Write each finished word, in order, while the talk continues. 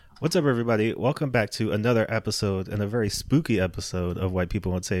What's up, everybody? Welcome back to another episode and a very spooky episode of White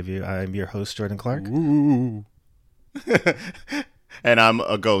People Won't Save You. I'm your host, Jordan Clark. Ooh. And I'm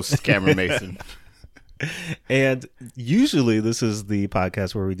a ghost, Cameron Mason. And usually this is the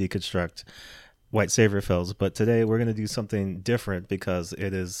podcast where we deconstruct white savior films, but today we're going to do something different because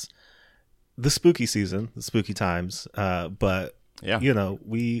it is the spooky season, the spooky times. But Yeah. you know,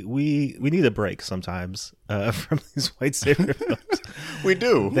 we need a break sometimes from these white savior films. We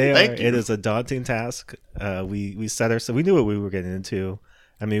do. Thank you. It is a daunting task. We set ourselves. We knew what we were getting into.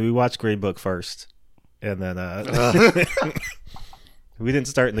 I mean, we watched Green Book first, and then we didn't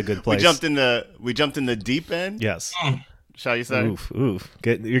start in a good place. We jumped in the deep end. Yes. Shall you say? Oof.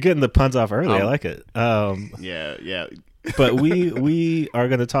 You're getting the puns off early. I like it. Yeah. But we are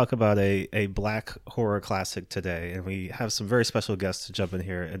going to talk about a black horror classic today, and we have some very special guests to jump in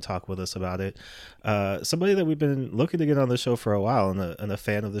here and talk with us about it. Somebody that we've been looking to get on the show for a while, and a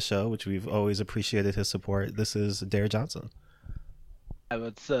fan of the show, which we've always appreciated his support. This is Dare Johnson. Hi,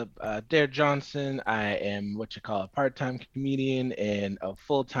 what's up? Dare Johnson. I am what you call a part-time comedian and a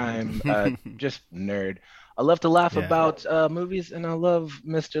full-time just nerd. I love to laugh about movies, and I love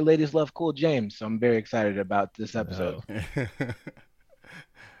Mr. Ladies Love Cool James, so I'm very excited about this episode.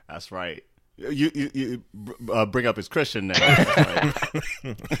 That's right. You bring up his Christian name. That's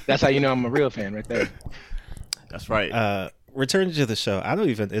right. That's how you know I'm a real fan right there. That's right. Returning to the show. I don't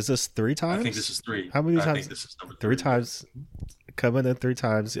even. Is this 3 times? I think this is 3. How many I times? think this is number 3 times. Coming in 3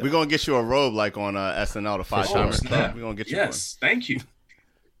 times. We're gonna get you a robe like on SNL, the 5 timers. Snap. We're gonna get you Yes, thank you.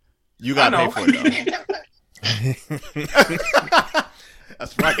 You gotta pay for it though.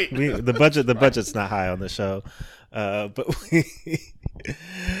 That's right. The budget's not high on the show, but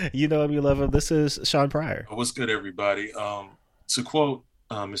you know him, you love him. This is Shawn Pryor. What's good, everybody? To quote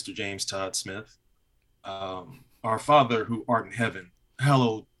Mr. James Todd Smith, "Our Father who art in heaven,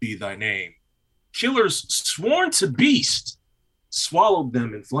 hallowed be thy name. Killers sworn to beast, swallowed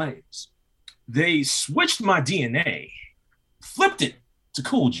them in flames. They switched my DNA, flipped it to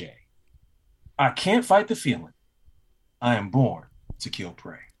Cool J. I can't fight the feeling. I am born to kill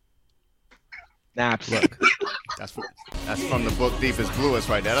prey." Naps. Look, That's from the book Deepest Bluest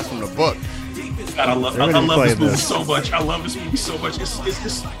right there. That's from the book. God, I love this movie so much. I love this movie so much. It's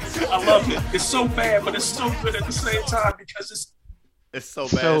I love it. It's so bad, but it's so good at the same time because It's so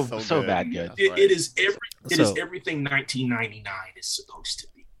bad. So good. bad good. That's right. it is So- everything 1999 is supposed to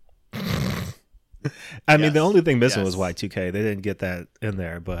be. I mean, the Yes. only thing missing was Yes. Y2K. They didn't get that in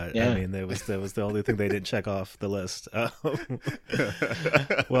there, but Yeah. I mean, that was the only thing they didn't check off the list.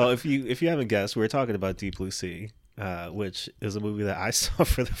 Well, if you haven't guessed, we're talking about Deep Blue Sea, which is a movie that I saw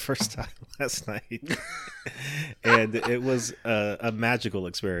for the first time last night, and it was a magical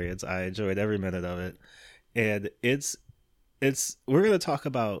experience. I enjoyed every minute of it, and it's we're going to talk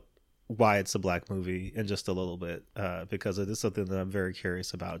about why it's a black movie in just a little bit, because it is something that I'm very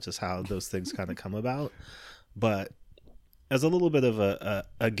curious about, just how those things kind of come about. But as a little bit of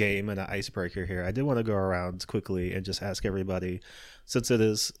a game and an icebreaker here, I did want to go around quickly and just ask everybody, since it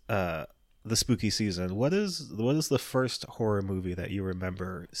is the spooky season, what is the first horror movie that you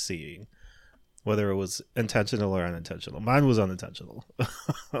remember seeing, whether it was intentional or unintentional? Mine was unintentional.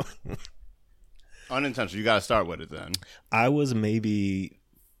 Unintentional. You gotta start with it then. I was maybe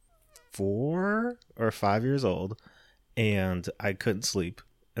 4 or 5 years old, and I couldn't sleep,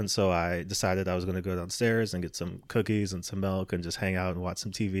 and so I decided I was going to go downstairs and get some cookies and some milk and just hang out and watch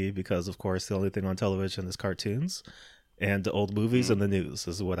some TV, because of course the only thing on television is cartoons and old movies and the news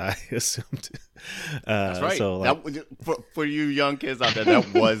is what I assumed. That's right. So like, for you young kids out there,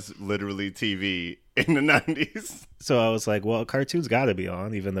 that was literally TV in the 90s. so I was like, well, cartoons got to be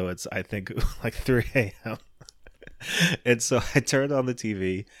on, even though it's, I think, like 3 a.m. And so I turned on the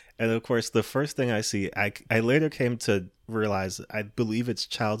TV, and of course the first thing I see, I later came to realize, I believe it's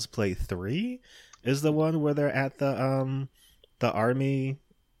Child's Play 3 is the one where they're at the army,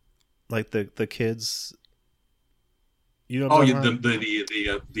 like the kids. You know what I'm talking about?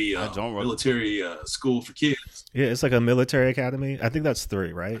 The military school for kids. Yeah, it's like a military academy. I think that's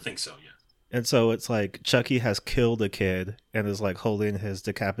 3, right? I think so. Yeah. And so it's like Chucky has killed a kid and is like holding his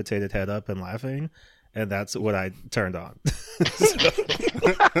decapitated head up and laughing. And that's what I turned on.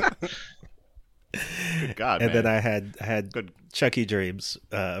 Good God, and man. then I had Good. Chucky dreams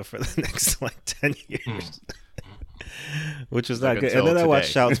for the next like 10 years, which was Like not good. And until then I watched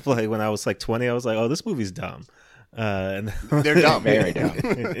today. Child's Play when I was like 20. I was like, oh, this movie's dumb. And They're dumb. Very dumb.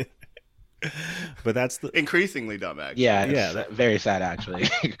 But that's the Increasingly dumb, actually. Yeah, Yeah, it's very sad actually.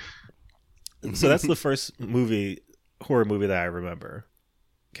 so that's the first horror movie that I remember.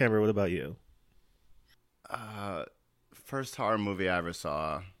 Cameron, what about you? First horror movie I ever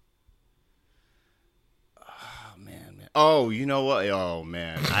saw. Oh, you know what? Oh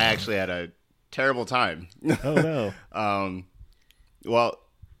man, I actually had a terrible time. Oh no. Well,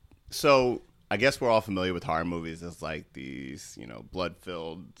 so I guess we're all familiar with horror movies as like these,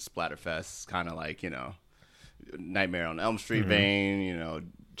 blood-filled splatterfests, kind of like, Nightmare on Elm Street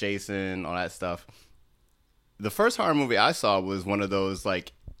vein, Jason, all that stuff. The first horror movie I saw was one of those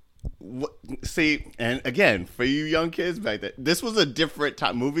like, see, and again, for you young kids back then, this was a different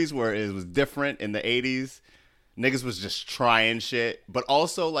time. Movies where it was different in the 80s. Niggas was just trying shit, but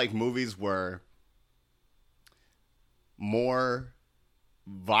also like movies were more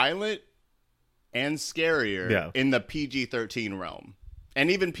violent and scarier in the PG-13 realm,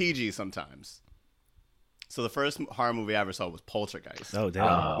 and even PG sometimes. So the first horror movie I ever saw was Poltergeist. Oh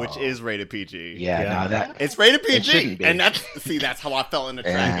damn! Which is rated PG. Yeah. No, it's rated PG, and that's how I felt in the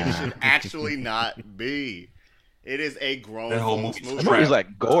track. It should actually not be. It is a grown movie. The movie's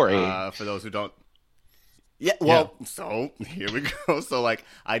like gory. For those who don't. Yeah. Well, so here we go. So like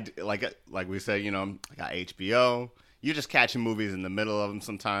we said, I got HBO. You're just catching movies in the middle of them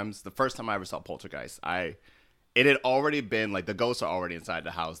sometimes. The first time I ever saw Poltergeist, it had already been like the ghosts are already inside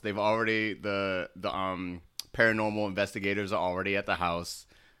the house. They've already the paranormal investigators are already at the house,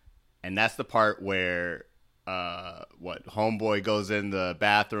 and that's the part where homeboy goes in the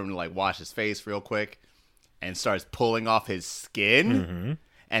bathroom to like wash his face real quick, and starts pulling off his skin,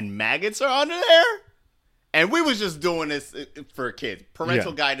 and maggots are under there. And we was just doing this for kids.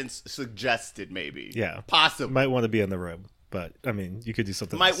 Parental guidance suggested maybe. Yeah, possibly might want to be in the room, but I mean, you could do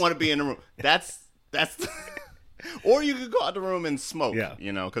something. Might want to be in the room. That's. Or you could go out the room and smoke,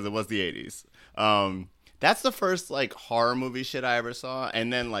 because it was the 80s. That's the first, like, horror movie shit I ever saw.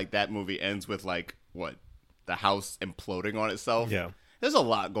 And then, like, that movie ends with, like, the house imploding on itself. Yeah. There's a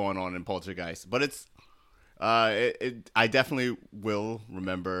lot going on in Poltergeist. But it's, I definitely will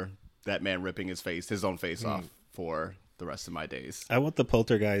remember that man ripping his own face off for the rest of my days. I want the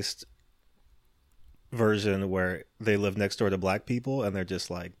Poltergeist version where they live next door to black people and they're just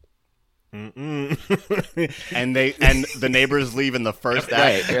like, and the neighbors leave in the first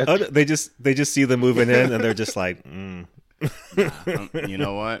act. Oh, they just see them moving in and they're just like, you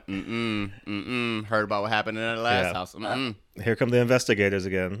know what? Heard about what happened in that last house. Here come the investigators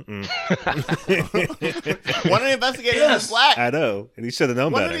again. One of the investigators is black. I know, and he should have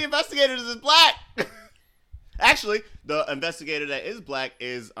known better. One of the investigators is black. Actually, the investigator that is black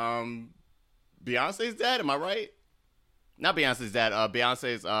is Beyonce's dad. Am I right? Not Beyonce's dad.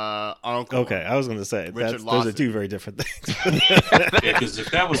 Beyonce's uncle. Okay, I was going to say those are two very different things. Because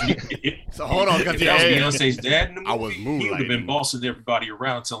if that was so hold on, because Beyonce's dad in the movie, I was moonlighting. He would have been bossing everybody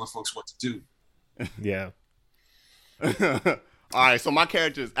around, telling folks what to do. Yeah. All right, so my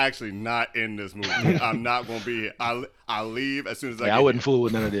character is actually not in this movie. I'm not going to be here. I'll leave as soon as I wouldn't fool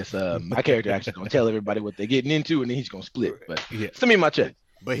with none of this. My character actually going to tell everybody what they're getting into, and then he's going to split. But send me my check.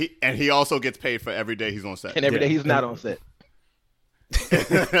 But he also gets paid for every day he's on set. And every day he's not on set.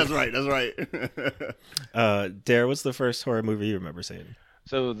 That's right. Dare, what's the first horror movie you remember seeing?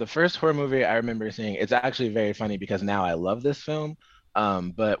 So the first horror movie I remember seeing, it's actually very funny because now I love this film.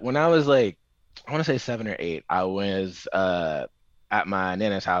 But when I was like, I want to say 7 or 8, I was at my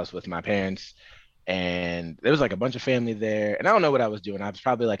nana's house with my parents, and there was like a bunch of family there, and I don't know what I was doing. I was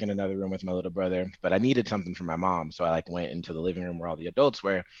probably like in another room with my little brother, but I needed something for my mom, so I like went into the living room where all the adults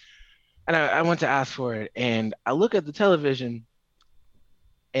were, and I went to ask for it, and I look at the television,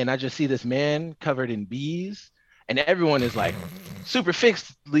 and I just see this man covered in bees, and everyone is like super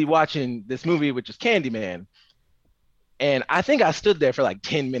fixedly watching this movie, which is Candyman. And I think I stood there for like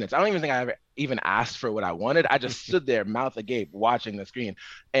 10 minutes. I don't even think I ever even asked for what I wanted. I just stood there, mouth agape, watching the screen.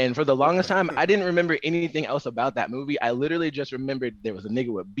 And for the longest time, I didn't remember anything else about that movie. I literally just remembered there was a nigga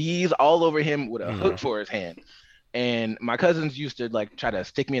with bees all over him with a hook for his hand. And my cousins used to like try to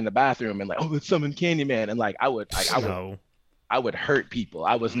stick me in the bathroom and like, oh, let's summon Candyman. And like I would hurt people.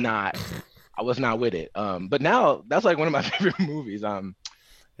 I was not with it. But now that's like one of my favorite movies.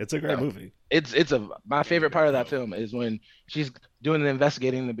 It's a great movie. My favorite part of that film is when she's doing the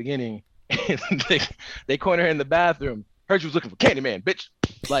investigating in the beginning, and they corner her in the bathroom. Heard you was looking for Candyman, bitch.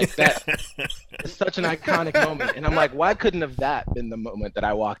 Like that. It's such an iconic moment, and I'm like, why couldn't have that been the moment that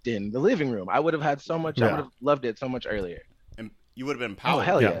I walked in the living room? I would have had so much. I would have loved it so much earlier. And you would have been empowered. Oh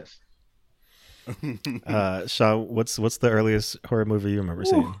hell yes. Shawn, what's the earliest horror movie you remember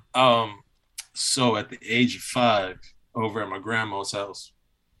seeing? So at the age of 5, over at my grandma's house,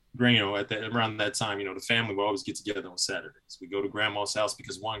 around that time, the family would always get together on Saturdays. We go to grandma's house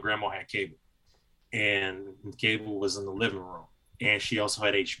because grandma had cable, and cable was in the living room, and she also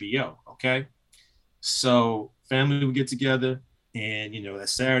had HBO. Okay, so family would get together, and that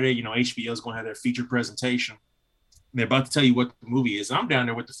Saturday, HBO is going to have their feature presentation, they're about to tell you what the movie is. I'm down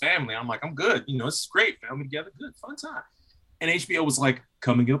there with the family. I'm like, I'm good. You know, it's great. Family together, good, fun time. And HBO was like,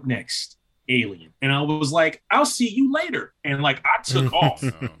 coming up next, Alien. And I was like, I'll see you later. And like, I took off.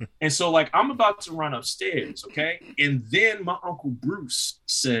 And so like, I'm about to run upstairs, okay? And then my Uncle Bruce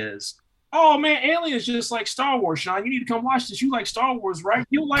says, oh man, Alien is just like Star Wars, Shawn. You need to come watch this. You like Star Wars, right?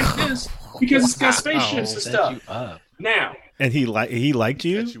 You'll like this because it's got spaceships and stuff. Now, and he liked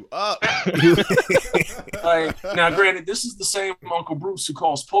you? Set you up. Like, now, granted, this is the same Uncle Bruce who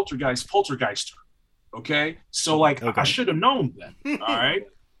calls Poltergeister. Okay, so like, I should have known that. All right,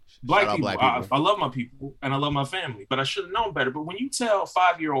 black people. I love my people and I love my family, but I should have known better. But when you tell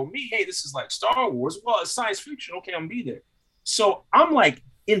 5-year-old me, hey, this is like Star Wars, well, it's science fiction. Okay, I'm gonna be there. So I'm like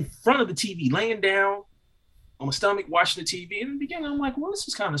in front of the TV, laying down on my stomach, watching the TV. In the beginning, I'm like, well, this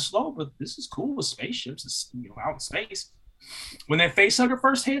is kind of slow, but this is cool with spaceships. It's, you know, out in space. When that facehugger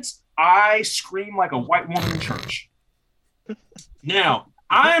first hits, I scream like a white woman in church. Now,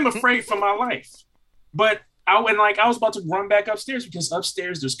 I am afraid for my life, but I was about to run back upstairs because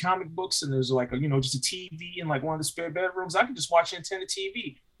upstairs there's comic books and there's like just a TV in like one of the spare bedrooms. I can just watch antenna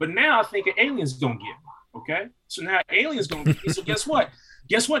TV. But now I think an alien's gonna get me. Okay, so now alien's gonna get me. So guess what?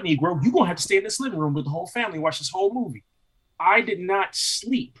 Guess what, Negro? You're gonna have to stay in this living room with the whole family and watch this whole movie. I did not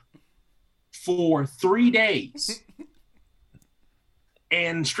sleep for 3 days.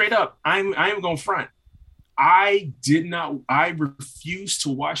 And straight up, I am going front. I refused to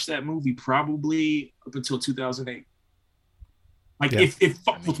watch that movie probably up until 2008. Like, it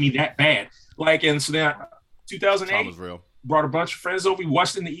fucked with me that bad. Like, and so then 2008 was real. Brought a bunch of friends over. We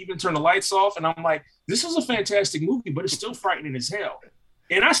watched it in the evening, turned the lights off, and I'm like, this is a fantastic movie, but it's still frightening as hell.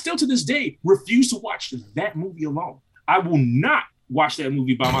 And I still, to this day, refuse to watch that movie alone. I will not watch that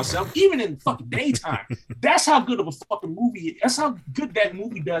movie by myself, even in fucking daytime. That's how good of a fucking movie. That's how good that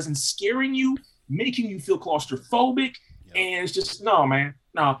movie does in scaring you, making you feel claustrophobic, and it's just no, man,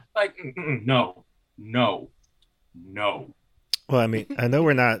 no, like no. Well, I mean, I know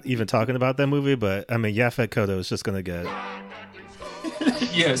we're not even talking about that movie, but I mean, Yaphet Kotto is just gonna get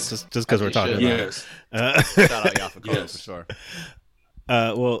yes, just because we're talking about yes. Shout out Yaphet Kotto for sure.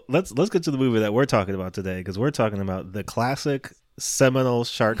 Well, let's get to the movie that we're talking about today, because we're talking about the classic seminal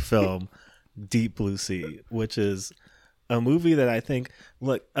shark film Deep Blue Sea, which is a movie that I think,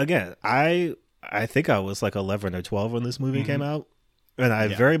 look, again, I think I was like 11 or 12 when this movie came out, and I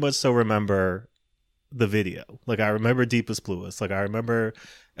very much so remember the video. Like, I remember Deepest Bluest. Like, I remember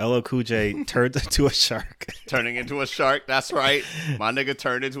LL Cool J turned into a shark. Turning into a shark, that's right. My nigga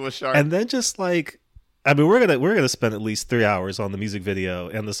turned into a shark. And then just like, I mean, we're gonna spend at least 3 hours on the music video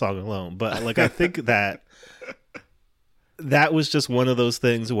and the song alone. But like, I think that was just one of those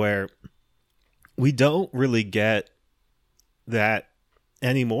things where we don't really get that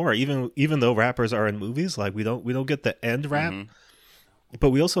anymore. Even though rappers are in movies, like we don't get the end rap, but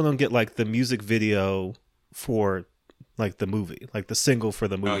we also don't get like the music video for like the movie, like the single for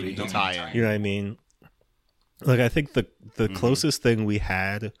the movie. No, you don't tie in. You know what I mean? Like, I think the closest thing we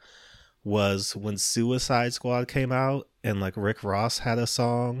had was when Suicide Squad came out and like Rick Ross had a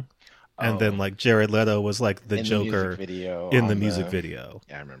song, and then like Jared Leto was like the Joker in the music video.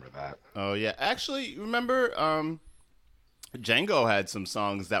 Yeah, I remember that. Oh yeah, actually, remember Django had some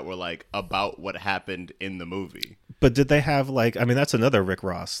songs that were like about what happened in the movie. But did they have like? I mean, that's another Rick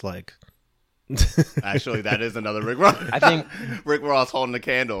Ross. Like, actually, that is another Rick Ross. I think Rick Ross holding the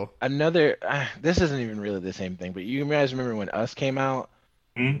candle. Another. This isn't even really the same thing, but you guys remember when Us came out?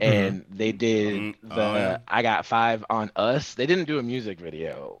 And they did I Got 5 on Us. They didn't do a music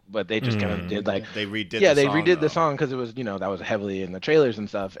video, but they just kind of did like they redid. Yeah, they redid the song because it was that was heavily in the trailers and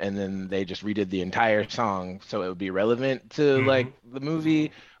stuff, and then they just redid the entire song so it would be relevant to like the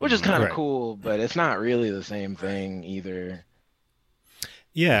movie, which is kind of cool, but it's not really the same thing either.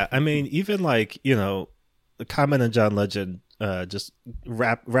 Yeah, I mean, even like Common and John Legend just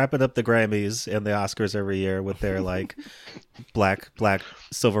wrapping up the Grammys and the Oscars every year with their like black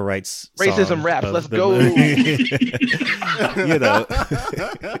civil rights racism rap. Let's go.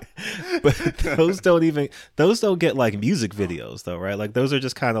 But those don't get like music videos though, right? Like those are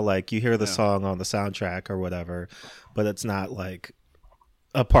just kind of like you hear the song on the soundtrack or whatever, but it's not like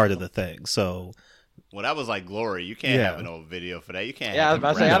a part of the thing. So. Well, that was like Glory. You can't have an old video for that. You can't. Yeah, I was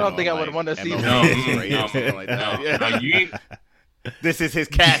about to say, I don't think I would want to see that. This is his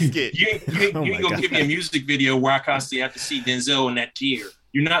casket. You ain't gonna give me a music video where I constantly have to see Denzel in that tear.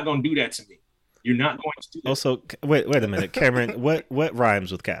 You're not gonna do that to me. You're not going to do that. Also, wait a minute, Cameron. What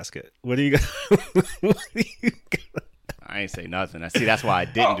rhymes with casket? What do you got? I ain't say nothing. I see. That's why I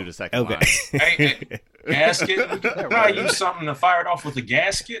didn't do the second line. Hey, gasket. We could probably use something to fire it off with a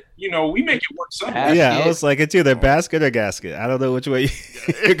gasket. You know, we make it work somehow. Yeah, I was like, it's either basket or gasket. I don't know which way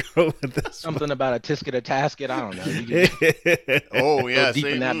you go with this. Something about a tisket or tasket. I don't know. Oh yeah, deep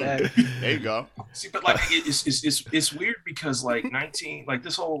in that bag. There you go. See, but like it's weird because like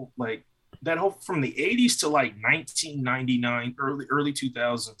this whole like that whole from the 80s to like 1999, early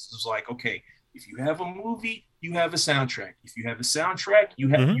 2000s was like, okay, if you have a movie, you have a soundtrack. If you have a soundtrack, you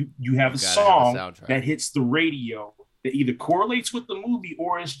have a song that hits the radio that either correlates with the movie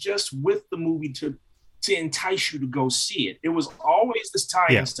or is just with the movie to entice you to go see it. It was always this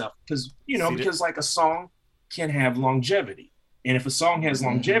tie-in stuff because like a song can have longevity. And if a song has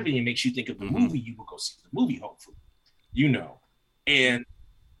longevity and makes you think of the movie, you will go see the movie, hopefully. And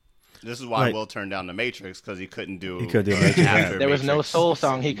this is why Will turned down The Matrix, because he couldn't do Matrix. There was no soul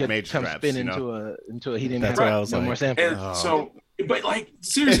song he could come spin into a he didn't have no more samples. So, but like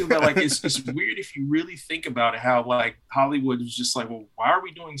seriously, but like it's weird if you really think about it, how like Hollywood was just like, well, why are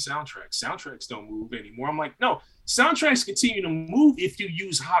we doing soundtracks? Soundtracks don't move anymore. I'm like, no, soundtracks continue to move if you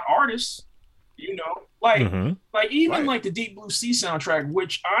use hot artists. Like even like the Deep Blue Sea soundtrack,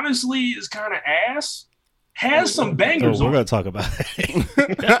 which honestly is kind of ass, has some bangers. We're going to talk about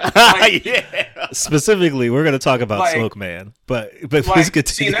it. Specifically, we're going to talk about Smoke Man, but please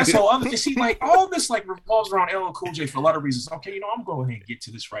continue. See, that's whole other. See, like all this like revolves around LL Cool J for a lot of reasons. Okay, I'm going ahead and get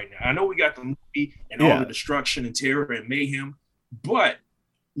to this right now. I know we got the movie and all the destruction and terror and mayhem, but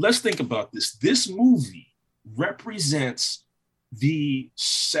let's think about this. This movie represents the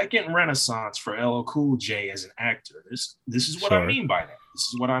second renaissance for LL Cool J as an actor. This is what I mean by that. This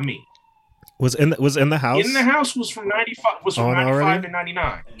is what I mean. Was in the house? In the House was from 95. Was from 95 to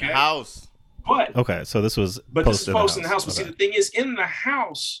 99. Okay? In the House. But okay, so this was post in the house. But see, the thing is, in the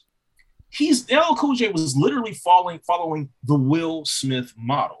House, LL Cool J was literally following the Will Smith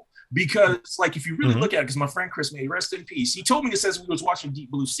model. Because, like, if you really look at it, because my friend Chris, may rest in peace, he told me this as we was watching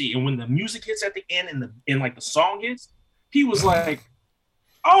Deep Blue Sea, and when the music hits at the end and like the song hits, he was like,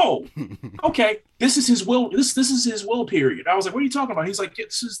 "Oh, okay, this is his will. This is his will period." I was like, "What are you talking about?" He's like, yeah,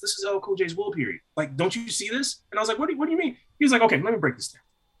 "This is LL Cool J's will period. Like, don't you see this?" And I was like, "What do you mean?" He was like, "Okay, let me break this down.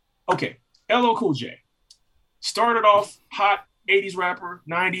 Okay, LL Cool J started off hot 80s rapper,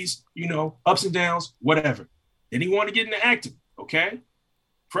 90s, ups and downs, whatever. Then he wanted to get into acting. Okay,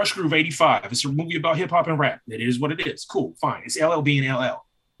 Fresh Groove 85. It's a movie about hip hop and rap. It is what it is. Cool, fine. It's LL being LL.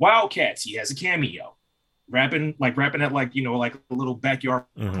 Wildcats. He has a cameo." Rapping at like a little backyard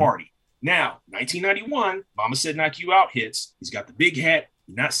party. Now, 1991, Mama Said Knock You Out hits. He's got the big hat.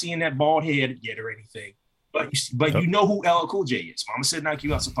 You're not seeing that bald head yet or anything, but you know who LL Cool J is. Mama Said Knock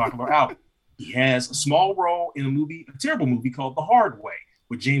You Out's a popular album. He has a small role in a terrible movie called The Hard Way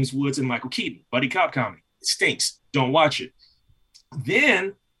with James Woods and Michael Keaton, buddy cop comedy. It stinks. Don't watch it.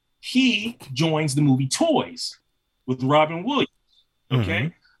 Then he joins the movie Toys with Robin Williams.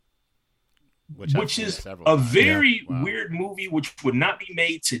 Okay. Which is a very weird movie, which would not be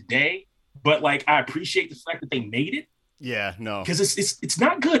made today. But like, I appreciate the fact that they made it. Yeah, no, because it's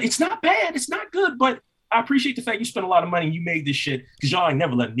not good. It's not bad. It's not good. But I appreciate the fact you spent a lot of money and you made this shit because y'all ain't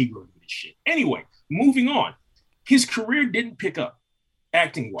never let a Negro do this shit. Anyway, moving on. His career didn't pick up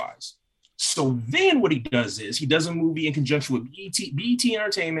acting wise. So then what he does is he does a movie in conjunction with BET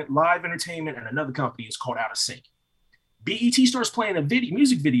Entertainment, Live Entertainment, and another company. It's called Out of Sync. BET starts playing a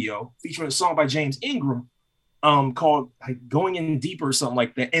music video featuring a song by James Ingram called like, Going In Deeper or something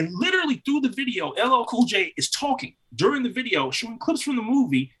like that. And literally through the video, LL Cool J is talking during the video, showing clips from the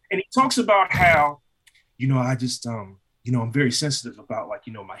movie. And he talks about how, I just, I'm very sensitive about like,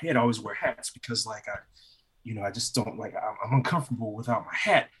 my head. I always wear hats because like, I just don't like, I'm uncomfortable without my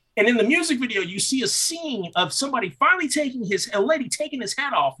hat. And in the music video, you see a scene of somebody finally a lady taking his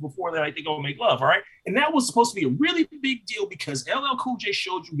hat off before they go make love, all right? And that was supposed to be a really big deal because LL Cool J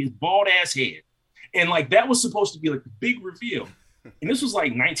showed you his bald ass head. And like, that was supposed to be like the big reveal. And this was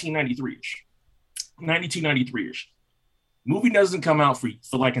like 1993-ish, 92, 93-ish. Movie doesn't come out for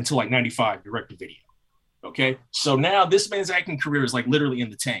like until like 95, direct to video. Okay. So now this man's acting career is like literally in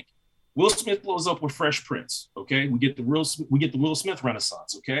the tank. Will Smith blows up with Fresh Prince. Okay, we get the Will Smith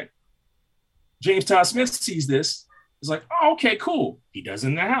renaissance. Okay, James Todd Smith sees this. Is like, oh, okay, cool. He does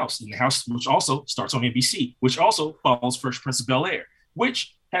In the House, which also starts on NBC, which also follows Fresh Prince of Bel-Air,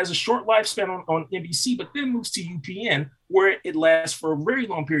 which has a short lifespan on NBC, but then moves to UPN, where it lasts for a very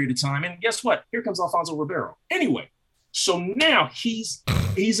long period of time. And guess what? Here comes Alfonso Ribeiro. Anyway, so now he's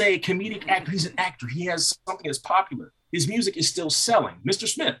a comedic actor. He's an actor. He has something that's popular. His music is still selling. Mr.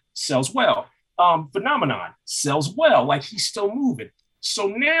 Smith sells well. Phenomenon sells well. Like he's still moving. So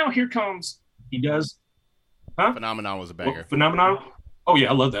now here comes, he does Huh? Phenomenon was a banger. Phenomenon. Oh yeah,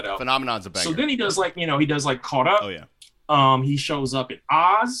 I love that album. Phenomenon's a banger. So then he does like Caught Up. Oh yeah. He shows up in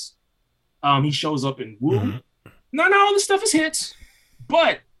Oz. He shows up in Woo. Mhm. Not all this stuff is hits,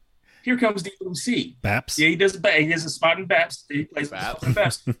 but here comes Deep Blue Sea. Baps. Yeah, he does a spot in Baps. He plays Baps. In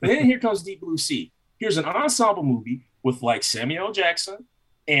Baps. But then here comes Deep Blue Sea. Here's an ensemble movie with like Samuel L. Jackson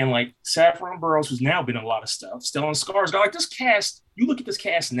and like Saffron Burrows, who's now been in a lot of stuff. Stellan Skarsgård. Like this cast, you look at this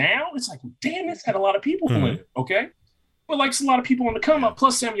cast now, it's like, damn, it's had a lot of people in it. Okay, but like it's a lot of people on the come up.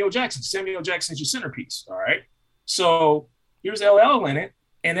 Plus Samuel Jackson. Samuel Jackson's your centerpiece. All right. So here's LL in it,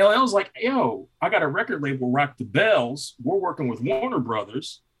 and LL's like, yo, I got a record label, Rock the Bells. We're working with Warner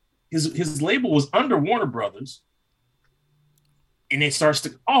Brothers. His label was under Warner Brothers. And it starts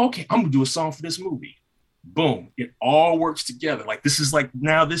to, okay, I'm gonna do a song for this movie. Boom. It all works together. Like this is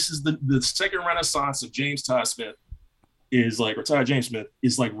the second renaissance of James Todd Smith or Todd James Smith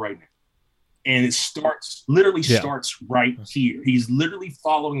is like right now. And it starts right here. He's literally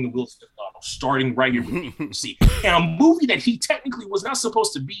following the Will Smith model, starting right here with you see. And a movie that he technically was not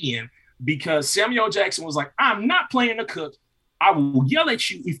supposed to be in because Samuel Jackson was like, I'm not playing a cook. I will yell at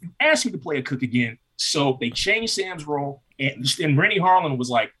you if you ask me to play a cook again. So they changed Sam's role, and Rennie Harlan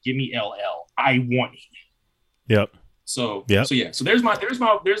was like, "Give me LL. I want him." Yep. So there's my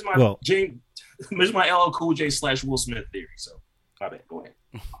well, James, there's my LL Cool J / Will Smith theory. So my bad. Go ahead.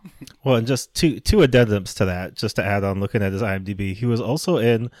 Well, and just two addendums to that, just to add on. Looking at his IMDb, he was also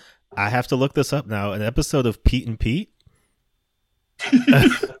in. I have to look this up now. An episode of Pete and Pete.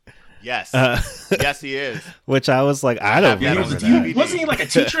 Yes. Yes, he is. Which I was like, I don't remember that. Wasn't he like a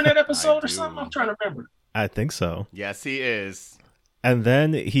teacher in that episode or something? I'm trying to remember. I think so. Yes, he is. And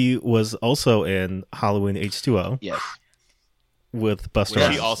then he was also in Halloween H2O. Yes. With Busta Which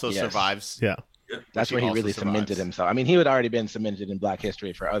Rhymes. he also survives. Yeah. That's where he really cemented himself. I mean, he had already been cemented in Black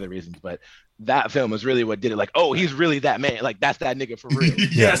history for other reasons, but that film was really what did it. Like, oh, he's really that man. Like, that's that nigga for real.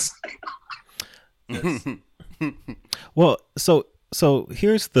 Yes. Yes. Well, so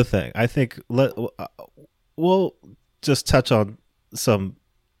here's the thing. I think we'll just touch on some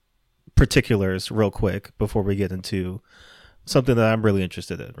particulars real quick before we get into something that I'm really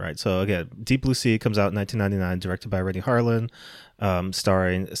interested in, right? So again, Deep Blue Sea comes out in 1999, directed by Rennie Harlan,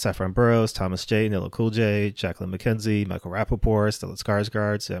 starring Saffron Burrows, Thomas J, LL Cool J, Jacqueline McKenzie, Michael Rappaport, Stellan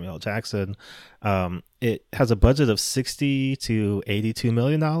Skarsgård, Samuel L. Jackson. It has a budget of $60 to $82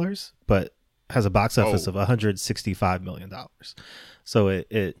 million, but has a box office of $165 million. So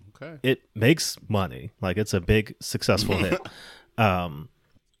it makes money. Like it's a big successful hit.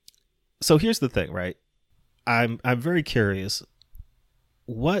 So here's the thing, right? I'm very curious.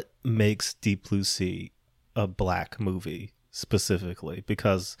 What makes Deep Blue Sea a black movie specifically?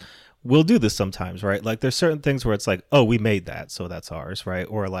 Because we'll do this sometimes, right? Like there's certain things where it's like, oh, we made that, so that's ours, right?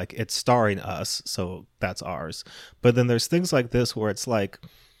 Or like it's starring us, so that's ours. But then there's things like this where it's like,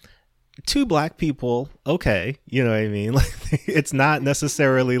 two black people, okay, you know what I mean? Like it's not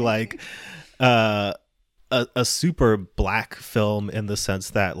necessarily like a super black film in the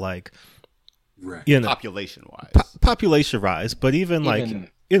sense that like, right, you know, population wise, but even like,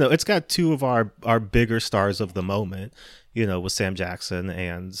 you know, it's got two of our bigger stars of the moment, you know, with Sam Jackson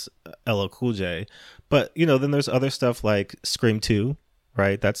and LL Cool J. But you know, then there's other stuff like Scream 2.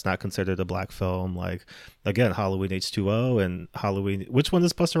 Right, that's not considered a black film. Like again, Halloween H2O and Halloween. Which one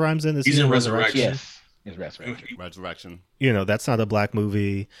is Busta Rhymes in? He's in Resurrection. Yes, he's Resurrection. You know, that's not a black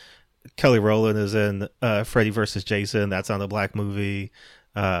movie. Kelly Rowland is in Freddy vs. Jason. That's not a black movie.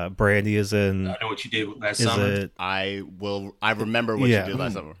 Brandy is in. I know what you did last summer. I remember what you did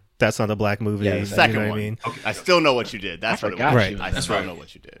last summer. That's not a black movie. Yeah, the second one. I mean, okay. I still know what you did. That's what it was. Right. I still know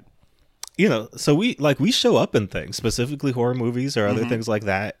what you did. You know, so we show up in things, specifically horror movies or other things like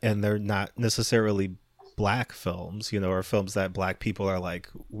that, and they're not necessarily black films, you know, or films that black people are like,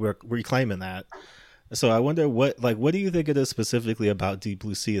 we're reclaiming that. So I wonder what do you think it is specifically about Deep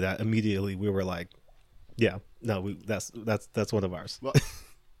Blue Sea that immediately we were like, yeah, no, that's one of ours.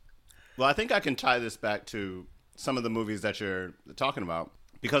 Well, I think I can tie this back to some of the movies that you're talking about,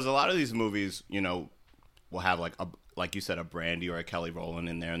 because a lot of these movies, you know, will have like you said, a Brandy or a Kelly Rowland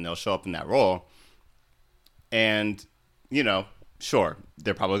in there, and they'll show up in that role. And, you know, sure,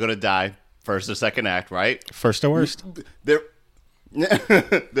 they're probably going to die first or second act, right? First or worst. They're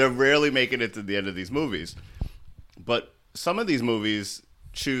rarely making it to the end of these movies. But some of these movies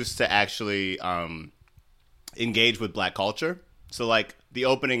choose to actually engage with black culture. So, like, the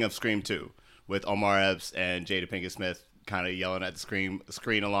opening of Scream 2 with Omar Epps and Jada Pinkett Smith kind of yelling at the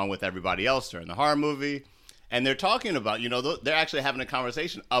screen along with everybody else during the horror movie. And they're talking about, you know, they're actually having a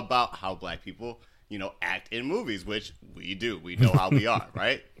conversation about how black people, you know, act in movies, which we do. We know how we are,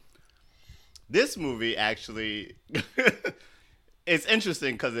 right? This movie actually, it's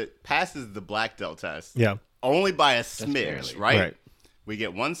interesting because it passes the Blackdale test. Yeah. Only by a smidge, right? Right. We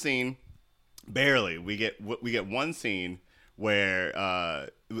get one scene, barely. We get one scene where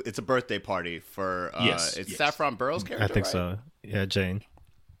it's a birthday party for it's Saffron Burrows' character. I think right? so. Yeah, Jane.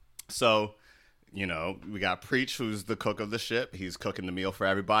 So, we got Preach, who's the cook of the ship. He's cooking the meal for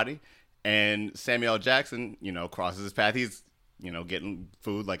everybody. And Samuel L. Jackson, crosses his path. He's, getting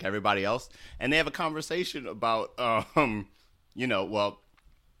food like everybody else. And they have a conversation about,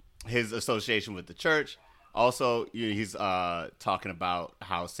 his association with the church. Also, he's talking about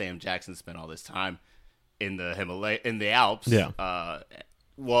how Sam Jackson spent all this time in the Alps. Yeah.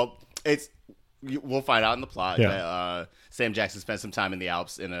 We'll find out in the plot Yeah. that Sam Jackson spent some time in the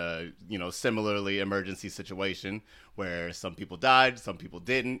Alps in a similarly emergency situation where some people died, some people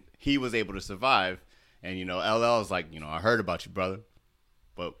didn't. He was able to survive, and LL is like, I heard about you, brother,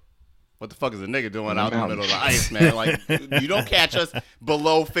 but what the fuck is a nigga doing out in the middle of the ice, man? Like, you don't catch us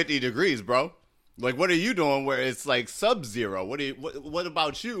below 50 degrees, bro. Like, what are you doing where it's like sub-zero? What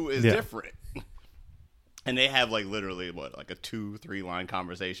about you is different? And they have like literally a 2-3 line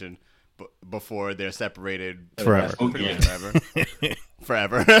conversation before they're separated forever.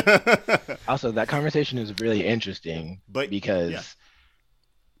 Forever. Also, that conversation is really interesting, because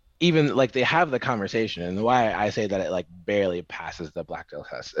even like they have the conversation, and why I say that it like barely passes the Blackdale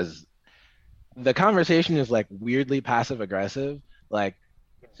test is the conversation is like weirdly passive aggressive. Like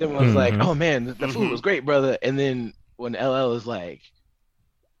someone's like, "Oh man, the food was great, brother," and then when LL is like,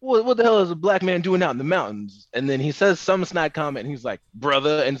 what the hell is a black man doing out in the mountains? And then he says some snide comment, and he's like,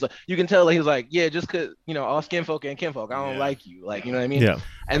 brother. And so you can tell he's like, yeah, just because, all skin folk and kinfolk, I don't like you. Like, you know what I mean? Yeah.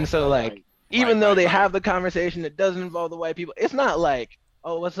 And so, like, even though they have the conversation that doesn't involve the white people, it's not like,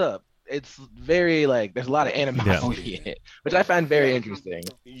 oh, what's up? It's very, like, there's a lot of animosity in it, which I find very interesting.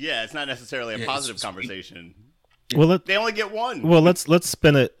 Yeah, it's not necessarily a positive conversation. Well, they only get one. Well, let's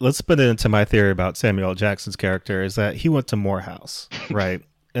spin it into my theory about Samuel L. Jackson's character is that he went to Morehouse, right?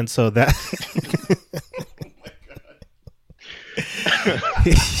 And so that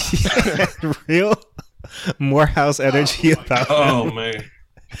real Morehouse energy about him. Oh man.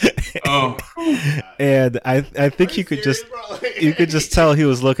 Oh. And I think you could just tell he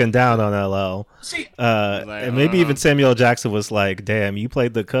was looking down on LL. See, and maybe even Samuel L. Jackson was like, "Damn, you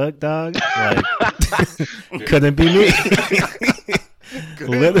played the cook, dog? Like, couldn't be me."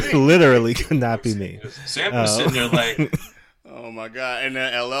 Literally could not be me. Sam was sitting there like, oh my god! And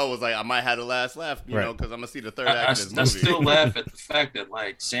then LL was like, "I might have the last laugh, because I'm gonna see the third act of this movie." I still laugh at the fact that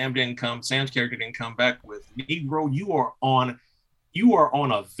like Sam's character didn't come back with Negro. You are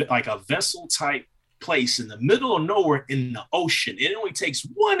on a vessel type place in the middle of nowhere in the ocean. It only takes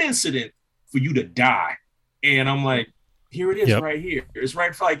one incident for you to die, and I'm like, here it is, right here. It's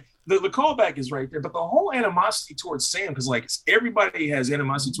right for like the callback is right there, but the whole animosity towards Sam, because like everybody has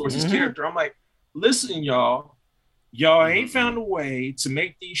animosity towards his character. I'm like, listen, y'all ain't found a way to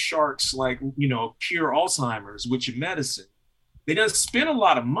make these sharks like, cure Alzheimer's with your medicine. They done spend a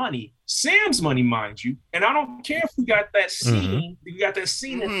lot of money, Sam's money, mind you. And I don't care if we got that scene. We got that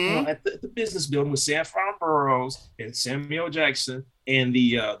scene at the business building with Saffron Burrows and Samuel Jackson and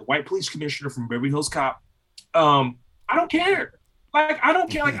the white police commissioner from Beverly Hills Cop. I don't care. Like, I don't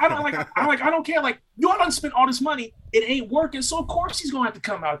care. Like, I don't care. Like, y'all done spent all this money. It ain't working. So of course he's gonna have to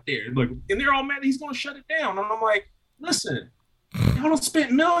come out there. Like, and they're all mad that he's gonna shut it down. And I'm like, listen, y'all done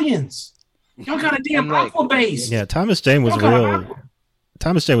spent millions. Y'all got a damn aqua base. Yeah, Thomas Jane was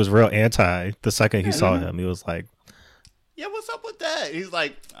real anti the second he saw him. He was like, yeah, what's up with that? He's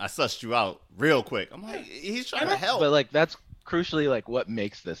like, I sussed you out real quick. I'm like, he's trying to help. But like, that's crucially like what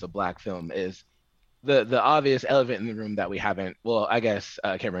makes this a black film is the obvious elephant in the room that we haven't, well, I guess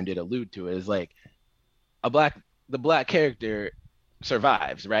Cameron did allude to, is like the black character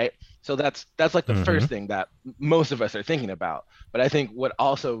survives, right? So that's like the first thing that most of us are thinking about. But I think what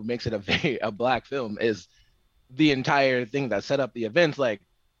also makes it a black film is the entire thing that set up the events. Like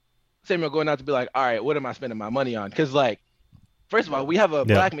Samuel going out to be like, all right, what am I spending my money on? Because like, first of all, we have a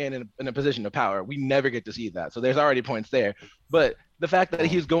black man in a position of power. We never get to see that. So there's already points there. But the fact that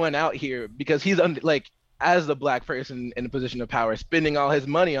he's going out here because he's as a black person in a position of power, spending all his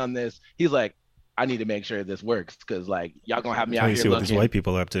money on this, he's like, I need to make sure this works because like y'all gonna have me out here see what these white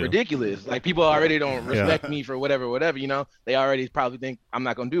people are up to. Ridiculous. Like people already don't respect me for whatever. They already probably think I'm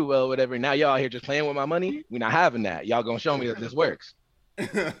not gonna do well, whatever. Now y'all out here just playing with my money. We're not having that. Y'all gonna show me that this works.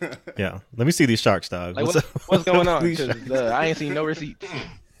 Yeah, let me see these sharks, dog. Like, what's going on? Because I ain't seen no receipts.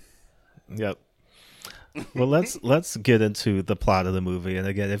 Yep. Well, let's get into the plot of the movie. And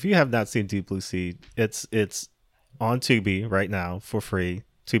again, if you have not seen Deep Blue Sea, it's on Tubi right now for free.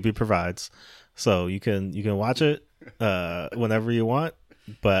 Tubi provides. so you can watch it whenever you want.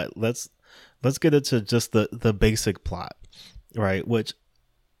 But let's get into just the basic plot, right? Which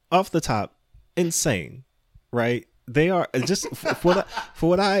off the top, insane, right? They are just for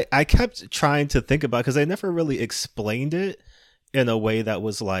what I kept trying to think about, because they never really explained it in a way that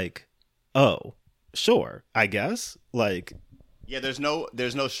was like, oh, sure, I guess, like. Yeah, there's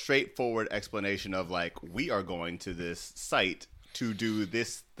no straightforward explanation of like, we are going to this site to do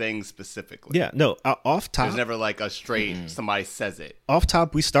this thing specifically. Yeah, no, off top. There's never like a straight, somebody says it. Off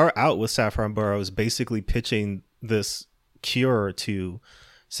top, we start out with Saffron Burrows basically pitching this cure to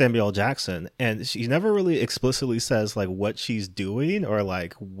Samuel L. Jackson, and she never really explicitly says like what she's doing or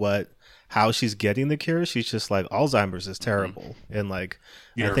like how she's getting the cure. She's just like, Alzheimer's is terrible, and like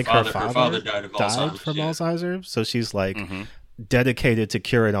I think her father died from Alzheimer's, so she's like dedicated to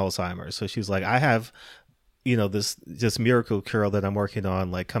curing Alzheimer's. So she's like, I have, this miracle cure that I'm working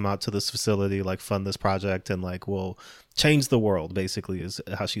on, like come out to this facility, like fund this project, and like will change the world, basically, is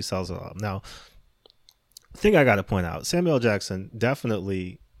how she sells it on. Now, the thing I got to point out, Samuel L. Jackson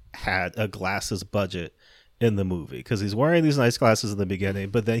definitely had a glasses budget in the movie, because he's wearing these nice glasses in the beginning,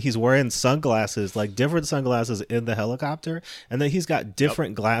 but then he's wearing sunglasses, like different sunglasses in the helicopter, and then he's got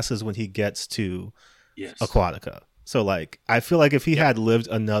different glasses when he gets to Aquatica. So like, I feel like if he had lived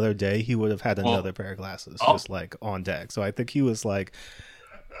another day, he would have had another pair of glasses just like on deck. So I think he was like,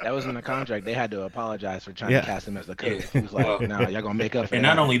 that was in the contract. They had to apologize for trying to cast him as the coach. He was like, "No, y'all gonna make up for and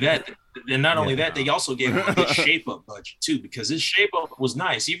that." Not only that, they also gave him a good shape up budget too, because his shape up was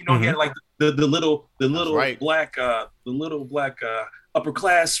nice, even though he had like the little black upper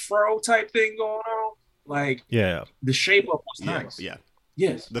class fro type thing going on. Like, the shape up was nice. Yeah.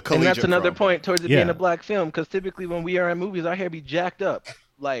 Yes. And that's another point towards it being a black film, because typically when we are in movies, our hair be jacked up.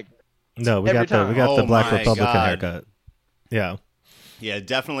 Like, no, we got the Black Republican haircut. Yeah. Yeah,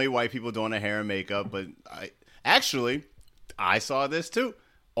 definitely white people doing the hair and makeup, but I saw this too.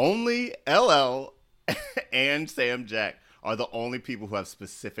 Only LL and Sam Jack are the only people who have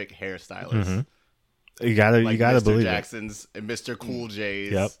specific hairstylists. You gotta Mr. believe Jackson's and Mr. Cool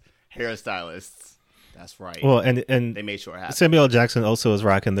J's hairstylists. That's right. Well, and they made sure it happened. Samuel L. Jackson also is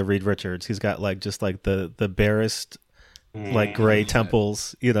rocking the Reed Richards. He's got like just like the barest like gray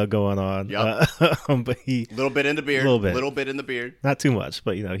temples, going on. But he little bit in the beard, little bit in the beard, not too much,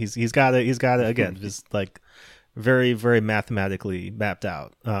 but he's got it again, just like very, very mathematically mapped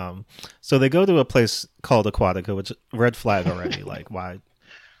out. So they go to a place called Aquatica, which red flag already. Like, why?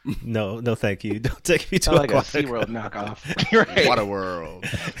 No, thank you. Don't take me to like a SeaWorld knockoff. Right. Waterworld.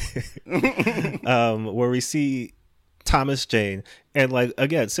 Where we see Thomas Jane, and like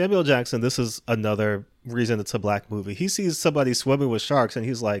again, Samuel Jackson. This is another reason it's a black movie. He sees somebody swimming with sharks, and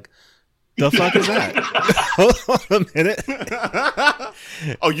he's like, "The fuck is that?" Hold on a minute.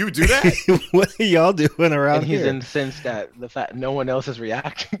 Oh, you do that? What are y'all doing around here? And he's here? incensed at the fact no one else is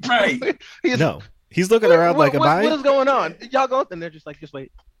reacting. Right. He's looking around like, what is going on? Y'all go, and they're just like, just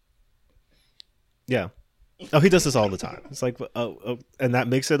wait. Yeah. Oh, he does this all the time. It's like, oh, and that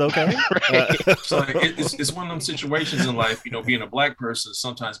makes it okay. So like, it's one of them situations in life, being a black person,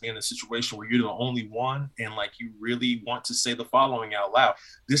 sometimes being in a situation where you're the only one, and like you really want to say the following out loud.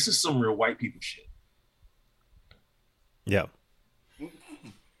 This is some real white people shit. Yeah.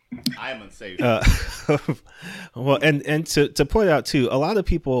 I am unsafe. Well, and to point out too, a lot of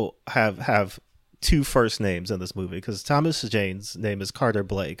people have two first names in this movie, because Thomas Jane's name is Carter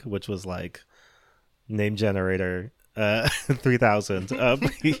Blake, which was like name generator 3000.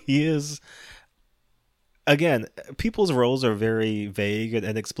 He is, again, people's roles are very vague and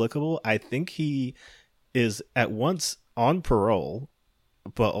inexplicable. I think he is at once on parole,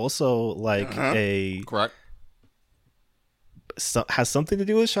 but also like correct. Has something to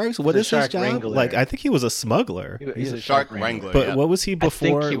do with sharks. What is his job? Wrangler. Like, I think he was a smuggler. He's a shark wrangler. But what was he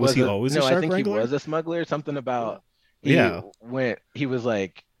before? Was he always a shark wrangler? He was a smuggler. Something about he was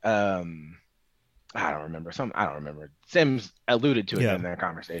like I don't remember. Sims alluded to it in their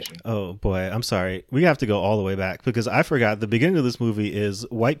conversation. Oh boy, I'm sorry. We have to go all the way back, because I forgot the beginning of this movie is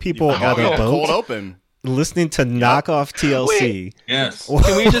white people at a boat, cold open, listening to knockoff TLC. Wait. Yes.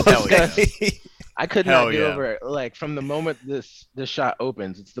 Can we just discuss? I could not get yeah. over it. Like, from the moment this shot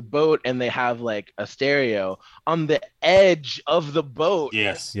opens, it's the boat, and they have like a stereo on the edge of the boat.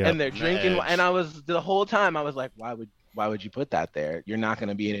 Yes. And they're drinking. And I was, the whole time I was like, why would you put that there? You're not going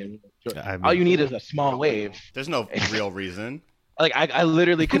to be in it. All you need is a small wave. There's no real reason. Like, I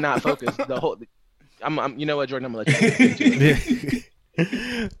literally could not focus the whole. I'm you know what, Jordan? I'm gonna let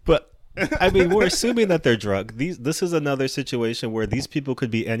you. But I mean, we're assuming that they're drunk. This is another situation where these people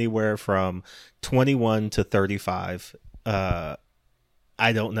could be anywhere from 21 to 35. I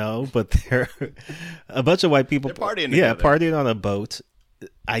I don't know, but they're a bunch of white people. They're partying yeah, together. partying on a boat.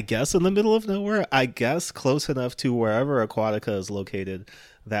 I guess in the middle of nowhere. I guess close enough to wherever Aquatica is located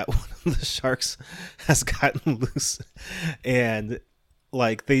that one of the sharks has gotten loose, and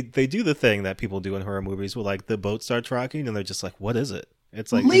like they do the thing that people do in horror movies where like the boat starts rocking and they're just like, "What is it?"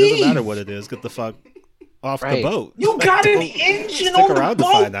 It's like, Leave. it doesn't matter what it is. Get the fuck off the boat. You Like, got an don't engine stick on the around to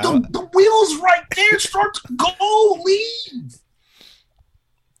boat. find out. The wheels right there. Start to go. Leave.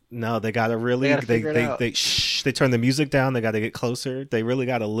 No, they gotta really They gotta figure it out. they turn the music down. They gotta get closer. They really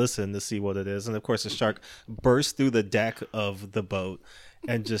gotta listen to see what it is. And of course, the shark bursts through the deck of the boat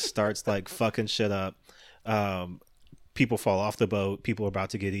and just starts like fucking shit up. People fall off the boat. People are about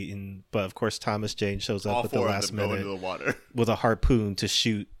to get eaten, but of course, Thomas Jane shows up All at the four of last them go minute into the water. with a harpoon to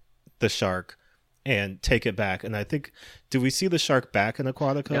shoot the shark and take it back. And I think, do we see the shark back in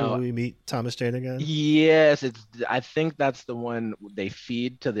Aquatica No. when we meet Thomas Jane again? Yes, I think that's the one they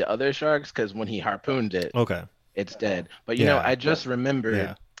feed to the other sharks because when he harpooned it, Okay. it's dead. But you know, Yeah. I just remembered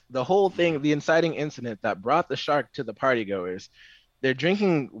Yeah. the whole thing, the inciting incident that brought the shark to the partygoers. They're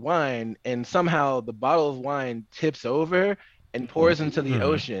drinking wine, and somehow the bottle of wine tips over and pours into the Mhm.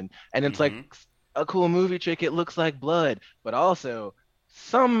 ocean. And it's like a cool movie trick. It looks like blood, but also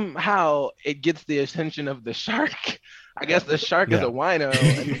somehow it gets the attention of the shark. I guess the shark is Yeah. a wino,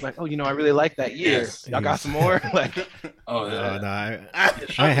 and he's like, "Oh, you know, I really like that year. Yes. Y'all got some more?" Like, Oh, yeah. No, I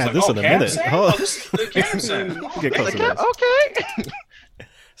The shark I had was this in a cab minute. sand? Hold on. This is the cab sand. Get close like, to yeah, this. okay.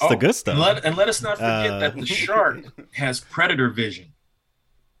 It's the good stuff. And let us not forget that the shark has predator vision.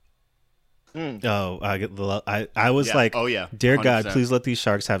 Oh, I get the. I was Yeah. like, Oh, yeah. dear God, 100%. please let these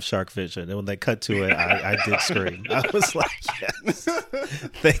sharks have shark vision. And when they cut to it, I did scream. I was like, yes,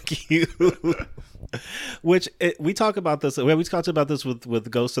 thank you. Which we talk about this. We talked about this with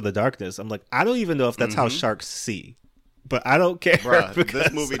Ghost of the Darkness. I'm like, I don't even know if that's how sharks see, but I don't care. Bruh, because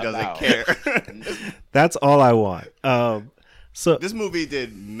this movie doesn't Wow. care. that's all I want. So This movie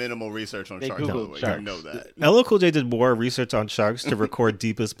did minimal research on They sharks, by the Googled way. sharks. You know that. LL Cool J did more research on sharks to record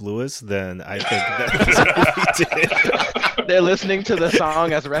Deepest Bluest than I think that this movie did. They're listening to the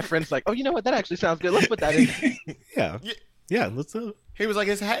song as reference, like, "Oh, you know what? That actually sounds good. Let's put that in." Yeah, Yeah. yeah. Let's. He was like,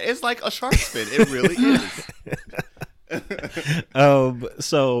 it's like a shark's fin. It really is.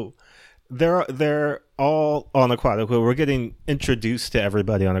 So they're all on Aquatica. We're getting introduced to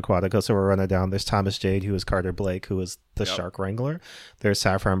everybody on Aquatica. So we're running down. There's Thomas Jade, who is Carter Blake, who is the shark wrangler. There's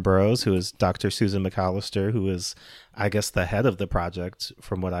Saffron Burrows, who is Dr. Susan McAllister, who is, I guess, the head of the project,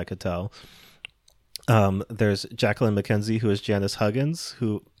 from what I could tell. There's Jacqueline McKenzie, who is Janice Huggins,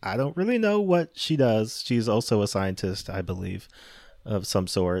 who I don't really know what she does. She's also a scientist, I believe, of some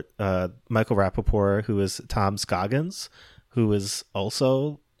sort. Michael Rappaport, who is Tom Scoggins, who is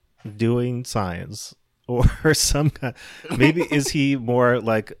also doing science or some kind. Maybe is he more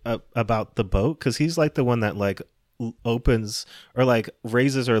like about the boat, because he's like the one that like opens or like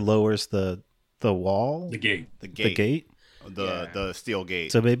raises or lowers the wall, The gate. The the gate. gate. The steel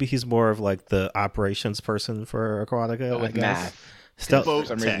gate. So maybe he's more of like the operations person for Aquatica. I With guess. math. Stel- Boat For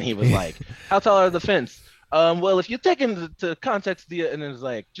some reason, tech. he was like, "How tall are the fence?" Well, if you take into context and it was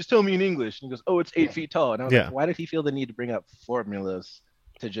like, "Just tell me in English." And he goes, "Oh, it's 8 feet tall." And I was Yeah. like, why did he feel the need to bring up formulas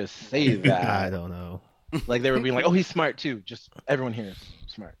to just say that? I don't know. Like they were being like, "Oh, he's smart too." Just everyone here is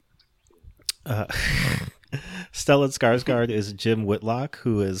smart. Stellan Skarsgård is Jim Whitlock,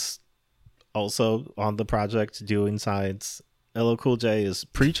 who is also on the project doing science. LL Cool J is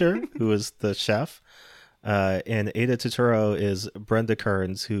Preacher, who is the chef. And Ada Turturro is Brenda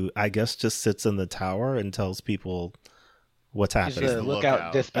Kearns, who I guess just sits in the tower and tells people what's He's happening. the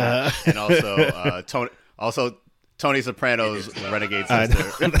lookout dispatch. And also Tony Soprano's renegade I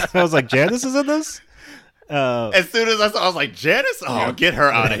sister. I was like, Janice is in this? As soon as I saw, I was like, Janice? Oh, get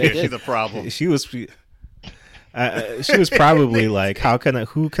her out of they here. did. She's a problem. She was probably like,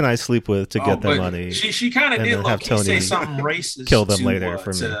 who can I sleep with to get the but money? She kind of and did then low have key say Tony something racist. kill them to, later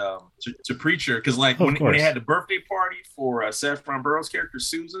for me. to Preacher, because like Of when they course. had the birthday party for Saffron Burrows' character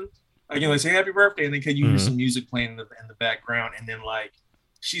Susan, like they say happy birthday, and then can you hear Mhm. some music playing in the background, and then like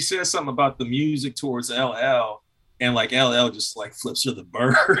she says something about the music towards LL, and like LL just like flips her the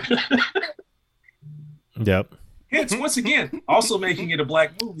bird. Yep. Hence, once again, also making it a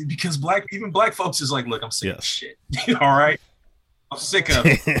black movie because even black folks is like, look, I'm sick of Yes. shit. All right, I'm sick of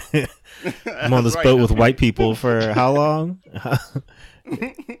it. I'm on this boat with white people for how long?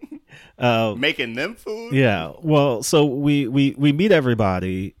 Making them food? Yeah. Well, so we meet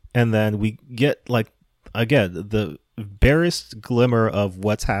everybody, and then we get like again the barest glimmer of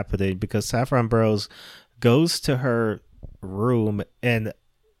what's happening because Saffron Burrows goes to her room, and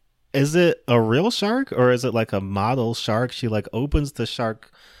is it a real shark or is it like a model shark? She like opens the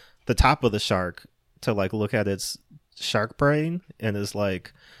top of the shark to like look at its shark brain and is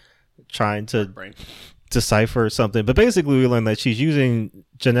like trying to decipher something. But basically we learned that she's using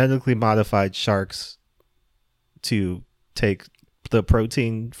genetically modified sharks to take the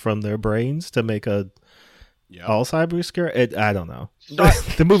protein from their brains to make a Alzheimer's cure. I don't know.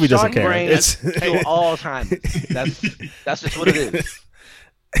 The movie doesn't care. It's all time. That's just what it is.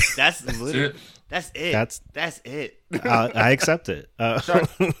 That's it. That's it. I accept it.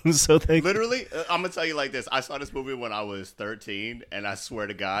 So they literally, I'm gonna tell you like this. I saw this movie when I was 13, and I swear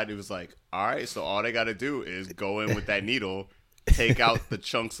to God, it was like, all right, so all they got to do is go in with that needle, take out the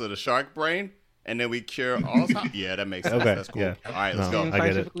chunks of the shark brain, and then we cure Alzheimer's. Yeah, that makes sense. Okay, That's cool. yeah. All right, let's go. I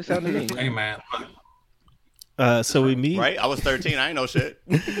get it. Hey man. So we meet. Right, I was 13. I ain't know shit.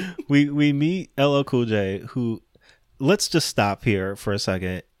 we meet LL Cool J, who. Let's just stop here for a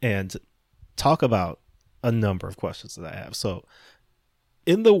second and talk about a number of questions that I have. So,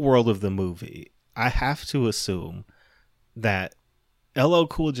 in the world of the movie, I have to assume that LL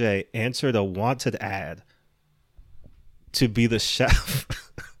Cool J answered a wanted ad to be the chef.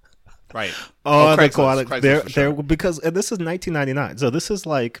 Right. On the Craigslist, because and this is 1999. So this is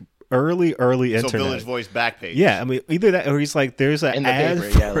like early internet. So Village Voice back page. Yeah, I mean either that or he's like there's an ad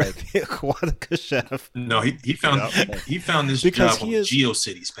paper, for the Aquatica chef. No, he found this because job on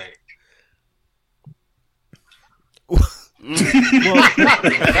GeoCities page.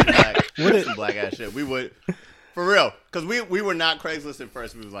 Some black ass shit. We would, for real, because we were not Craigslist at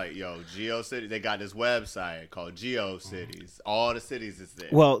first. We was like, yo, GeoCities. They got this website called GeoCities. All the cities is there.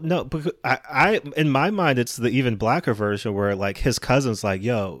 Well, no, because I in my mind it's the even blacker version where like his cousin's like,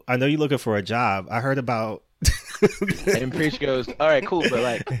 yo, I know you're looking for a job. I heard about. And Preach goes, all right, cool, but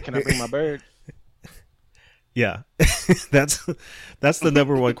like, can I bring my bird? Yeah, that's the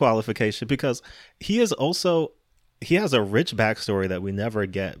number one qualification because he has a rich backstory that we never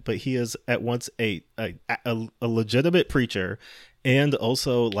get, but he is at once a legitimate preacher and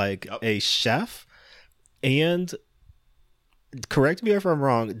also like a chef. And correct me if I'm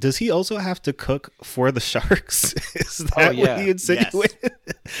wrong, does he also have to cook for the sharks? Is that what he insinuated?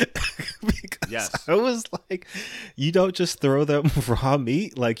 Because I was like, you don't just throw them raw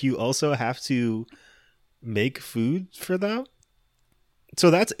meat, like you also have to make food for them.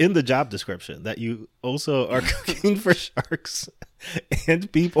 So that's in the job description that you also are cooking for sharks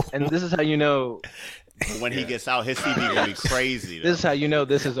and people. And this is how you know when he gets out, his CV gonna be crazy. Though. This is how you know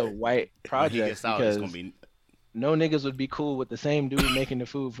this is a white project. When he gets out, it's gonna be. No niggas would be cool with the same dude making the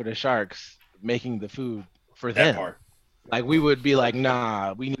food for the sharks, making the food for them. Part. Like we would be like,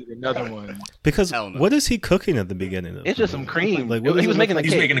 nah, we need another one. Because what is he cooking at the beginning of? It's just some cream. Like he was making a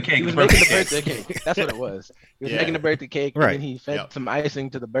cake. He's making a cake. He was making the birthday cake. That's what it was. He was making the birthday cake, right. And then he fed some icing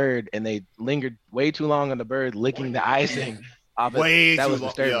to the bird, and they lingered way too long on the bird, licking the icing. Way that too was long.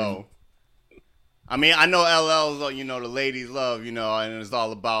 disturbing. Yo. I mean, I know LL's, the ladies love, and it's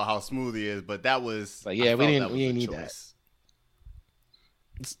all about how smooth he is, but that was. But yeah, we didn't need that.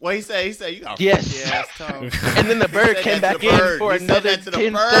 What he said? He said, "You got yes." tongue. And then the bird came back in for another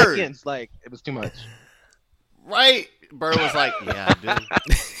 10 seconds. Like it was too much. Right? Bird was like, "Yeah, I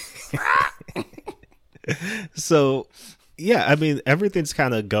do." So, yeah, I mean, everything's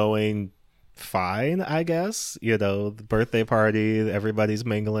kind of going fine, I guess. The birthday party, everybody's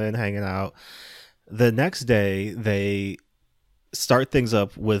mingling, hanging out. The next day, they start things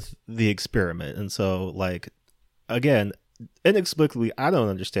up with the experiment, and so, like, again. Inexplicably, I don't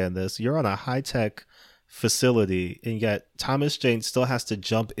understand this. You're on a high-tech facility, and yet Thomas Jane still has to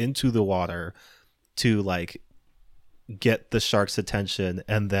jump into the water to like get the shark's attention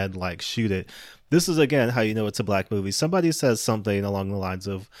and then like shoot it. This is again how you know it's a black movie. Somebody says something along the lines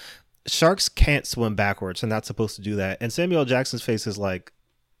of sharks can't swim backwards. They're not supposed to do that. And Samuel L. Jackson's face is like,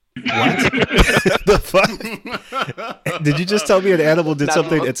 what? The fuck? Did you just tell me an animal did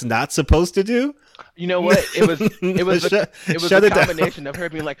something it's not supposed to do? You know what? It was a combination of her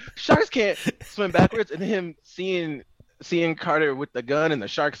being like, sharks can't swim backwards, and him seeing Carter with the gun and the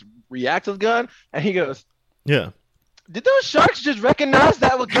sharks react to the gun, and he goes, yeah. Did those sharks just recognize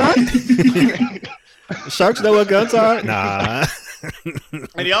that with guns? Sharks know what guns are? Nah.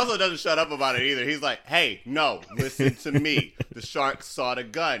 And he also doesn't shut up about it either. He's like, hey, no, listen to me. The shark saw the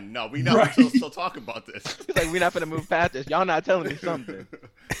gun. No, we know we're still talking about this. He's like, we're not going to move past this. Y'all not telling me something.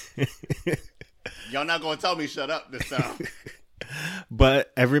 Y'all not going to tell me shut up this time.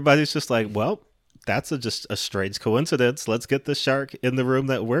 But everybody's just like, well, that's just a strange coincidence. Let's get the shark in the room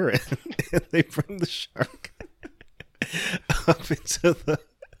that we're in. And they bring the shark up into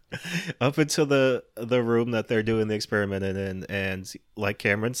up into the room that they're doing the experiment in, and like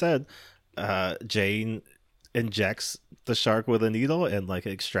Cameron said, Jane injects the shark with a needle and like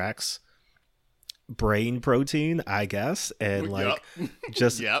extracts brain protein, I guess, and like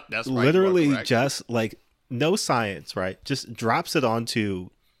just that's right, literally just like no science, right? Just drops it onto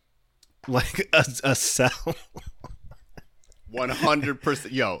like a cell.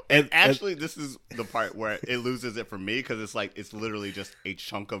 100%. Yo, and actually, this is the part where it loses it for me because it's like it's literally just a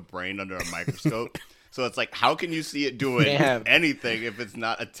chunk of brain under a microscope. So it's like, how can you see it doing anything if it's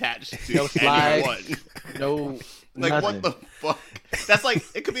not attached to anyone? No, like nothing. What the fuck? That's like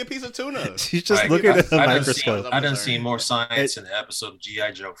it could be a piece of tuna. She's just looking at the microscope. I done seen more science in the episode of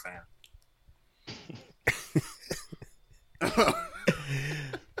G.I. Joe, fam.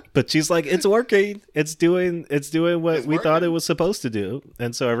 But she's like, it's working. It's doing what we thought it was supposed to do.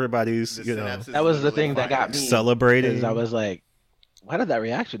 And so everybody's, that was the thing that got me celebrating. I was like, why did that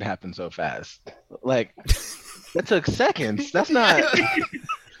reaction happen so fast? Like, that took seconds. That's not.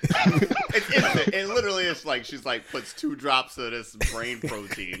 It's instant. It literally is like she's like puts 2 drops of this brain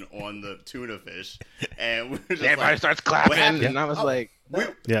protein on the tuna fish, and everybody starts clapping, and I was like,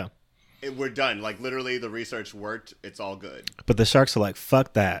 we're done. Like literally, the research worked. It's all good. But the sharks are like,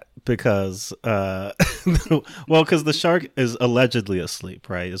 fuck that, because because the shark is allegedly asleep,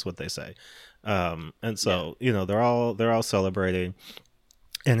 right? Is what they say, and so they're all celebrating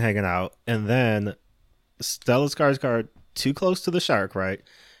and hanging out, and then Stellan Skarsgård too close to the shark, right?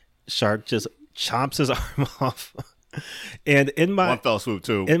 Shark just chomps his arm off, and in my one fell swoop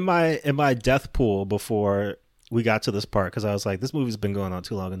too. In my death pool before we got to this part, because I was like, this movie's been going on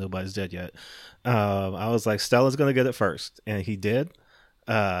too long and nobody's dead yet. I was like, Stella's gonna get it first, and he did.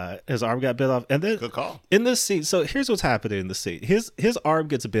 His arm got bit off, and then good call. In this scene, so here's what's happening in the scene. His arm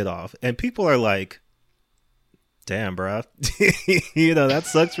gets bit off, and people are like, damn, bro, that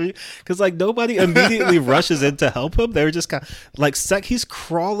sucks for you, because like nobody immediately rushes in to help him. They're just kind of like he's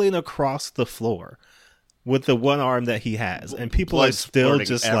crawling across the floor with the one arm that he has, and people are still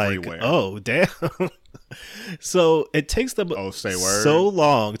just everywhere. Like, oh damn. So it takes them so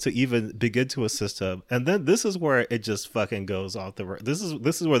long to even begin to assist him, and then this is where it just fucking goes off the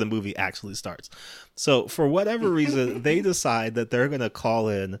this is where the movie actually starts. So for whatever reason, they decide that they're gonna call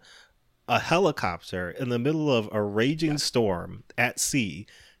in a helicopter in the middle of a raging storm at sea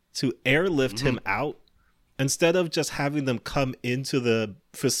to airlift him out, instead of just having them come into the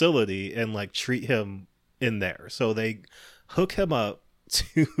facility and like treat him in there. So they hook him up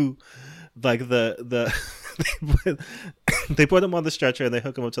to like they put him on the stretcher and they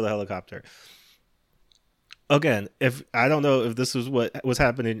hook him up to the helicopter. Again, if I don't know if this is what was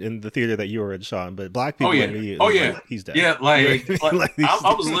happening in the theater that you were in, Shawn, but black people immediately like, he's dead. Yeah, like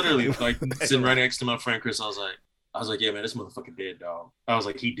I was literally like sitting right next to my friend Chris. I was like, yeah, man, this motherfucker dead, dog. I was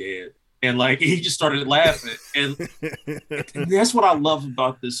like, he dead. And like he just started laughing. And that's what I love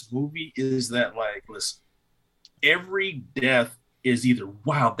about this movie is that, like, listen, every death is either,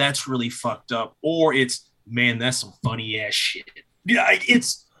 wow, that's really fucked up, or it's, man, that's some funny ass shit. Yeah,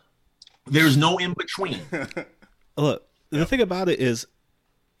 there's no in between. Look, the thing about it is,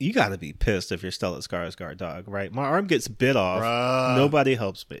 you got to be pissed if you're Stellan Skarsgård, dog, right? My arm gets bit off. Bruh. Nobody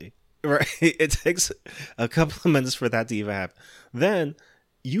helps me, right? It takes a couple of minutes for that to even happen. Then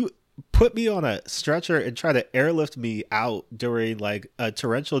you put me on a stretcher and try to airlift me out during like a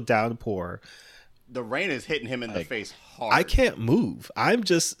torrential downpour. The rain is hitting him in the face hard. I can't move. I'm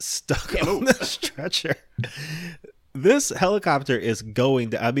just stuck on the stretcher. This helicopter is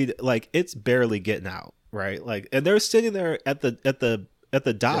going to, I mean, like, it's barely getting out, right? Like, and they're sitting there at the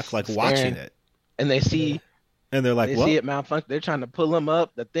dock, just like staring, watching it. And they see, and they're like, they see it malfunction. They're trying to pull him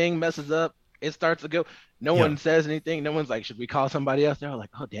up. The thing messes up. It starts to go. No one says anything. No one's like, should we call somebody else? They're all like,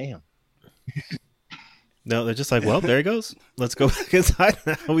 oh, damn. No, they're just like, well, there he goes. Let's go back inside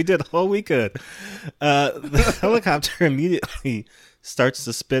now. We did all we could. The helicopter immediately starts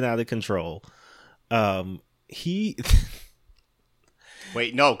to spin out of control.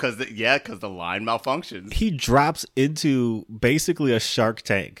 Wait, no, because the line malfunctions. He drops into basically a shark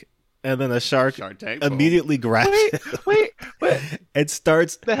tank, and then a shark immediately grabs it. Wait. It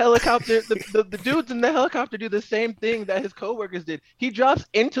starts the helicopter. The dudes in the helicopter do the same thing that his coworkers did. He drops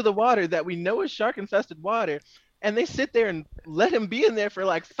into the water that we know is shark-infested water, and they sit there and let him be in there for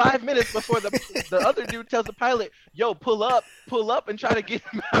like 5 minutes before the other dude tells the pilot, "Yo, pull up, and try to get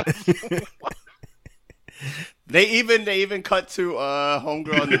him out of the water." They even cut to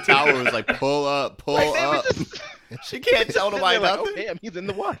homegirl in the tower was like, pull up. She can't tell nobody nothing. Oh damn, he's in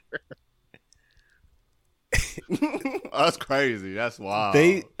the water. That's crazy. That's wild.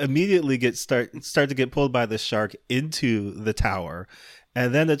 They immediately start to get pulled by the shark into the tower,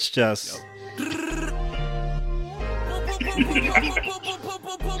 and then it's just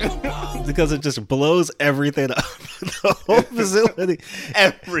because it just blows everything up. The whole facility,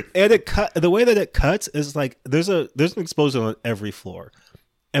 and the way that it cuts is like there's an explosion on every floor,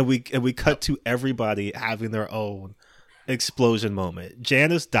 and we cut to everybody having their own explosion moment.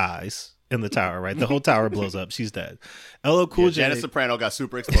 Janice dies in the tower, right? The whole tower blows up. She's dead. LL Cool J, Janice Soprano got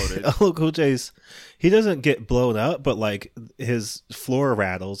super exploded. LL Cool J's, he doesn't get blown up, but like his floor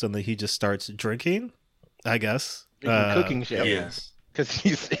rattles, and then he just starts drinking, I guess. Cooking show. Yes. Because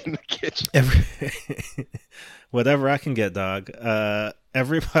he's in the kitchen. Whatever I can get, dog.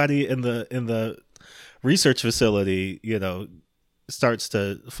 Everybody in the research facility, starts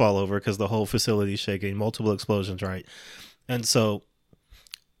to fall over because the whole facility is shaking. Multiple explosions, right? And so,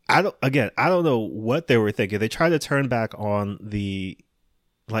 I don't know what they were thinking. They tried to turn back on the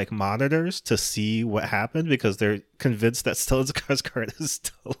monitors to see what happened because they're convinced that Stellan Skarsgård is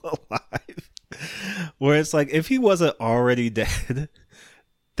still alive. Where it's like, if he wasn't already dead,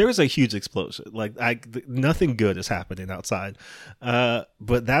 there was a huge explosion. Nothing good is happening outside.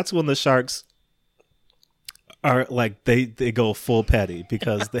 But that's when the sharks are they go full petty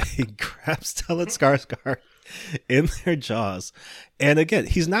because they grab Stellan Skarsgård in their jaws. And again,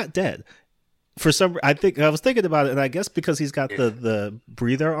 he's not dead. I was thinking about it, and I guess because he's got the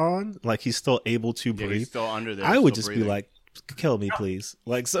breather on, he's still able to breathe. He's still under there. I would just breathing. Be like, kill me, please.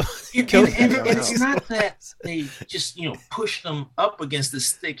 And it's not that they just push them up against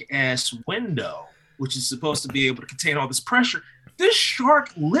this thick ass window, which is supposed to be able to contain all this pressure. This shark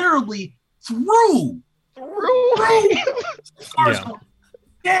literally threw.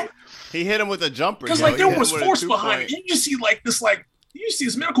 Yeah. He hit him with a jumper because there was force behind it. You just see you see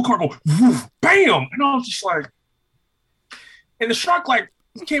his medical car go woof, bam, and I was just like, and the shark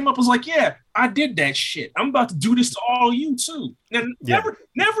came up and was like, yeah, I did that shit. I'm about to do this to all you too. And never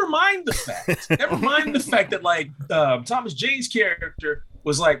mind the fact that Thomas Jane's character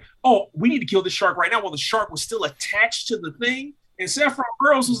was like, oh, we need to kill this shark right now. Well, the shark was still attached to the thing. And Saffron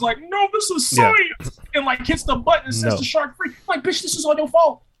Burrows was like, no, this is science. And hits the button and sets the shark free. Bitch, this is all your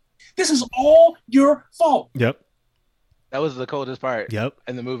fault. This is all your fault. Yep. That was the coldest part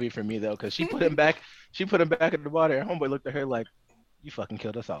in the movie for me, though, because she put him back in the water, and homeboy looked at her like, you fucking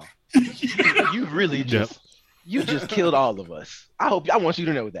killed us all. You really just killed all of us. I want you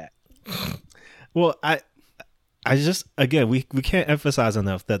to know that. Well, I just, again, we can't emphasize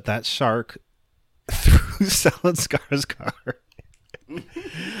enough that shark threw Stellan Skarsgård.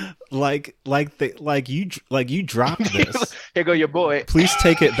 You dropped this. Here go your boy. Please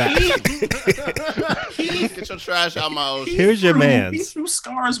take it back. Get your trash out my ocean. Here's your man. He threw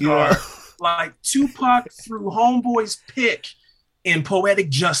Skarsgård like Tupac threw Homeboy's pick in Poetic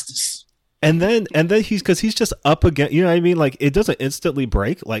Justice. And then he's just up against, you know what I mean? It doesn't instantly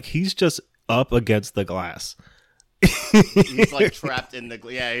break. He's just up against the glass. He's trapped in the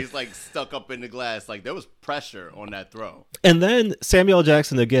he's stuck up in the glass. There was pressure on that throw. And then Samuel L.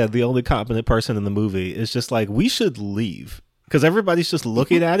 Jackson, again, the only competent person in the movie, is just we should leave because everybody's just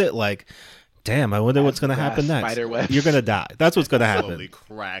looking at it damn, I wonder what's going to happen next. You're going to die. That's what's going to happen. Slowly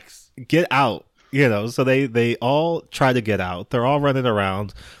cracks. Get out. So they all try to get out. They're all running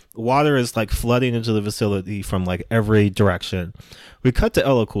around. Water is flooding into the facility from every direction. We cut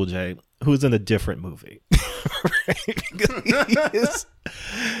to LL Cool J, who's in a different movie.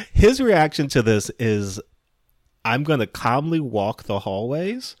 His reaction to this is, I'm going to calmly walk the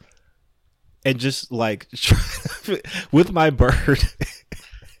hallways and just with my bird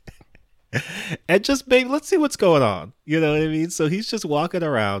and just let's see what's going on. You know what I mean? So he's just walking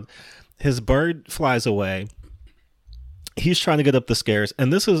around. His bird flies away. He's trying to get up the stairs.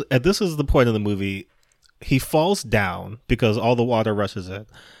 And this is the point of the movie. He falls down because all the water rushes in.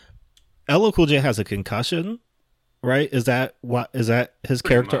 LL Cool J has a concussion, right? Is that his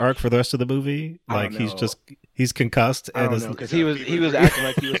character arc for the rest of the movie? He's concussed. I don't know, because he was acting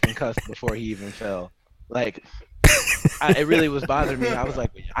like he was concussed before he even fell. It really was bothering me. I was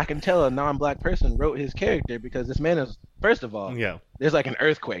like, I can tell a non-black person wrote his character because this man is, first of all, there's an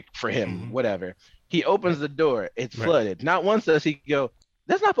earthquake for him, whatever. He opens the door, it's flooded. Not once does he go,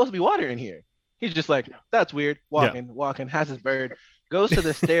 there's not supposed to be water in here. He's just like, that's weird. Walking, has his bird, goes to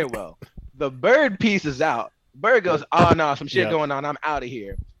the stairwell. The bird pieces out. Bird goes, oh no, some shit going on. I'm out of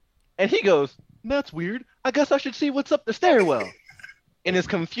here. And he goes, that's weird. I guess I should see what's up the stairwell. And is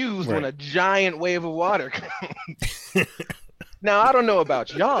confused when a giant wave of water comes. Now, I don't know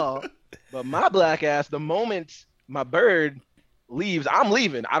about y'all, but my black ass, the moment my bird leaves, I'm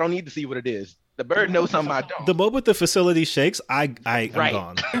leaving. I don't need to see what it is. The bird knows something I don't. The moment the facility shakes, I'm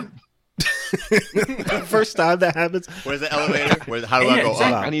gone. First time that happens. Where's the elevator? How do I go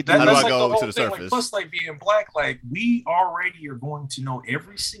exactly. up? I need to How do I like go the to the whole thing, surface? Like, plus, like being black, like we already are going to know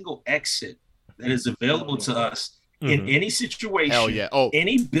every single exit that is available to us in any situation, Hell yeah.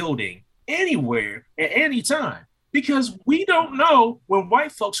 any building, anywhere, at any time. Because we don't know when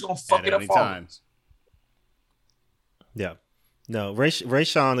white folks are gonna fuck it up for us. Yeah. No, Ray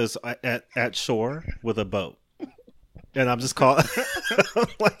Shawn is at shore with a boat. And I'm just calling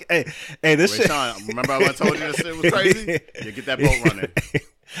like, hey, this shit. Shawn, remember when I told you this shit was crazy? You get that boat running.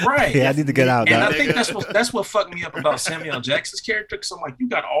 Right. Yeah, I need to get out. And I think that's what fucked me up about Samuel L. Jackson's character. Because I'm like, you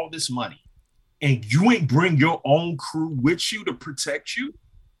got all this money, and you ain't bring your own crew with you to protect you.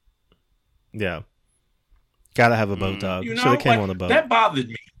 Yeah. Gotta have a boat, dog. You know, should have came like, on the boat. That bothered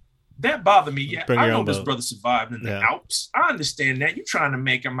me. Yeah, I know this brother survived in the Alps. I understand that. You're trying to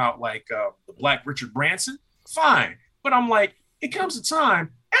make him out like the Black Richard Branson. Fine. But I'm like, it comes a time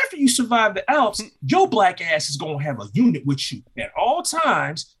after you survive the Alps, your black ass is going to have a unit with you at all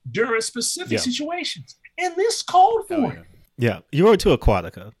times during specific situations. And this called for it. Yeah. You wrote to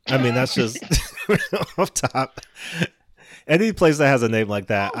Aquatica. I mean, that's just off top. Any place that has a name like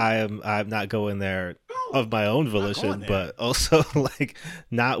that, I'm not going there of my own volition, but also like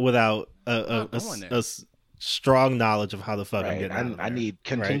not without a strong knowledge of how the fuck I'm getting out of there. I need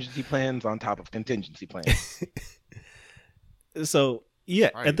contingency plans on top of contingency plans. So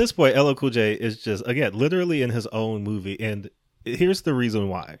at this point, LL Cool J is just, again, literally in his own movie, and here's the reason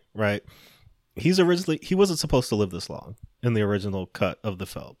why. Right? He wasn't supposed to live this long in the original cut of the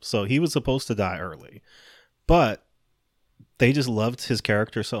film, so he was supposed to die early, but they just loved his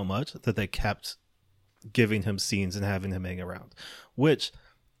character so much that they kept giving him scenes and having him hang around. Which,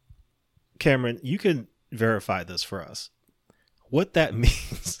 Cameron, you can verify this for us. What that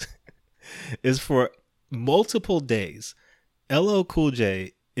means is for multiple days, LL Cool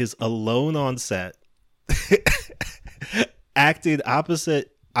J is alone on set, acting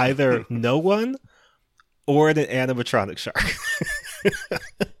opposite either no one or an animatronic shark.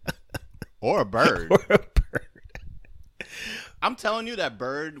 Or a bird. Or a bird. I'm telling you, that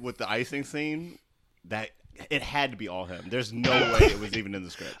bird with the icing scene, that it had to be all him. There's no way it was even in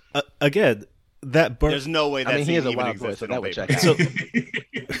the script. Again, that bird. There's no way that scene he is a even wild boy, existed so that on would paper. check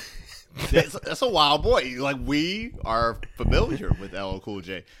out. That's a wild boy. Like, we are familiar with LL Cool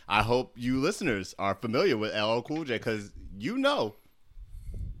J. I hope you listeners are familiar with LL Cool J, because ain't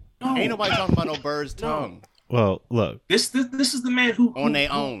nobody talking about no bird's tongue. Well, look. This is the man who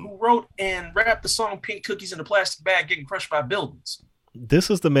wrote and rapped the song "Pink Cookies in a Plastic Bag," getting crushed by buildings. This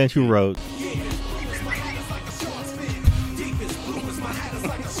is the man who wrote.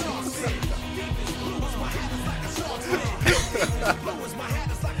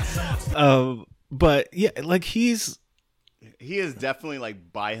 But yeah, like he is definitely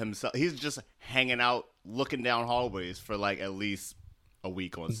like by himself. He's just hanging out, looking down hallways for like at least a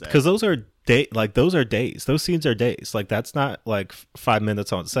week on set. Because those are days. Those scenes are days. Like, that's not like 5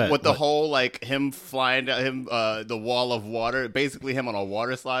 minutes on set. With the whole like him flying down the wall of water, basically him on a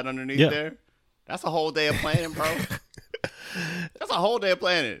water slide underneath there. That's a whole day of planning, bro. That's a whole day of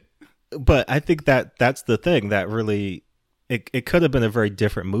planning. But I think that's the thing that really. It could have been a very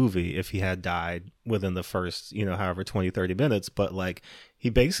different movie if he had died within the first, however, 20, 30 minutes. But like, he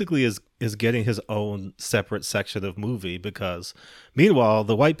basically is getting his own separate section of movie, because meanwhile,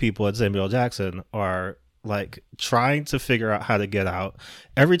 the white people at Samuel L. Jackson are like trying to figure out how to get out.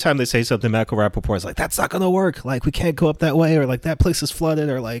 Every time they say something, Michael Rappaport is like, that's not going to work. Like, we can't go up that way, or like that place is flooded,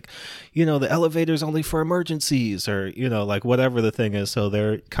 or like, the elevator's only for emergencies, or, like whatever the thing is. So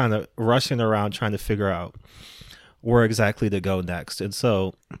they're kind of rushing around trying to figure out where exactly to go next. And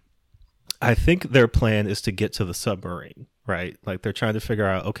so I think their plan is to get to the submarine, right? Like, they're trying to figure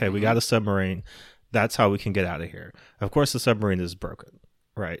out, okay, we got a submarine. That's how we can get out of here. Of course, the submarine is broken,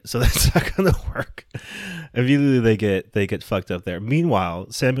 right? So that's not going to work. Immediately they get fucked up there. Meanwhile,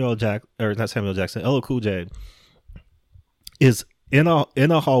 LL Cool J is in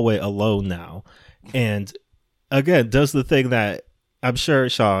a hallway alone now. And again, does the thing that I'm sure,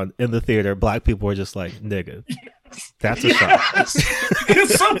 Shawn, in the theater, black people were just like, nigga. That's a shot.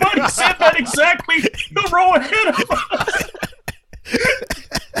 Somebody said that exactly the row ahead of us.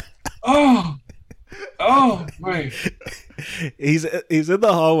 Oh, right. He's in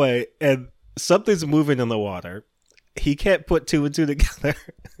the hallway and something's moving in the water. He can't put two and two together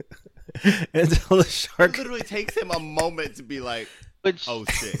until the shark. It literally takes him a moment to be like, oh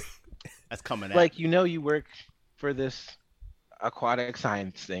shit, that's coming out. Like, you work for this aquatic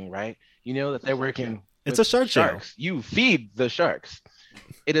science thing, right? You know that they're working. It's a shark sharks. Show. You feed the sharks.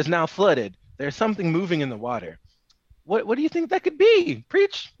 It is now flooded. There's something moving in the water. What do you think that could be?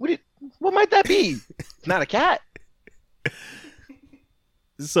 Preach. What might that be? It's not a cat.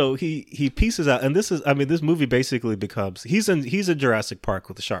 So he pieces out, and this movie basically becomes he's in Jurassic Park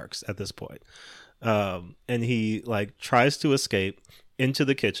with the sharks at this point. And he like tries to escape into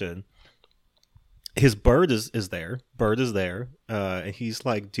the kitchen. His bird is there. And he's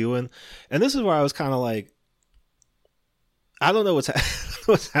like doing, and this is where I was kind of like, I don't know what's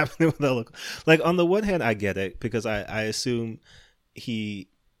happening with that look. Like on the one hand, I get it because I assume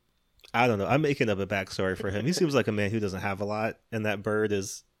I don't know. I'm making up a backstory for him. He seems like a man who doesn't have a lot, and that bird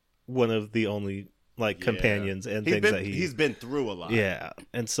is one of the only companions and things that he's been through a lot. Yeah,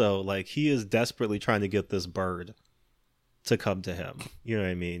 and so like he is desperately trying to get this bird to come to him. You know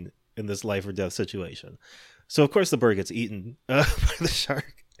what I mean? In this life or death situation. So of course the bird gets eaten by the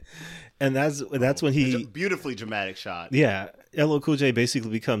shark, and that's when he it's a beautifully dramatic shot. Yeah, LL Cool J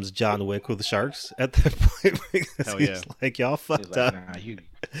basically becomes John Wick with the sharks at that point. Hell yeah! He's like, y'all fucked up. Nah,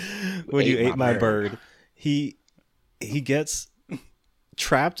 when you ate my bird. He gets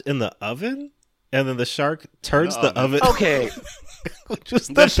trapped in the oven, and then the shark turns the oven. Okay,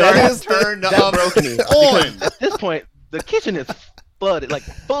 just the shark turned the oven on. At this point, the kitchen is flooded, like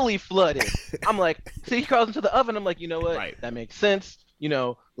fully flooded. I'm like, see, he crawls into the oven. I'm like, you know what? Right. That makes sense. You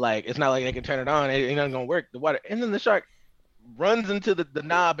know, like it's not like they can turn it on. It ain't nothing gonna work. The water, and then the shark runs into the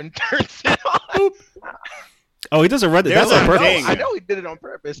knob and turns it on. Oh, he doesn't run it. That's on purpose. I know he did it on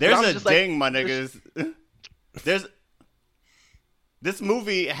purpose. There's a ding, my niggas. This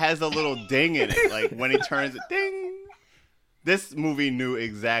movie has a little ding in it. Like when he turns it, ding. This movie knew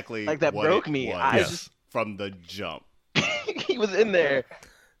exactly like that what broke it me. was I just from the jump. he was in there.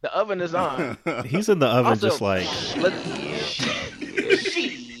 The oven is on. He's in the oven Also, just like.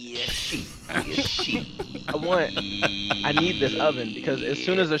 I need this oven because as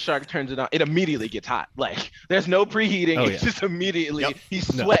soon as the shark turns it on, it immediately gets hot. Like there's no preheating. Oh, it's just immediately he's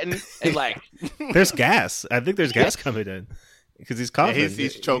sweating and like there's gas. I think there's gas coming in because he's coughing. Yeah,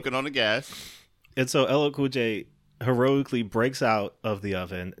 he's choking on the gas. And so LL Cool J heroically breaks out of the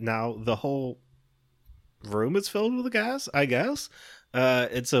oven. Now the whole room is filled with the gas, I guess.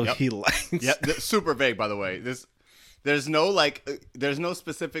 And so he lights. Yep, super vague, by the way. There's no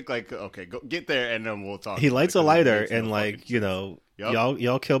specific like. Okay, go get there, and then we'll talk. He lights a lighter and like y'all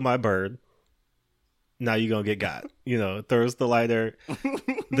killed my bird. Now you're gonna get got. Throws the lighter.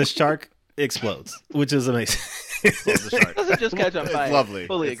 The shark explodes, which is amazing. It doesn't just catch on fire. It's lovely.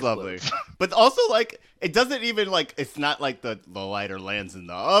 It's lovely. But also like it doesn't even like it's not like the lighter lands in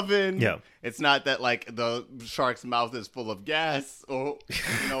the oven. Yeah. It's not that like the shark's mouth is full of gas or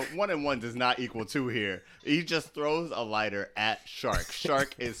 1 and 1 does not equal 2 here. He just throws a lighter at Shark.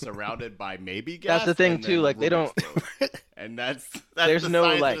 Shark is surrounded by maybe gas. That's the thing too. Like they don't. And that's there's the no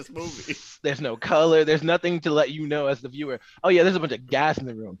science like. of this movie. There's no color. There's nothing to let you know as the viewer. Oh yeah, there's a bunch of gas in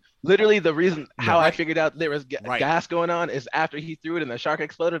the room. Literally, the reason how I figured out there was gas going on is after he threw it and the shark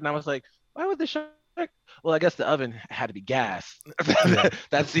exploded, and I was like, why would the shark? Well, I guess the oven had to be gas.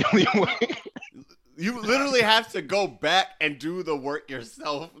 That's the only way. You literally have to go back and do the work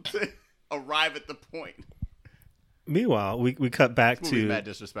yourself to arrive at the point. Meanwhile, we cut back to mad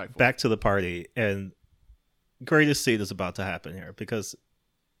disrespectful. Back to the party, and greatest scene is about to happen here because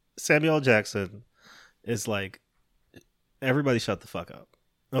Samuel L. Jackson is like, everybody shut the fuck up.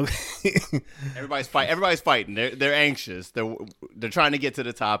 Okay. Everybody's fighting. They're anxious. They're trying to get to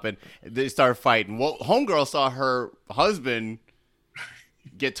the top, and they start fighting. Well, homegirl saw her husband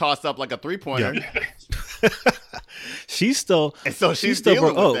get tossed up like a 3-pointer. Yeah. she's still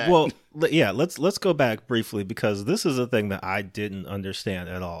dealing with that. Well, yeah. Let's go back briefly because this is a thing that I didn't understand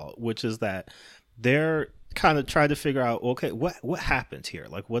at all, which is that they're kind of trying to figure out, okay, what happened here?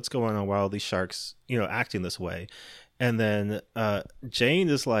 Like, what's going on? Why are these sharks, acting this way? And then Jane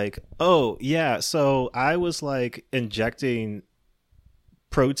is like, oh, yeah, so I was like injecting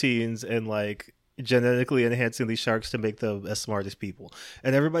proteins and like genetically enhancing these sharks to make them as smart as people.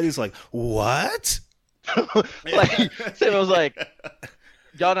 And everybody's like, what? Like, Sam was like,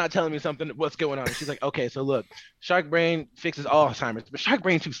 y'all not telling me something, what's going on? And she's like, okay, so look, shark brain fixes Alzheimer's, but shark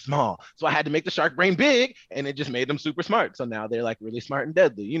brain too small. So I had to make the shark brain big, and it just made them super smart. So now they're like really smart and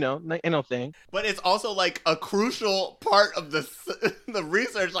deadly, ain't no thing. But it's also like a crucial part of the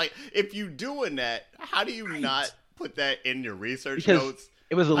research. Like, if you doing that, how do you not put that in your research notes?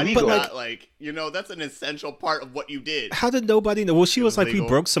 It was illegal. But that's an essential part of what you did. How did nobody know? Well, she was like, legal. We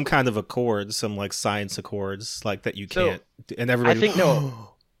broke some kind of accord, some like science accords, like that you can't. And everybody, I think no.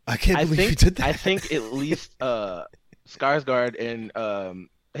 I can't believe you did that. I think at least Skarsgård and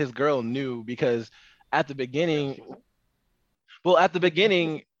his girl knew because at the beginning,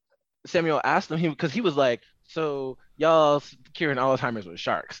 Samuel asked him because he was like, so y'all curing Alzheimer's with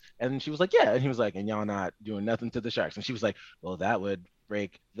sharks. And she was like, yeah. And he was like, and y'all not doing nothing to the sharks. And she was like, well, that would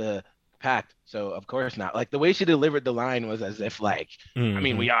break the pact. So of course not. Like the way she delivered the line was as if like, I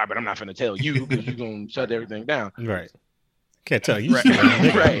mean, we are, but I'm not going to tell you because you're going to shut everything down. Right. Can't tell you.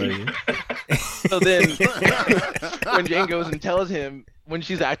 Right. So then when Jane goes and tells him when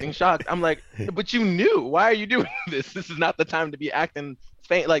she's acting shocked, I'm like, but you knew. Why are you doing this? This is not the time to be acting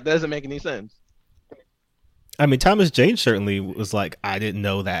faint. Like, that doesn't make any sense. I mean, Thomas Jane certainly was like, I didn't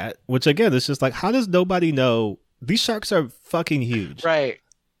know that. Which, again, it's just like, how does nobody know? These sharks are fucking huge. Right.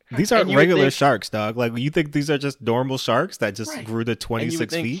 These aren't regular sharks, dog. Like, you think these are just normal sharks that just grew to 26 and you would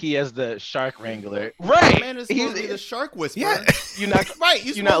think feet? He has the shark wrangler. Right. Man is supposed to be the shark whisperer. Yeah. You're not right.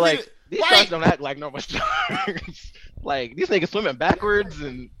 You're not like, these sharks don't act like normal sharks. Like, these niggas swimming backwards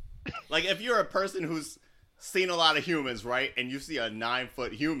and... Like, if you're a person who's seen a lot of humans, right, and you see a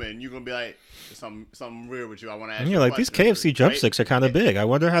 9-foot human, you're going to be like, something weird with you. I want to ask you like, these KFC drumsticks are kind of big. I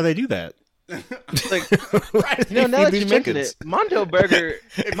wonder how they do that. Like, right. Now that you mention it, Mondo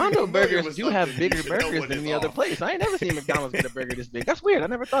Burgers do have bigger burgers than any other place. I ain't never seen McDonald's get a burger this big. That's weird. I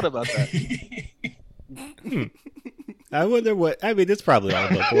never thought about that. I wonder what. I mean, it's probably all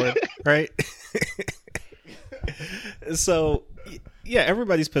above board, right? So, yeah,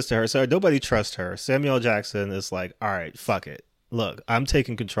 everybody's pissed at her. So nobody trusts her. Samuel Jackson is like, all right, fuck it. Look, I'm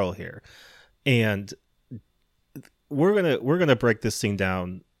taking control here, and we're gonna break this scene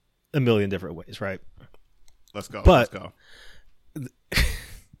down a million different ways, right? Let's go.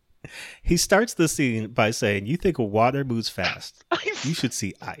 He starts the scene by saying, you think water moves fast. You should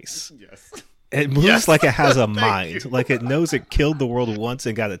see ice. Yes. It moves like it has a mind. Like it knows it killed the world once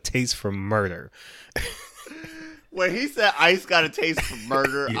and got a taste for murder. When he said ice got a taste for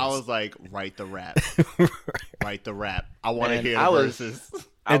murder, I was like, write the rap. Write the rap. I want to hear the verses.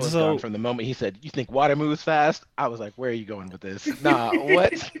 I was gone from the moment he said, you think water moves fast? I was like, where are you going with this? Nah,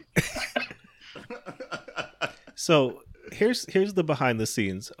 what? So here's the behind the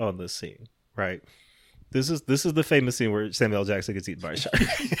scenes on this scene, right? This is the famous scene where Samuel Jackson gets eaten by a shark.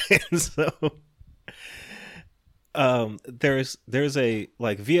 And so there's a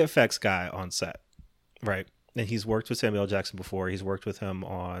like VFX guy on set, right? And he's worked with Samuel Jackson before. He's worked with him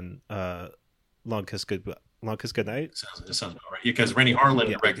on Long Kiss Goodnight. Sounds about right. Because Rennie Harlan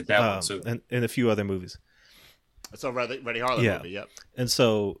directed that one too, and a few other movies. It's a Rennie Harlan movie. Yep. And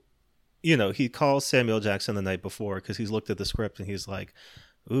so, he calls Samuel Jackson the night before because he's looked at the script and he's like,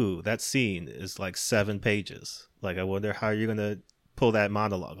 "Ooh, that scene is like 7 pages. Like, I wonder how you're gonna pull that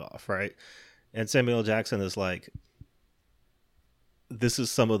monologue off, right?" And Samuel Jackson is like, "This is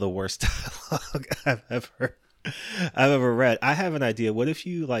some of the worst dialogue I've ever read. I have an idea. What if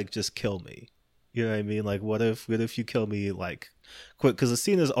you like just kill me? You know what I mean? Like, what if you kill me like quick? Because the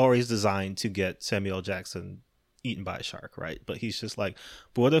scene is always designed to get Samuel Jackson eaten by a shark, right? But he's just like,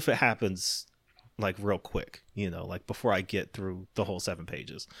 but what if it happens like real quick? Like before I get through the whole 7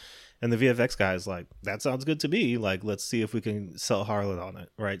 pages." And the VFX guy is like, "That sounds good to me. Like, let's see if we can sell Harlan on it,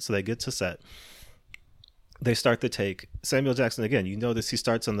 right?" So they get to set. They start the take. Samuel Jackson, again, you notice he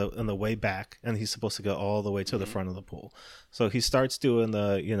starts on the way back, and he's supposed to go all the way to the front of the pool. So he starts doing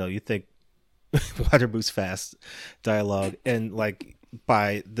the, you think water moves fast dialogue, and like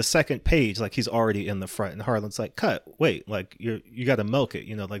by the second page, like he's already in the front, and Harlan's like, "Cut, wait, like you got to milk it,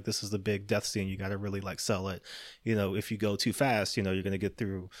 like this is the big death scene. You got to really like sell it. If you go too fast, you're gonna get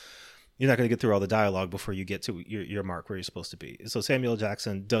through." You're not going to get through all the dialogue before you get to your mark where you're supposed to be. So Samuel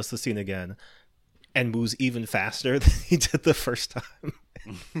Jackson does the scene again and moves even faster than he did the first time.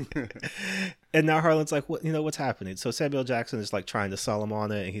 And now Harlan's like, "What? What's happening?" So Samuel Jackson is like trying to sell him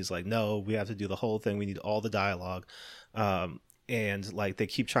on it, and he's like, "No, we have to do the whole thing. We need all the dialogue." And like they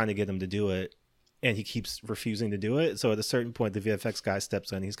keep trying to get him to do it, and he keeps refusing to do it. So at a certain point, the VFX guy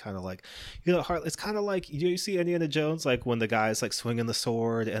steps in. He's kind of like, Harlan, it's kind of like, you see Indiana Jones, like when the guy's like swinging the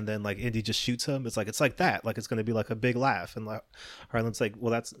sword and then like Indy just shoots him. It's like that. Like it's going to be like a big laugh. And like Harlan's like,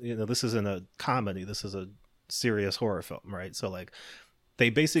 "Well, that's, this isn't a comedy. This is a serious horror film, right?" So like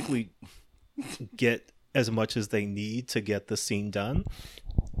they basically get as much as they need to get the scene done.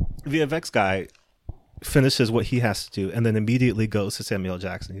 VFX guy finishes what he has to do and then immediately goes to Samuel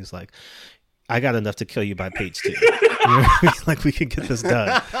Jackson. He's like, "I got enough to kill you by page 2. Like we can get this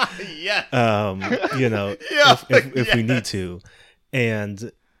done." Yeah. If we need to.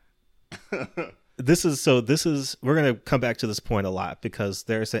 And this is we're going to come back to this point a lot because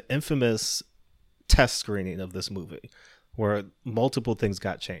there's an infamous test screening of this movie where multiple things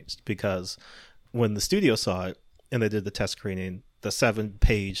got changed because when the studio saw it and they did the test screening, the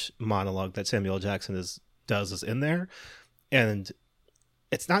 7-page monologue that Samuel Jackson does is in there. And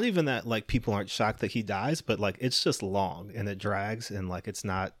it's not even that like people aren't shocked that he dies, but like it's just long and it drags and like it's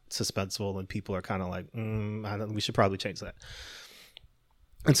not suspenseful and people are kind of like, we should probably change that.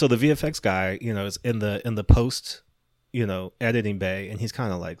 And so the VFX guy, you know, is in the post, you know, editing bay, and he's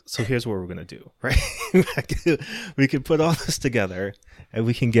kind of like, so here's what we're gonna do, right? We can put all this together, and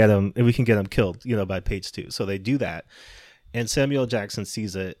we can get him killed, you know, by page 2. So they do that, and Samuel Jackson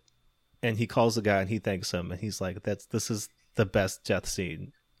sees it, and he calls the guy and he thanks him, and he's like, this is the best death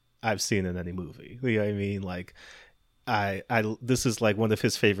scene I've seen in any movie. You know what I mean? Like, this is like one of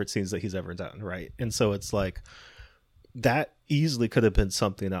his favorite scenes that he's ever done, right? And so it's like, that easily could have been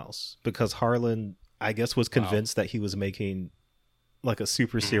something else, because Harlan, I guess, was convinced that he was making like a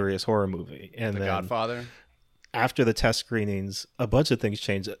super serious horror movie. And The Godfather. After the test screenings, a bunch of things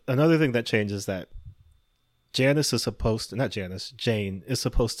changed. Another thing that changed is that Jane is supposed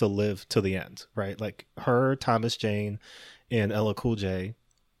to live to the end, right? Like her, Thomas Jane, and LL Cool J.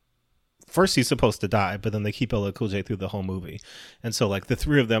 First, he's supposed to die, but then they keep LL Cool J through the whole movie. And so like the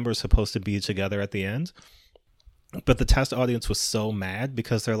three of them are supposed to be together at the end. But the test audience was so mad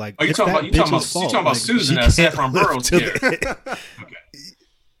because they're like, you talking about Susan as Saffron Burrows character.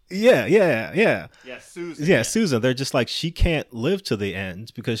 Yeah. Yeah, Susan. Yeah, Susan. They're just like, she can't live to the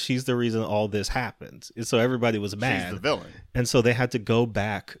end because she's the reason all this happened. And so everybody was mad. She's the villain. And so they had to go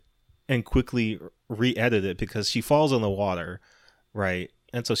back and quickly re-edit it because she falls in the water, right?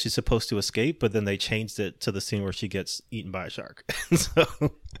 And so she's supposed to escape, but then they changed it to the scene where she gets eaten by a shark.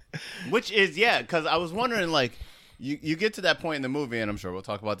 Which is, because I was wondering, like, you get to that point in the movie, and I'm sure we'll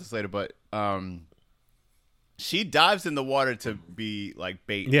talk about this later, but she dives in the water to be like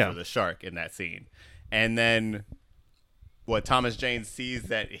bait for the shark in that scene. And then Thomas Jane sees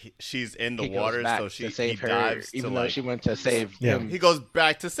that she's in the water, so he dives even though she went to save him. He goes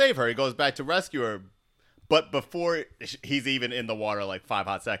back to save her. He goes back to rescue her. But before he's even in the water, like 5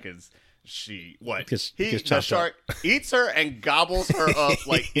 hot seconds, the shark eats her and gobbles her up,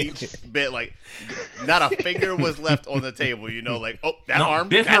 like each bit, like not a finger was left on the table, you know, like arm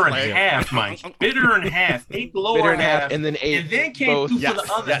bit her in half, Mike. Bit her in half, ate the lower half, and then ate, and then came through for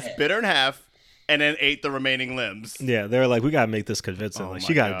the other half. Bit her in half, and then ate the remaining limbs. Yeah, they're like, we gotta make this convincing. Like,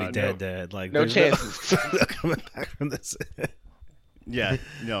 she gotta be dead. Like, no chances. No coming back from this. Yeah,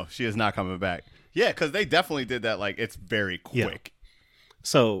 no, she is not coming back. Yeah, because they definitely did that. Like, it's very quick.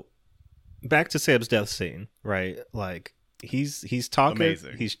 So. Back to Sam's death scene, right? Like he's talking,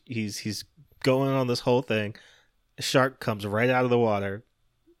 amazing. He's going on this whole thing. A shark comes right out of the water,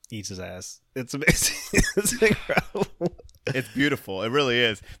 eats his ass. It's amazing. It's incredible. It's beautiful. It really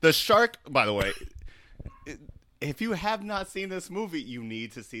is. The shark, by the way, if you have not seen this movie, you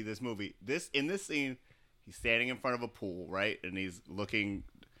need to see this movie. In this scene, he's standing in front of a pool, right? And he's looking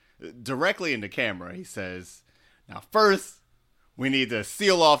directly into camera. He says, "Now first, we need to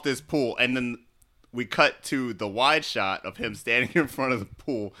seal off this pool." And then we cut to the wide shot of him standing in front of the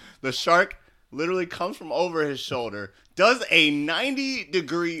pool. The shark literally comes from over his shoulder, does a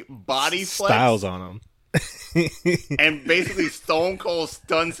 90-degree body flex. Styles on him. And basically stone cold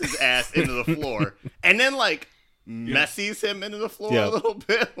stuns his ass into the floor. And then, like, messies him into the floor a little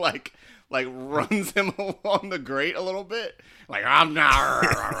bit. Like runs him along the grate a little bit. Like, I'm not...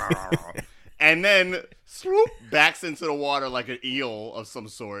 And then swoop backs into the water like an eel of some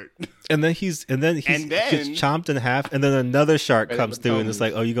sort. And then he gets chomped in half, and then another shark comes through, and it's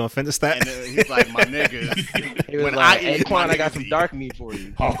like, "Oh, you gonna finish that?" And then he's like, "My niggas." He was like, "Hey, Quan, I got some dark meat for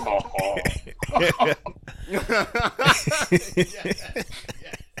you."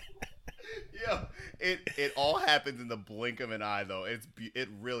 Yeah. It all happens in the blink of an eye, though. It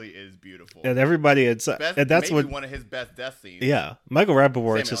really is beautiful. And everybody, and that's maybe one of his best death scenes. Yeah, Michael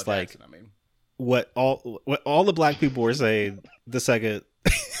Rappaport's just like. What all the black people were saying the second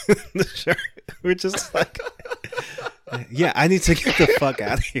the shark, we're just like, yeah, I need to get the fuck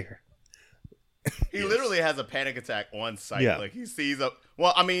out of here. He literally has a panic attack on sight. Yeah. Like he sees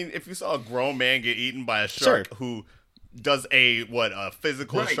if you saw a grown man get eaten by a shark who does a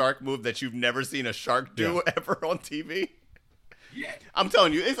physical shark move that you've never seen a shark do ever on TV. Yeah. I'm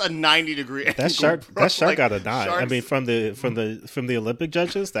telling you, it's a 90-degree angle. That shark got a nine. I mean, from the Olympic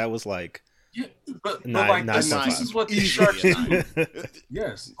judges, that was like. Yeah, but like this is what these sharks do.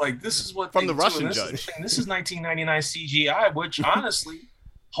 Yes, like this is what from the Russian judge. This is 1999 CGI, which honestly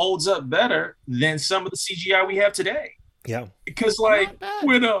holds up better than some of the CGI we have today. Yeah, because like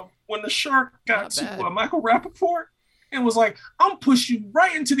when the shark got to Michael Rappaport and was like, "I'm pushing you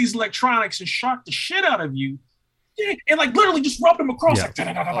right into these electronics and shark the shit out of you," and like literally just rubbed him across like.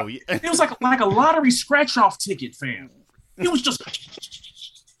 It was like a lottery scratch off ticket, fam. It was just.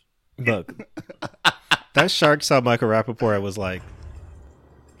 Look, that shark saw Michael Rappaport and was like,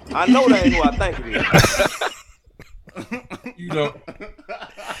 I know that ain't who I think it is. You know,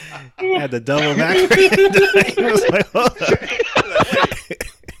 Had the double back. He was like, hold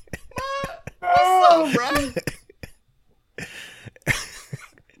What's up, bro?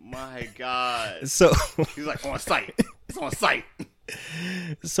 My God. So He's like, on site. It's on site.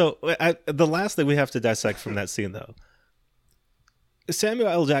 So the last thing we have to dissect from that scene, though, Samuel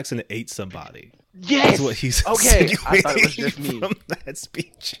L. Jackson ate somebody. Yes. That's what he's okay. I thought it was just me. from that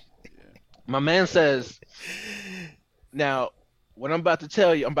speech. My man says, "Now, what I'm about to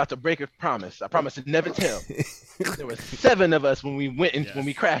tell you, I'm about to break a promise. I promise to never tell. There were 7 of us when we went in, when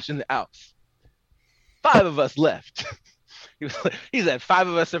we crashed in the Alps. 5 of us left. He said 5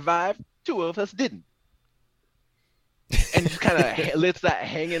 of us survived, 2 of us didn't." And just kind of lets that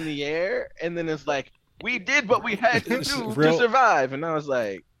hang in the air, and then it's like, we did what we had to do to survive. And I was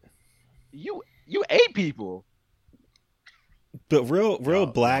like, you ate people. But real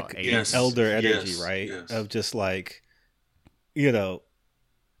black yes, elder energy, yes, right? yes. Of just like, you know,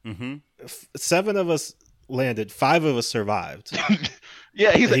 Mm-hmm. 7 of us landed, 5 of us survived.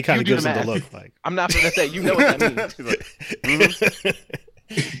 Yeah, he's And like, he kind you of do gives the him the math. look like, I'm not gonna say, you know what that means. He's like, mm-hmm.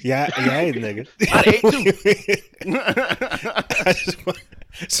 yeah, I ate, nigga. I ate I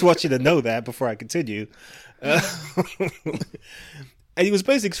just want you to know that before I continue. And he was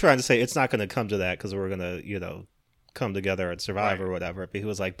basically trying to say it's not going to come to that because we're going to, you know, come together and survive or whatever. But he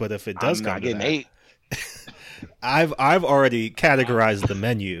was like, but if it does I'm come not to getting that, 8. I've already categorized the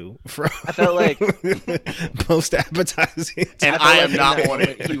menu from I felt like most appetizing. And felt I like am in not that on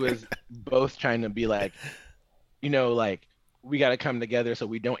it. moment, He was both trying to be like, you know, like, we got to come together so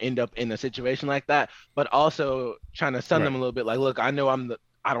we don't end up in a situation like that, but also trying to stun them a little bit. Like, look, I know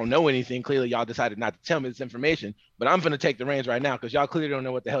I don't know anything. Clearly, y'all decided not to tell me this information, but I'm going to take the reins right now because y'all clearly don't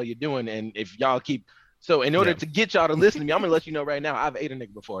know what the hell you're doing. And if y'all keep, so in order to get y'all to listen to me, I'm going to let you know right now, I've ate a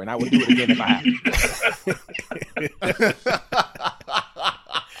nigga before and I would do it again if I have to.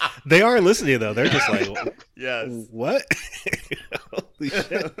 They are listening though. They're just like, Yes. what? Holy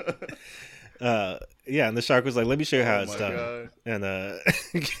shit. Yeah, and the shark was like, "Let me show you how it's done." God. And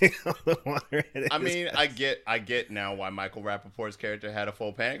get on the water. I mean, I get now why Michael Rappaport's character had a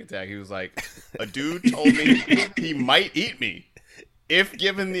full panic attack. He was like, a dude told me he might eat me if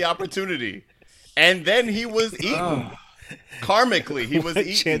given the opportunity. And then he was eaten. Karmically, he was what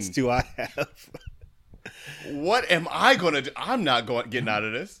eaten. chance do I have? What am I going to do? I'm not getting out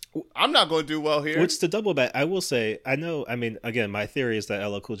of this. I'm not going to do well here. Which, to double back, I will say, I mean, again, my theory is that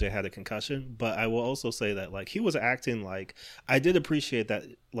LL Cool J had a concussion, but I will also say that, like, he was acting like, I did appreciate that,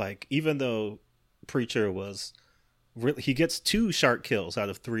 like, even though Preacher was, he gets 2 shark kills out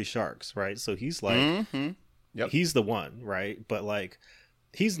of 3 sharks, right? So he's like, he's the one, right? But, like,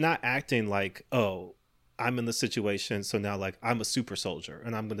 he's not acting like, oh, I'm in the situation, so now, like, I'm a super soldier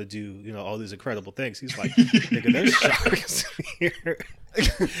and I'm gonna do, you know, all these incredible things. He's like, nigga, there's sharks here.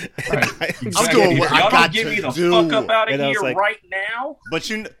 I'm doing what I got get me to the do. fuck up out of And I was here like, right now. But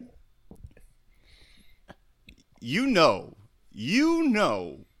you know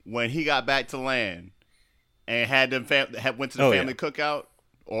when he got back to land and had them went to the family cookout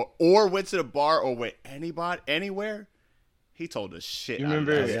or went to the bar or went anywhere. He told us shit. You out of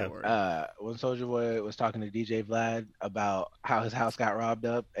remember that story. when Soulja Boy was talking to DJ Vlad about how his house got robbed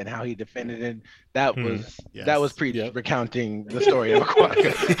up and how he defended it? That was Preach recounting the story of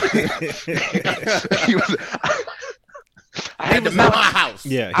Aquatica. I had He was in my house.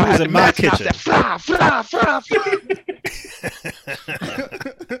 Yeah, he was in my kitchen.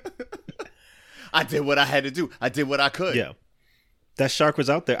 I did what I had to do. I did what I could. Yeah, that shark was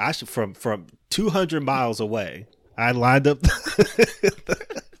out there. From 200 miles away. I lined up that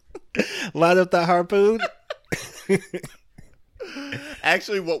harpoon.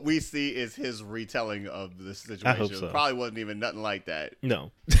 Actually, what we see is his retelling of the situation. I hope so. Probably wasn't even nothing like that.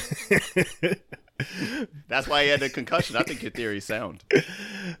 No. That's why he had the concussion. I think your theory's sound.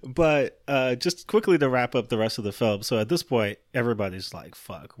 But just quickly to wrap up the rest of the film. So at this point, everybody's like,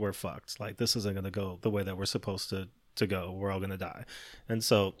 fuck, we're fucked. Like, this isn't going to go the way that we're supposed to go. We're all going to die. And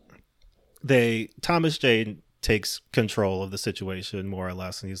so Thomas Jane takes control of the situation more or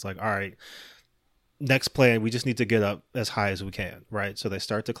less. And he's like, all right, next plan, we just need to get up as high as we can. Right. So they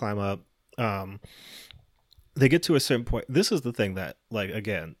start to climb up. They get to a certain point. This is the thing that, like,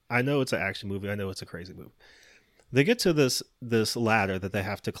 again, I know it's an action movie. I know it's a crazy movie. They get to this ladder that they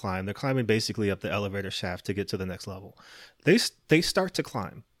have to climb. They're climbing basically up the elevator shaft to get to the next level. They start to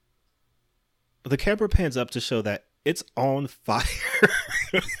climb. The camera pans up to show that it's on fire.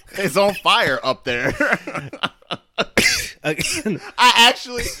 It's on fire up there. again, I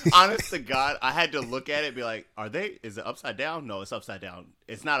actually, honest to God, I had to look at it and be like, is it upside down? No, it's upside down.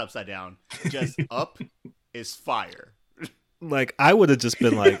 It's not upside down. Just up is fire. like I would have just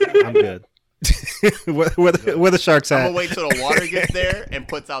been like, I'm good. where the sharks I'm at? gonna wait till the water gets there and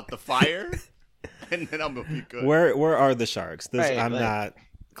puts out the fire, and then I'm gonna be good. Where are the sharks? Right, I'm like, not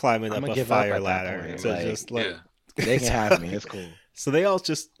climbing I'm up gonna a give up fire at that ladder point, to like, just like. Yeah. They can have me. It's cool. So they all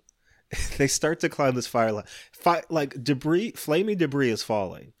just they start to climb this fire ladder. Like debris, flaming debris is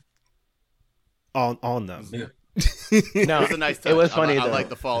falling on them. Yeah. No, It's a nice touch. it was funny I though. like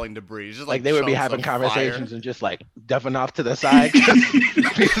the falling debris. It's just Like they would be chunks having of conversations fire. and just like duffing off to the side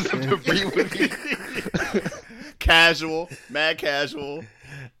because of debris would be. Casual, mad casual.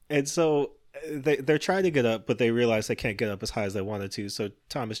 And so they're trying to get up, but they realize they can't get up as high as they wanted to. So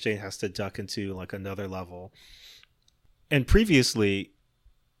Thomas Jane has to duck into like another level. And previously,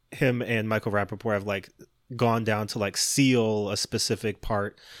 him and Michael Rappaport have like gone down to like seal a specific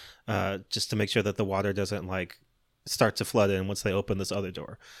part, just to make sure that the water doesn't like start to flood in once they open this other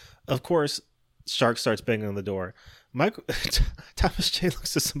door. Of course, shark starts banging on the door. Thomas Jane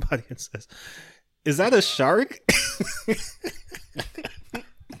looks at somebody and says, "Is that a shark?"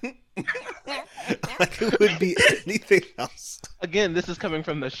 Like it would be anything else. Again, this is coming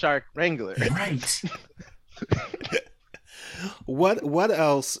from the shark wrangler. Right. What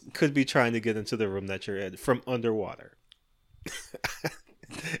else could be trying to get into the room that you're in from underwater?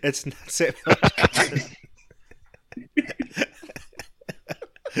 It's not Samuel Jackson.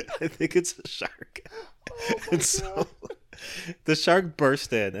 I think it's a shark. And so the shark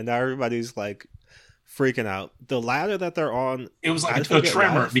burst in, and now everybody's like freaking out. The ladder that they're on, It was I like a forget why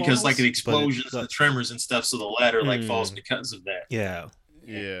tremor it because falls, like the but explosions and the tremors and stuff, so the ladder like falls because of that. yeah.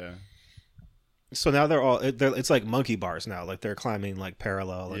 Yeah. So now it's like monkey bars now. Like they're climbing like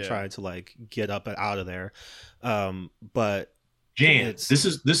parallel and trying to like get up and out of there. But Jan, this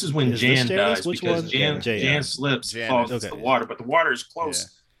is when Jan dies. Which because one? Jan slips, falls into the water, but the water is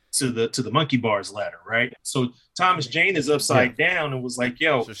close to the monkey bars ladder, right? So Thomas Jane is upside down and was like,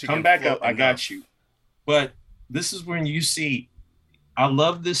 "Yo, So come back up, I got you." But this is when you see, I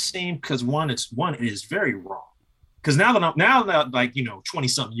love this scene because it is very wrong. Because now that like 20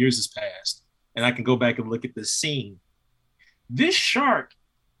 something years has passed, and I can go back and look at this scene. This shark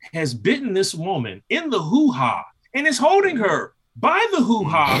has bitten this woman in the hoo-ha and is holding her by the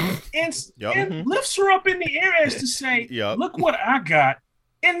hoo-ha and lifts her up in the air as to say, "Look what I got,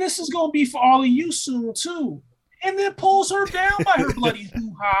 and this is going to be for all of you soon too." And then pulls her down by her bloody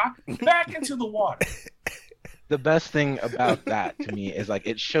hoo-ha back into the water. The best thing about that to me is like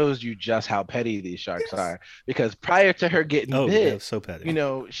it shows you just how petty these sharks are. Because prior to her getting bit, so petty.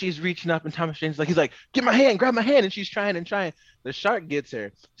 She's reaching up and Thomas Jane's like, he's like, "Get my hand, grab my hand," and she's trying and trying. The shark gets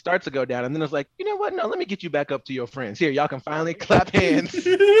her, starts to go down, and then it's like, "You know what? No, let me get you back up to your friends. Here, y'all can finally clap hands,"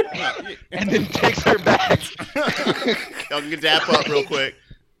 and then takes her back. Y'all can dap up real quick.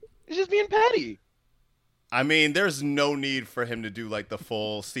 It's just being petty. I mean, there's no need for him to do like the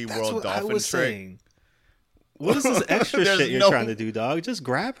full SeaWorld dolphin trick. Saying. What is this extra shit you're trying to do, dog? Just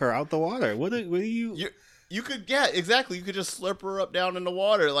grab her out the water. What are you? You could exactly. You could just slurp her up down in the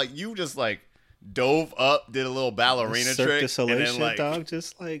water. Like you just like dove up, did a little ballerina Cirque trick, du Soleil and then shit, like dog.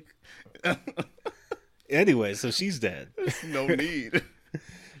 Just like. Anyway, so she's dead. No need.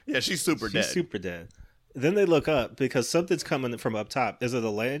 Yeah, she's super dead. She's super dead. Then they look up because something's coming from up top. Is it a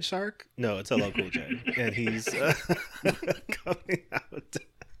land shark? No, it's LL Cool J, and he's coming out.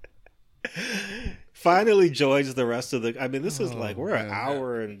 Finally joins the rest of the. I mean, this is like we're an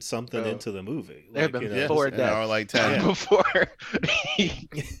hour and something into the movie. There have like, been 4 deaths. An hour like 10 before.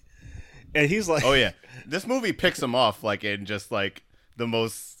 And he's like, "Oh yeah, this movie picks him off like in just like the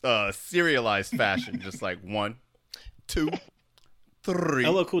most serialized fashion, just like 1, 2, 3."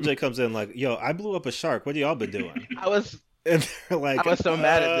 LL Cool J comes in like, "Yo, I blew up a shark. What have y'all been doing?" And they're like, I was so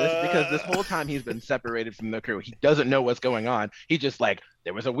mad at this because this whole time he's been separated from the crew. He doesn't know what's going on. He just like,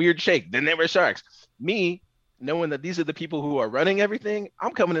 there was a weird shake. Then there were sharks. Me, knowing that these are the people who are running everything,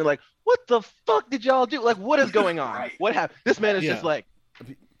 I'm coming in like, what the fuck did y'all do? Like, what is going on? What happened? This man is just like,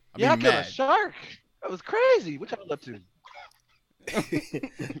 I killed a shark. That was crazy. What y'all up to?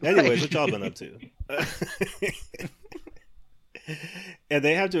 Anyways, what y'all been up to? And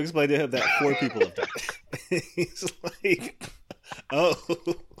they have to explain to him that 4 people have died. He's like, "Oh."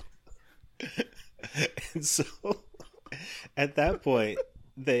 And so at that point,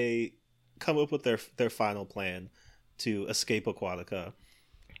 they come up with their final plan to escape Aquatica,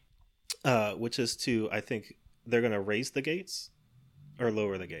 which is to, I think, they're going to raise the gates or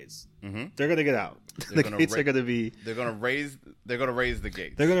lower the gates. Mm-hmm. They're going to get out. The gates are going to be. They're going to raise the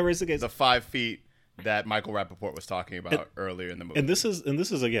gates. They're going to raise the gates. The 5 feet that Michael Rappaport was talking about earlier in the movie. And this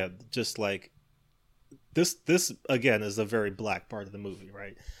is again just like this again is a very black part of the movie,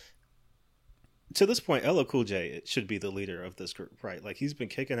 right? To this point, LL Cool J should be the leader of this group, right? Like, he's been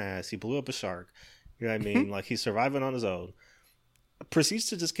kicking ass. He blew up a shark. You know what I mean? Like, he's surviving on his own. Proceeds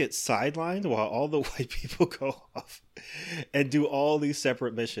to just get sidelined while all the white people go off and do all these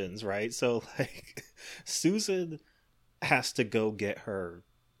separate missions, right? So, like, Susan has to go get her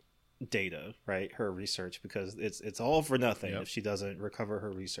data, right? Her research, because it's all for nothing if she doesn't recover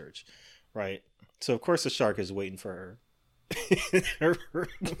her research, right? So, of course, the shark is waiting for her in her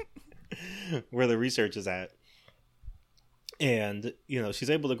room where the research is at. And, you know, she's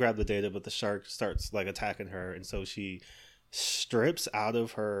able to grab the data, but the shark starts, like, attacking her. And so she strips out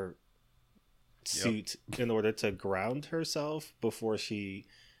of her suit in order to ground herself before she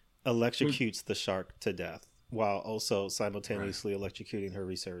electrocutes the shark to death, while also simultaneously electrocuting her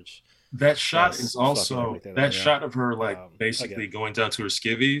research. That shot is also that shot of her, like, basically going down to her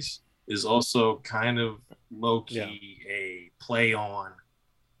skivvies is also kind of low-key a play on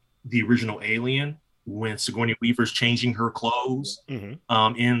the original Alien, when Sigourney Weaver's changing her clothes in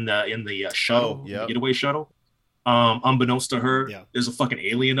the shuttle, the getaway shuttle. Unbeknownst to her, there's a fucking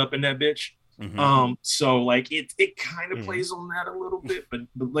alien up in that bitch. So like it kind of plays on that a little bit, but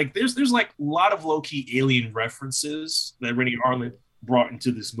like there's like a lot of low-key alien references that Rennie Harlan brought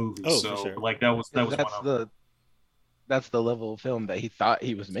into this movie. Like that's the level of film that he thought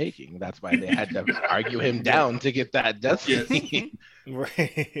he was making. That's why they had to argue him down to get that death scene.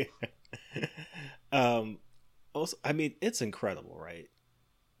 Right. Also, I mean, it's incredible, right?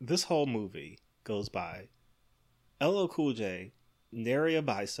 This whole movie goes by. LL Cool J, nary a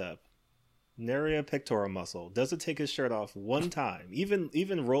bicep, nary a pectoral muscle, doesn't take his shirt off one time, even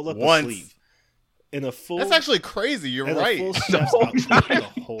roll up the sleeve. In a full. That's actually crazy. You're right. The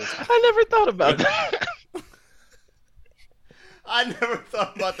whole time. I never thought about that. I never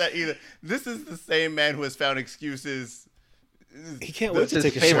thought about that either. This is the same man who has found excuses. He can't wait to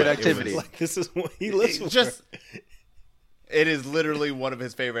take his favorite shirt activity. Like, this is what he lives for. It is literally one of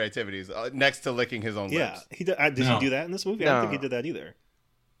his favorite activities, next to licking his own lips. Did he do that in this movie? I don't think he did that either.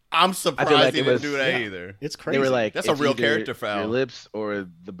 I'm surprised he didn't do that either. It's crazy. They were like, that's a real character foul. Your lips or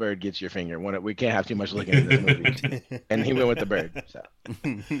the bird gets your finger. We can't have too much licking in this movie. And he went with the bird. So.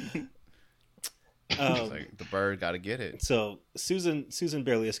 Like, the bird got to get it. So Susan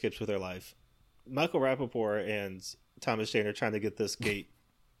barely escapes with her life. Michael Rappaport and Thomas Jane are trying to get this gate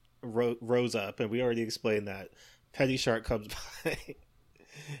rose up, and we already explained that. Petty Shark comes by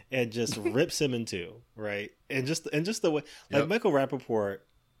and just rips him in two, right? And just the way, like, Michael Rappaport,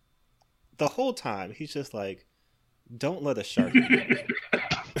 the whole time he's just like, "Don't let a shark eat you."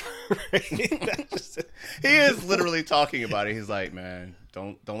 Right? He is literally talking about it. He's like, "Man,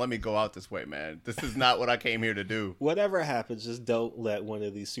 don't let me go out this way, man. This is not what I came here to do. Whatever happens, just don't let one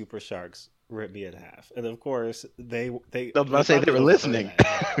of these super sharks rip me in half." And of course, they I was about to say they were listening.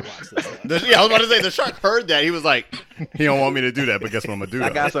 I was about to say the shark heard that. He was like, "He don't want me to do that, but guess what I'm gonna do?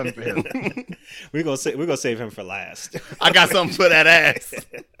 I got something for him. We're gonna save him for last. I got something for that ass."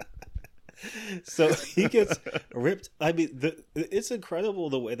 So he gets ripped. I mean, it's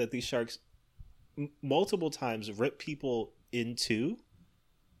incredible the way that these sharks multiple times rip people in two.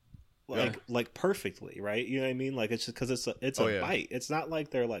 Like perfectly, right? You know what I mean? Like, it's just because it's a bite. It's not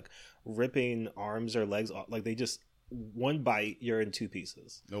like they're like ripping arms or legs off. Like, they just one bite, you're in two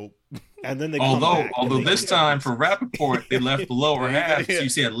pieces. Nope. And then they although this time for Rappaport they left the lower half, so you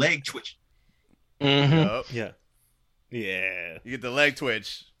see a leg twitch. Mm-hmm. Yep. Yeah. You get the leg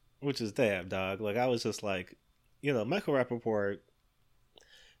twitch, which is damn, dog. Like, I was just like, you know, Michael Rappaport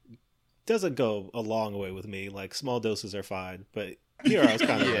doesn't go a long way with me. Like, small doses are fine, but here I was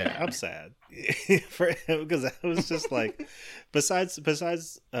kind of like, I'm sad for him, because I was just like, besides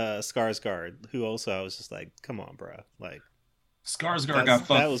Skarsgård, who also I was just like, come on, bro. Like, Skarsgård got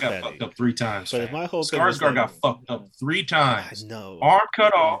fucked up 3 times. But my whole Skarsgård got fucked up 3 times. I know. Arm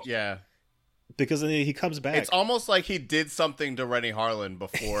cut off. Yeah. Because then he comes back. It's almost like he did something to Rennie Harlan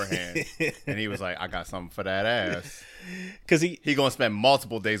beforehand, and he was like, "I got something for that ass." Because he gonna spend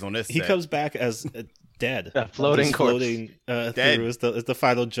multiple days on this. He comes back as dead, floating through is the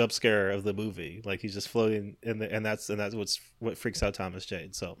final jump scare of the movie. Like, he's just floating and that's what freaks out Thomas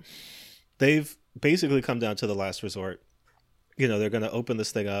Jane. So they've basically come down to the last resort. You know, they're gonna open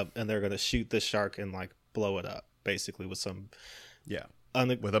this thing up and they're gonna shoot this shark and like blow it up, basically with some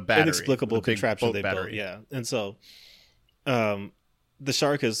with a battery, inexplicable with a contraption they battery. built. Yeah, and so the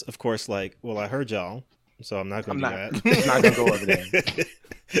shark is, of course, like, well, I heard y'all, so I'm not gonna do that. I'm not gonna go over there.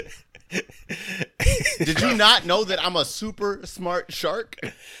 Did you not know that I'm a super smart shark?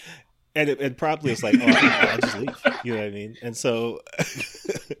 And probably it's like, oh, I'll just leave. You know what I mean? And so,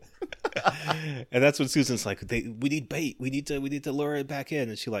 and that's when Susan's like, we need bait. We need to lure it back in.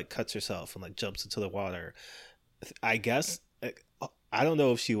 And she like cuts herself and like jumps into the water. I guess, I don't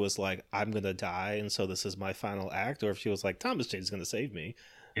know if she was like, I'm going to die. And so this is my final act. Or if she was like, Thomas Jane's going to save me.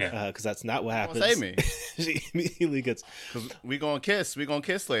 Yeah. Because that's not what happens. Save me. She immediately gets. We gonna kiss. We gonna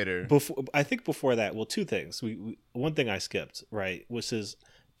kiss later. I think before that, well, two things. One thing I skipped, right, which is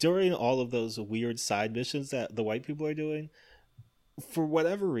during all of those weird side missions that the white people are doing, for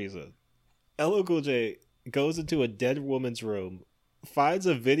whatever reason, LL Cool J goes into a dead woman's room, finds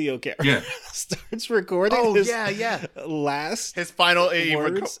a video camera, starts recording his final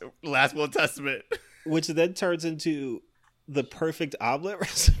words, last will and testament, which then turns into the perfect omelet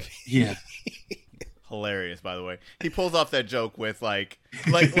recipe. Yeah. Hilarious, by the way. He pulls off that joke with like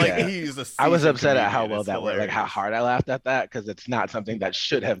he's a. I was upset at how well it's that went, like how hard I laughed at that, because it's not something that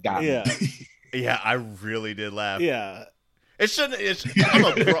should have gotten. Yeah, yeah, I really did laugh. Yeah, it shouldn't.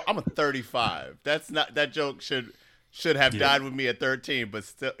 I'm a 35. That joke should have died with me at 13, but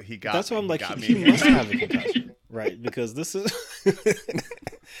still he got. That's me. why I'm like, he he must have a concussion, right? Because this is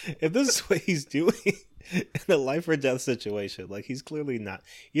if this is what he's doing in a life or death situation, like he's clearly not.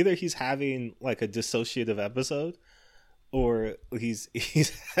 Either he's having like a dissociative episode, or he's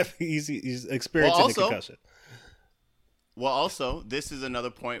experiencing a concussion. Well, also, this is another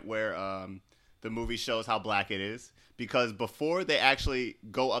point where the movie shows how black it is, because before they actually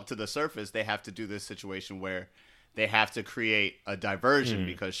go up to the surface, they have to do this situation where they have to create a diversion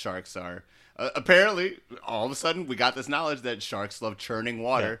because sharks are apparently all of a sudden we got this knowledge that sharks love churning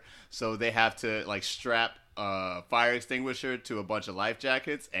water, so they have to like strap a fire extinguisher to a bunch of life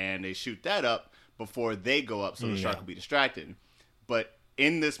jackets, and they shoot that up before they go up so the shark will be distracted. But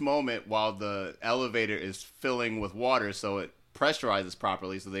in this moment, while the elevator is filling with water so it pressurizes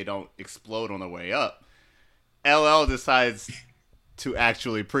properly so they don't explode on the way up, LL decides to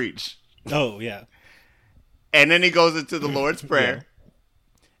actually preach. Oh yeah. And then he goes into the Lord's Prayer.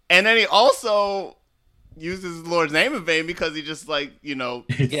 And then he also uses the Lord's name in vain because he just like,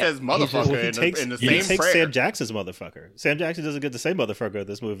 says motherfucker in the same prayer. He takes Sam Jackson's motherfucker. Sam Jackson doesn't get the same motherfucker in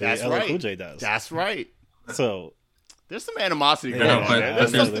this movie. That's LL right. Cool J does. That's right. So there's some animosity going on.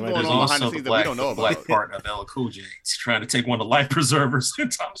 There's something going on behind the scenes that we don't know about. The black part of LL Cool J. He's trying to take one of the life preservers,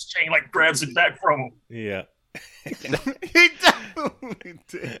 and Thomas Jane like grabs it back from him. Yeah. He definitely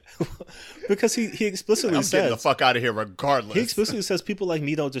did. Because he explicitly I'm says, getting the fuck out of here regardless. He explicitly says people like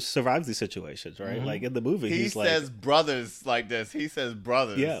me don't just survive these situations, right? Mm-hmm. Like in the movie, he says like, brothers like this. He says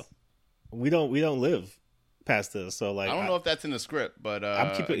brothers. Yeah, we don't live past this. So like, I don't know if that's in the script, but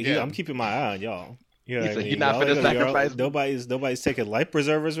I'm keeping my eye on y'all. You know what I mean? You're not for the sacrifice. Nobody's taking life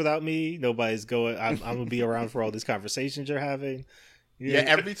preservers without me. Nobody's going. I'm gonna be around for all these conversations you're having. Yeah,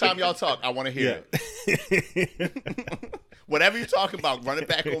 every time y'all talk, I want to hear it. Whatever you're talking about, run it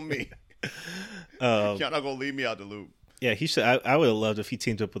back on me. Y'all not gonna leave me out the loop. Yeah, he should. I would have loved if he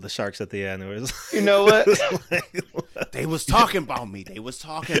teamed up with the Sharks at the end. It was, you know what? They was talking about me.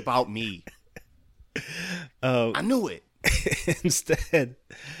 I knew it. Instead,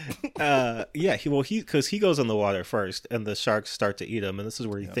 because he goes in the water first, and the sharks start to eat him, and this is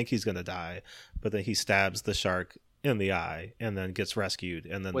where you think he's gonna die, but then he stabs the shark in the eye, and then gets rescued,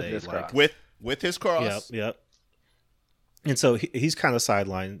 and then with his cross. Yep. And so he's kind of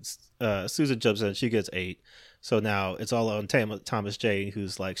sidelined. Susan jumps in, she gets 8. So now it's all on Thomas J,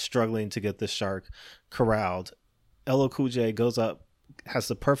 who's like struggling to get this shark corralled. LL Cool J goes up, has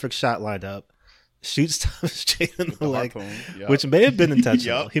the perfect shot lined up, shoots Thomas J in the leg, which may have been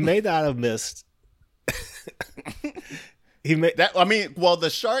intentional. He may not have missed. The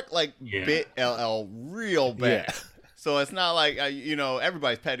shark bit LL real bad. Yeah. So it's not like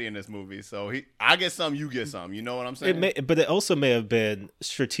everybody's petty in this movie. So I get some, you get some. You know what I'm saying? But it also may have been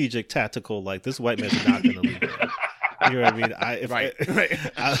strategic, tactical. Like this white man's not going to leave it. You know what I mean?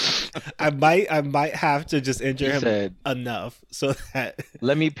 I might have to just injure him enough so that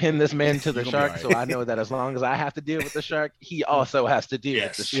let me pin this man to the shark, so I know that as long as I have to deal with the shark, he also has to deal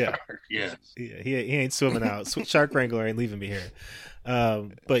with the shark. Yeah. He ain't swimming out. Shark Wrangler ain't leaving me here.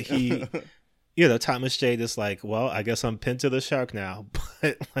 But he. Thomas J is like, well, I guess I'm pinned to the shark now,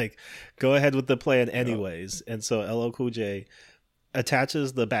 but like, go ahead with the plan anyways. And so LL Cool J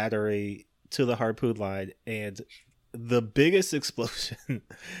attaches the battery to the harpoon line, and the biggest explosion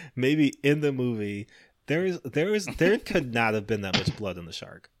maybe in the movie. There could not have been that much blood in the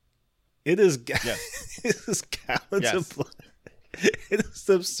shark. It is gallons of blood. It is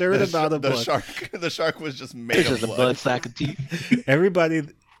an absurd amount of blood. The shark was just made of blood. A blood sack of teeth. Everybody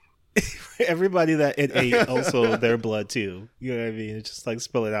everybody that it ate also their blood too. You know what I mean? It's just like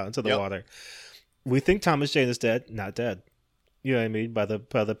spill it out into the water. We think Thomas Jane is dead, not dead. You know what I mean? By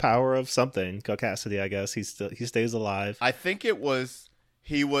the power of something, caucasity, I guess he stays alive. I think he was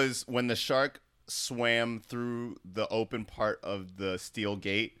when the shark swam through the open part of the steel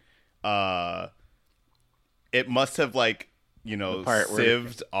gate. It must have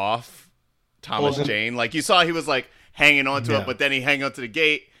sieved off Thomas Jane. Like you saw, he was like hanging onto it, but then he hung onto the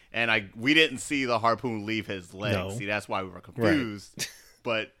gate, and we didn't see the harpoon leave his leg. No. See, that's why we were confused. Right.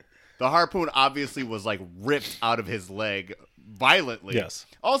 But the harpoon obviously was like ripped out of his leg violently. Yes.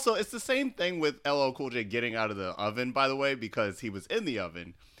 Also, it's the same thing with LL Cool J getting out of the oven, by the way, because he was in the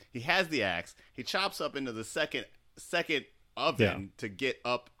oven. He has the axe. He chops up into the second oven to get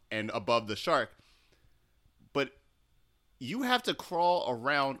up and above the shark. But you have to crawl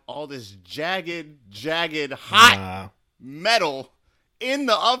around all this jagged, hot metal in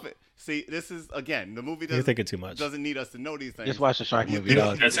the oven. See, this is, again, the movie You're thinking too much. Doesn't need us to know these things. Just watch the shark movie,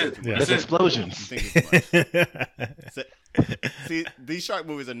 dog. That's it. Yeah. There's explosions. See, these shark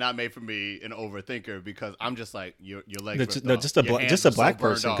movies are not made for me, an overthinker, because I'm just like, your legs just a black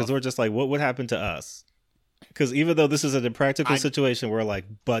person, because we're just like, what would happen to us? Because even though this is an impractical situation, we're like,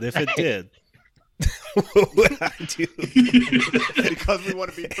 but if it did, what would I do? Because we want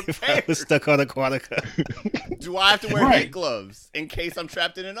to be prepared. If I was stuck on Aquatica. Do I have to wear meat gloves in case I'm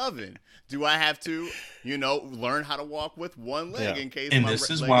trapped in an oven? Do I have to, learn how to walk with one leg in case? And this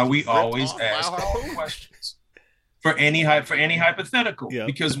is why we always ask all questions for any hypothetical,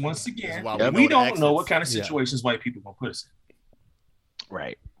 because once again, we don't know what kind of situations white people gonna put us in.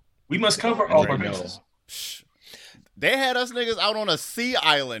 Right. We must cover all our bases. They had us niggas out on a sea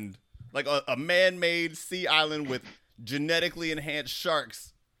island. Like a man-made sea island with genetically enhanced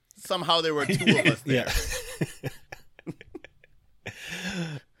sharks. Somehow there were two of us there.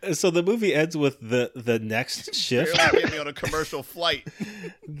 Yeah. So the movie ends with the next shift. Get me on a commercial flight.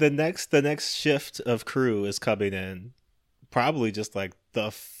 The next shift of crew is coming in. Probably just like,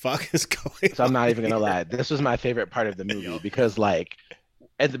 the fuck is going on? So I'm not even gonna lie. This was my favorite part of the movie because like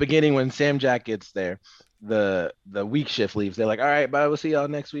at the beginning when Sam Jack gets there, the week shift leaves. They're like, all right, bye, we'll see y'all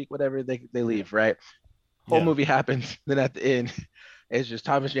next week, whatever. They leave, right? Whole movie happens. Then at the end, it's just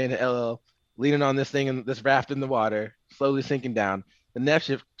Thomas Jane and LL leaning on this thing and this raft in the water, slowly sinking down. The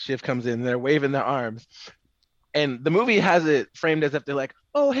next shift comes in, and they're waving their arms. And the movie has it framed as if they're like,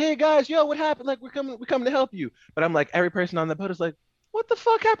 oh, hey guys, yo, what happened? Like, we're coming to help you. But I'm like, every person on the boat is like, what the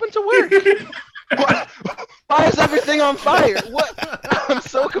fuck happened to work? Why is everything on fire? What? I'm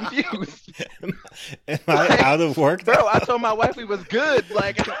so confused. Am I out of work? Bro, I told my wife we was good.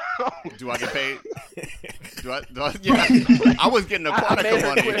 Like, do I get paid? Do I yeah. I was getting Aquatica I made her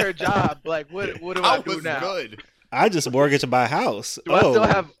money. Quit her job. Like, what do I do now? Good. I just mortgaged my house. Do I still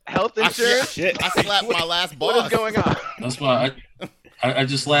have health insurance? I slapped my last boss. What is going on? That's why I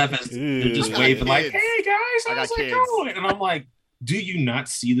just laugh as they're just waving like, hey guys, how's it going? And I'm like, do you not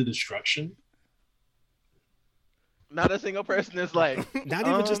see the destruction? Not a single person is like, not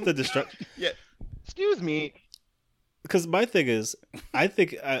even just the destruction. Yeah. Excuse me. Because my thing is, I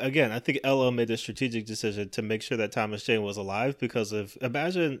think LL made a strategic decision to make sure that Thomas Jane was alive, because of,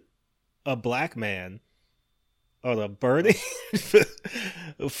 imagine a black man on a burning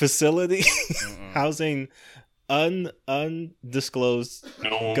facility housing undisclosed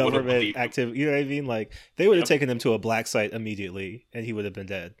government activity. You know what I mean? Like, they would have taken him to a black site immediately and he would have been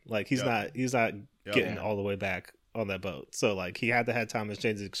dead. Like, he's not getting all the way back on that boat. So like, he had to have Thomas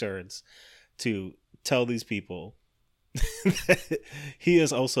Jane's insurance to tell these people that he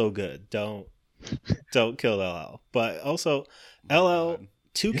is also good. Don't kill LL. But also LL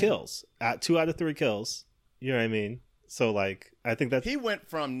 2 kills. 2 out of 3 kills. You know what I mean? So like, I think that he went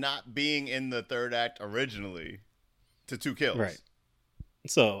from not being in the third act originally to 2 kills. Right.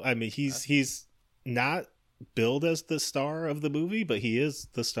 So I mean, he's not billed as the star of the movie, but he is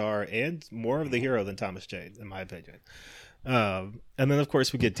the star and more of the hero than Thomas Jane, in my opinion. And then of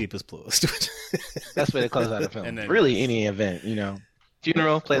course we get Deepest Bluest. That's where they close out a film. And then, really, any event,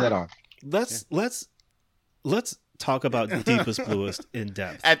 funeral, play that on. Let's talk about Deepest Bluest in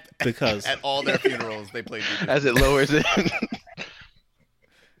depth, because at all their funerals they play Deepest as it lowers it.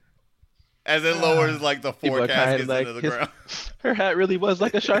 As it lowers like the 4 caskets like, into the ground. Her hat really was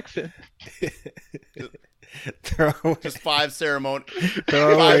like a shark fin. Just 5 ceremonial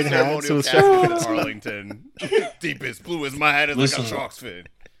hats caskets in Arlington. Deepest blue is my hat is like a shark's fin.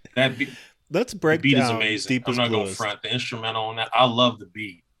 Let's break the beat down. Is amazing. Deepest I'm not Bluest. gonna front the instrumental on that. I love the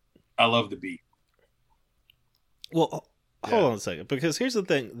beat. Well, hold on a second, because here's the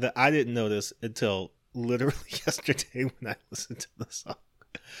thing that I didn't notice until literally yesterday when I listened to the song.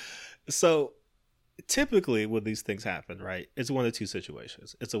 So typically when these things happen, right, it's one of two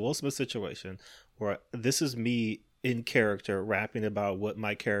situations. It's a Will Smith situation where this is me in character rapping about what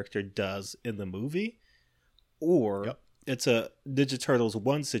my character does in the movie, or it's a Ninja Turtles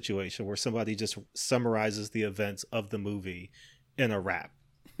 1 situation where somebody just summarizes the events of the movie in a rap,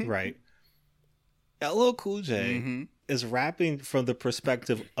 right? LL Cool J is rapping from the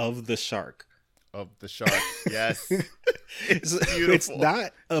perspective of the shark. Of the shark, yes. It's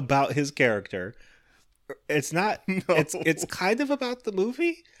not about his character. It's not. No. It's kind of about the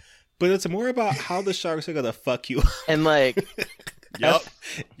movie, but it's more about how the sharks are gonna fuck you up. And like, yep.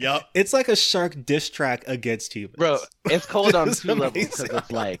 It's like a shark diss track against humans, bro. It's cold on two levels because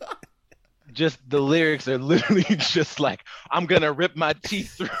it's like, just the lyrics are literally just like, I'm gonna rip my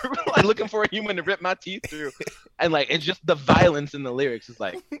teeth through, like looking for a human to rip my teeth through, and like it's just the violence in the lyrics is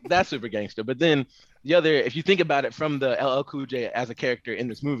like that's super gangster. But then the other, if you think about it from the LL Cool J as a character in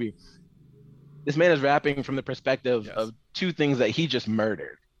this movie, this man is rapping from the perspective of two things that he just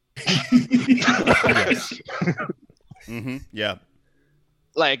murdered. Yeah.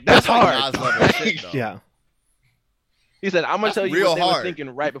 Like that's hard. Shit, yeah. He said, "I'm gonna tell you what they hard. were thinking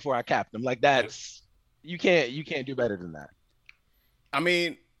right before I capped them." Like that's you can't do better than that. I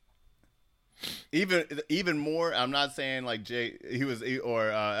mean, even more. I'm not saying like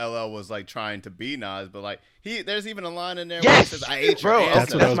LL was like trying to be Nas, but like there's even a line in there where he says, "I ate your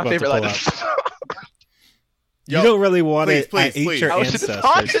ancestors." That's my favorite line. You don't really want it. I ate your ancestors.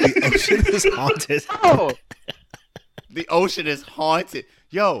 The ocean is haunted. Oh. The ocean is haunted.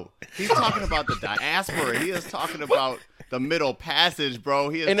 Yo, he's talking about the diaspora. He is talking about the Middle Passage, bro.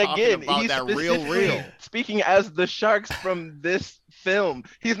 He is talking about that real. Speaking as the sharks from this film,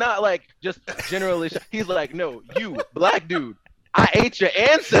 he's not like just generally. He's like, no, you black dude, I ate your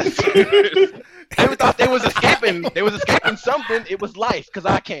ancestors. They thought they was escaping. They was escaping something. It was life because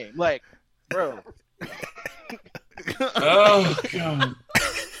I came. Like, bro. Oh god.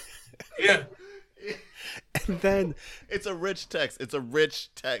 Yeah. And then it's a rich text.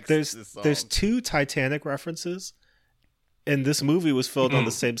 There's two Titanic references, and this movie was filmed on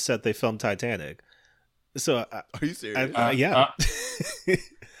the same set they filmed Titanic. So are you serious? Yeah.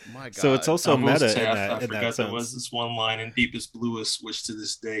 My God. So it's also meta in that. I forgot there was this one line in Deepest Bluest, which to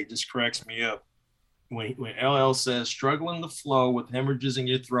this day just cracks me up. When LL says, "Struggling to flow with hemorrhages in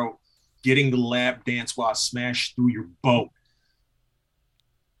your throat, getting the lap dance while I smash through your boat."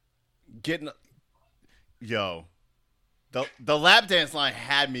 Yo, the lap dance line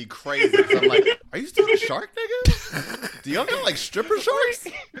had me crazy. I'm like, are you still a shark, nigga? Do y'all got like stripper sharks?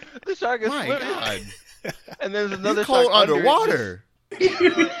 The shark is swimming. God. And there's another cold shark underwater.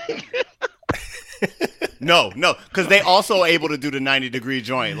 No, because they also able to do the 90-degree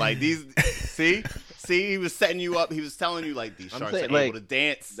joint. Like these, see, he was setting you up. He was telling you like these sharks are able to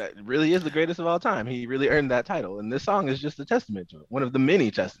dance. That really is the greatest of all time. He really earned that title, and this song is just a testament to it. One of the many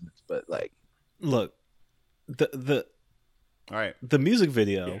testaments. But like, look. The music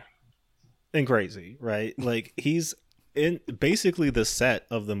video and crazy, right? Like he's in basically the set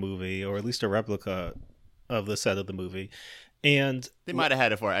of the movie, or at least a replica of the set of the movie, and they might have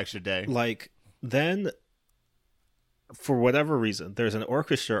had it for an extra day. Like then, for whatever reason, there's an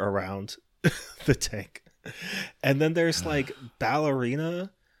orchestra around the tank, and then there's like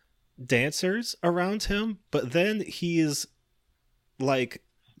ballerina dancers around him, but then he is like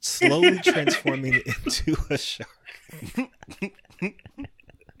slowly transforming into a shark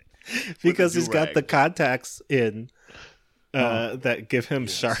because he's got the contacts in that give him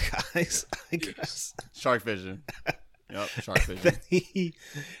shark eyes, I guess. Shark vision. Yep, shark vision. Then he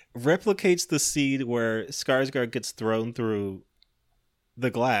replicates the scene where Skarsgård gets thrown through the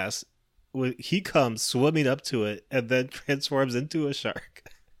glass. He comes swimming up to it and then transforms into a shark.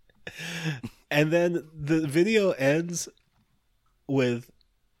 And then the video ends with,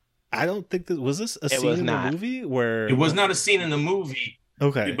 I don't think that was this a scene in the movie where it was not a scene in the movie.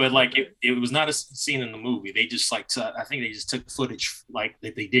 Okay, but like it was not a scene in the movie. They just I think they just took footage like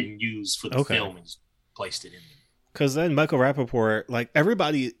that they didn't use for the film and just placed it in there. Because then Michael Rappaport, like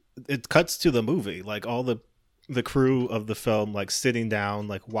everybody, it cuts to the movie, like all the crew of the film, like sitting down,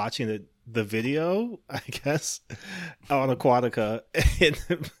 like watching the video, I guess, on Aquatica, and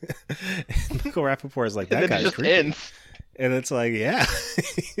Michael Rappaport is like, that guy's creepy. Ends. And it's like, yeah,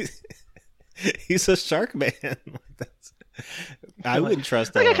 he's a shark man. Like that's, I wouldn't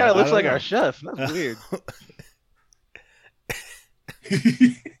trust that. That guy kind of looks like our chef. That's weird.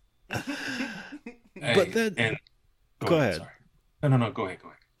 But then, go ahead. Sorry. No. Go ahead.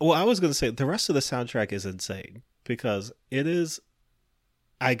 Well, I was going to say the rest of the soundtrack is insane because it is,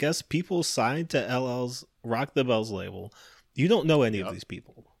 I guess, people signed to LL's Rock the Bells label. You don't know any of these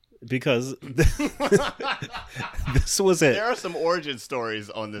people. because this was it. There are some origin stories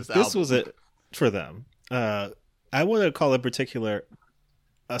on this album. This was it for them. I want to call in particular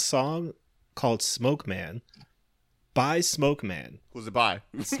a song called Smoke Man by Smoke Man. Who's it by?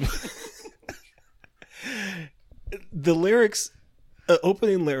 The lyrics,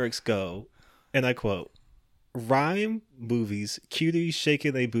 opening lyrics go, and I quote, "Rhyme movies, cuties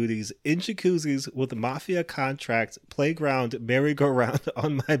shaking their booties, in jacuzzis with mafia contracts, playground, merry-go-round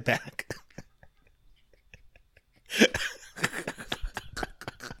on my back."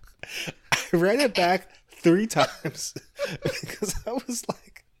 I read it back 3 times because I was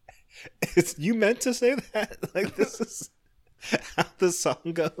like, you meant to say that? Like, this is how the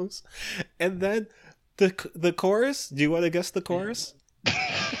song goes? And then the chorus, do you want to guess the chorus?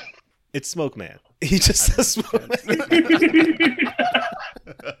 It's Smoke Man. He just says Smoke Man.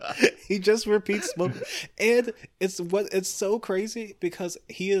 He just repeats Smoke Man. And it's so crazy because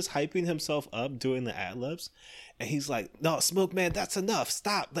he is hyping himself up doing the ad-libs. And he's like, "No, Smoke Man, that's enough.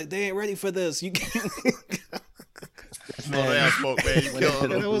 Stop. Like, they ain't ready for this. You can't." Man, Smoke Man, you killed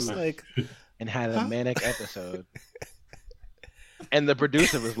him. And I was like, and had a manic episode. And the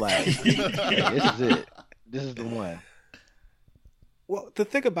producer was like, "Yeah, this is it. This is the one." Well, the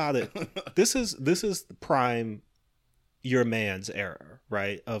thing about it, this is the prime your man's era,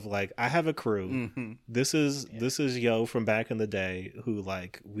 right? Of like, I have a crew. Mm-hmm. This is Yo from back in the day who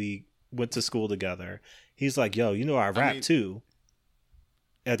like we went to school together. He's like, "Yo, you know I rap too."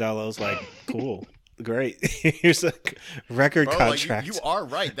 And I was like, "Cool. Great. Here's a record contract." Like, you are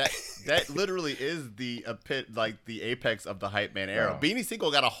right. That literally is the apex of the hype man era. Bro. Beanie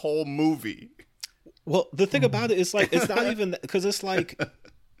Siegel got a whole movie. Well, the thing about it is, like, it's not even because it's like,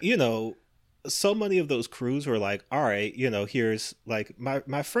 you know, so many of those crews were like, "All right, you know, here's like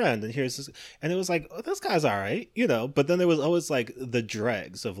my friend, and here's this," and it was like, "Oh, this guy's all right," you know. But then there was always like the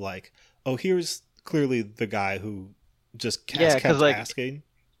dregs of like, "Oh, here's clearly the guy who just kept like, asking."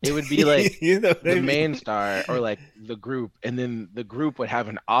 It would be like you know the main star or like the group, and then the group would have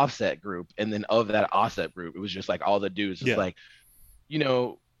an offset group, and then of that offset group, it was just like all the dudes. It's like, you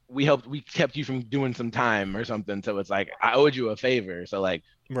know, we kept you from doing some time or something, so it's like I owed you a favor, so like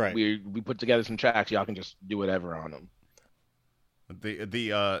we put together some tracks, y'all can just do whatever on them.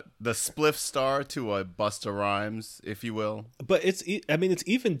 The spliff star to a Busta Rhymes, if you will. But it's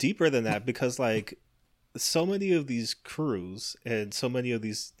even deeper than that because like so many of these crews and so many of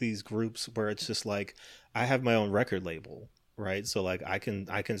these groups where it's just like, I have my own record label, right? So like I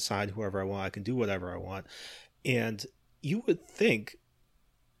can sign whoever I want, I can do whatever I want, and you would think,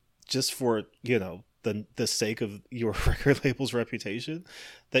 just for, you know, the sake of your record label's reputation,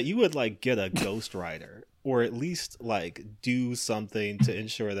 that you would like get a ghostwriter or at least like do something to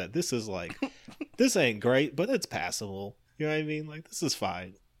ensure that this is like, this ain't great, but it's passable. You know what I mean? Like, this is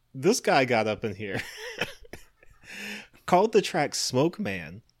fine. This guy got up in here, called the track Smoke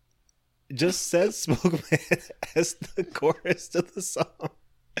Man, just said Smoke Man as the chorus to the song.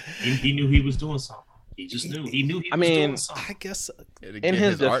 He knew he was doing something. He just knew. He knew he was doing something. I guess in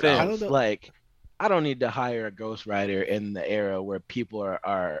his defense, like, I don't need to hire a ghostwriter in the era where people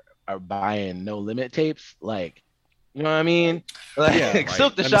are buying No Limit tapes. Like, you know what I mean? Like,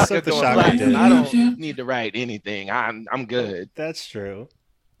 Silk the Shocker going platinum. I don't need to write anything. I'm good. That's true.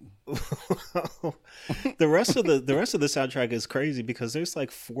 the rest of the soundtrack is crazy because there's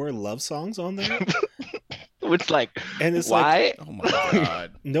like 4 love songs on there. Which like, and it's why? Like, oh my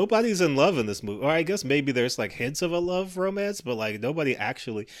god, nobody's in love in this movie. Or I guess maybe there's like hints of a love romance, but like nobody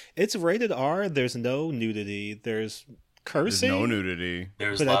actually. It's rated R. There's no nudity. There's cursing. There's no nudity.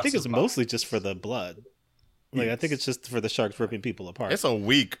 But I think it's mostly just for the blood. Like, I think it's just for the sharks ripping people apart. It's a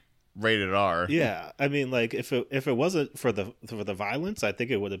weak rated R. Yeah, I mean, like if it wasn't for the violence, I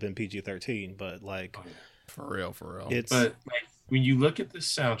think it would have been PG-13. But like, for real, it's. But like, when you look at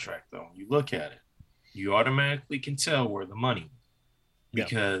this soundtrack, though, you look at it, you automatically can tell where the money went.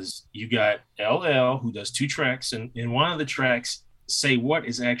 Because you got LL, who does 2 tracks, and in one of the tracks, Say What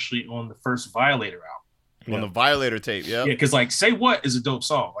is actually on the first Violator album. On the Violator tape, yeah. Yeah, because like Say What is a dope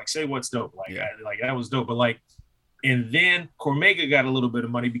song. Like Say What's dope. Like, like that was dope. But like, and then Cormega got a little bit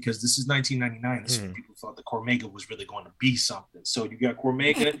of money because this is 1999. This is when people thought that Cormega was really going to be something. So you got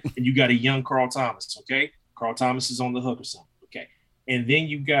Cormega and you got a young Carl Thomas, okay? Carl Thomas is on the hook or something, okay? And then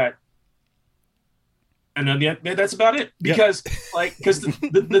you got, and then that's about it. Because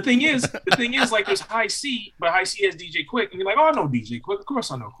the thing is like there's High C, but High C has DJ Quick, and you're like, oh, I know DJ Quick. Of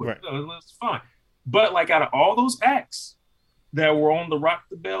course I know Quick. Right. That's fine. But like out of all those acts that were on the Rock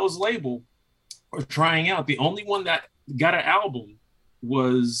the Bells label or trying out, the only one that got an album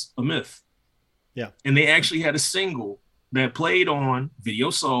was A Myth. Yeah. And they actually had a single that played on Video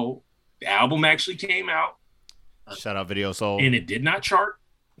Soul. The album actually came out. Shout out Video Soul. And it did not chart.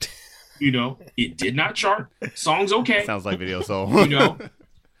 It did not chart. Song's okay. Sounds like Video Soul.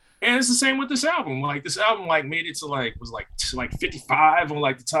 And it's the same with this album. Like this album, made it to was 55 on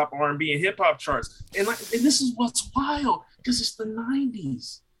the top R&B and hip hop charts. And this is what's wild because it's the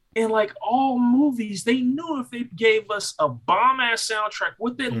 90s. And all movies, they knew if they gave us a bomb ass soundtrack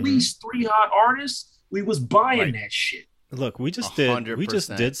with at least 3 hot artists, we was buying that shit. Look, we just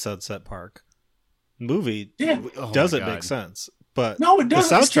 100%. did Sunset Park. Movie doesn't make sense, but no, it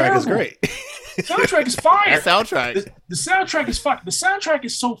doesn't. The soundtrack is great. The soundtrack is fire. The soundtrack. The soundtrack is fire. The soundtrack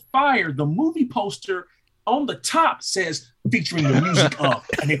is so fire. The movie poster on the top says featuring the music of,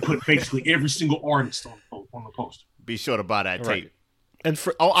 and they put basically every single artist on the poster. Be sure to buy that tape. And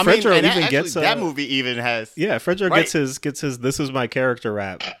Fredro even gets that movie even has Fredro gets his "This Is My Character"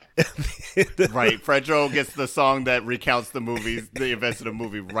 rap. Right, Fredro gets the song that recounts the events of the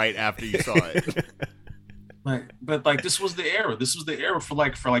movie right after you saw it. But this was the era. This was the era for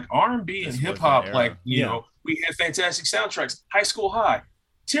R&B and hip hop. We had fantastic soundtracks. High School High,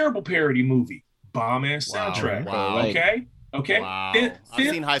 terrible parody movie, bomb ass soundtrack. Wow. Okay. Wow. I've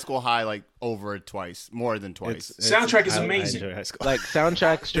seen High School High more than twice. Soundtrack is amazing.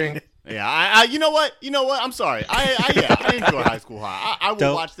 Soundtrack string. Yeah, you know what? I'm sorry. I enjoy High School High. I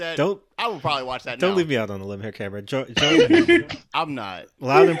will watch that. I will probably watch that. Don't leave me out on the limb here, Cameron. I'm not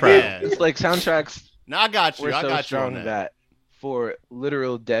loud and proud. Yeah. It's soundtracks. No, I got you. I got you on that. For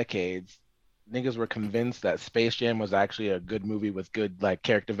literal decades, niggas were convinced that Space Jam was actually a good movie with good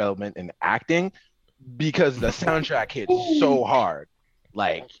character development and acting because the soundtrack hit so hard.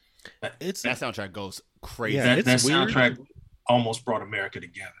 That soundtrack goes crazy. Yeah, that soundtrack almost brought America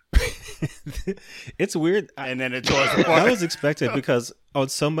together. It's weird. And then it tore us apart. That was expected because on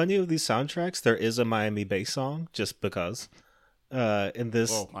so many of these soundtracks, there is a Miami bass song just because. And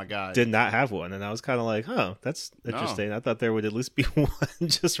this did not have one. And I was kind of like, that's interesting. No. I thought there would at least be one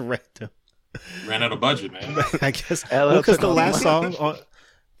just random. Ran out of budget, man. I guess because the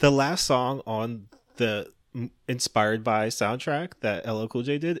last song on the Inspired By soundtrack that LL Cool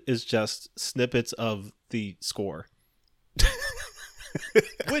J did is just snippets of the score.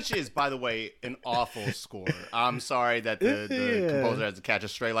 Which is, by the way, an awful score. I'm sorry that the composer has to catch a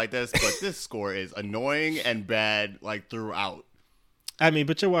stray like this, but this score is annoying and bad throughout. I mean,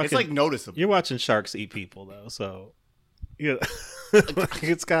 but you're watching. It's noticeable. You're watching sharks eat people, though, so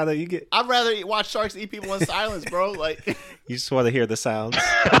it's kind of you get. I'd rather watch sharks eat people in silence, bro. You just want to hear the sounds.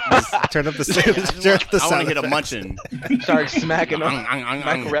 Turn up the sound. I want to hear the munching. Sharks smacking on.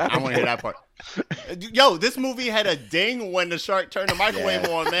 I want to hear that part. Yo, this movie had a ding when the shark turned the microwave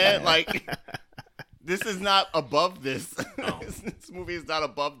on, man. This is not above this. No. This movie is not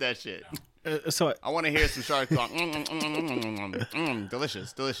above that shit. So I want to hear some sharks talk.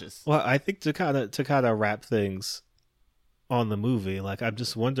 Delicious. Well, I think to kind of wrap things on the movie, I'm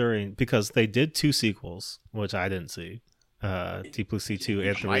just wondering because they did 2 sequels, which I didn't see, T plus C 2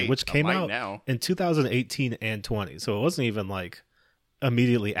 and 3, which came out now in 2018 and 20. So it wasn't even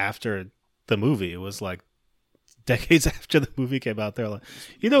immediately after the movie. It was decades after the movie came out. They're like,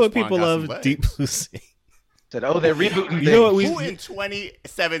 what people love, Deep Blue Sea. Said, they're rebooting. Who in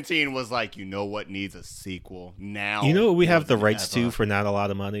 2017 was you know what needs a sequel now? You know what we have the rights to for not a lot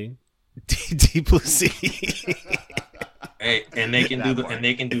of money? Deep Blue Sea. Hey, and they can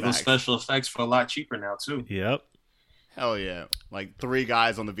do the special effects for a lot cheaper now too. Yep. Hell yeah! 3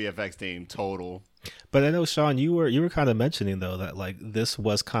 guys on the VFX team total. But I know, Shawn, you were kind of mentioning though that this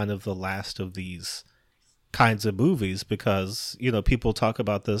was kind of the last of these kinds of movies because people talk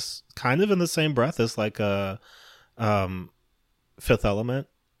about this kind of in the same breath as Fifth Element,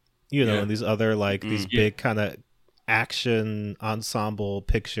 and these other these big kind of action ensemble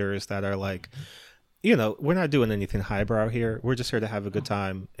pictures that are we're not doing anything highbrow here. We're just here to have a good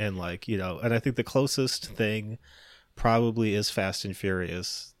time and and I think the closest thing probably is Fast and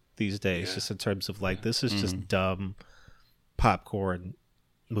Furious these days, just in terms of this is just dumb popcorn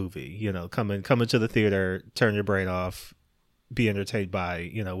movie, come into the theater, turn your brain off, be entertained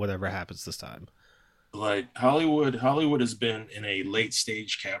by whatever happens this time. Hollywood has been in a late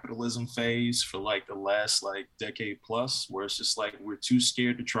stage capitalism phase for the last decade plus, where it's just we're too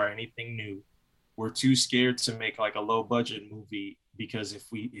scared to try anything new. We're too scared to make a low budget movie because if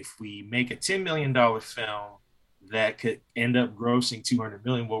we make a $10 million film that could end up grossing 200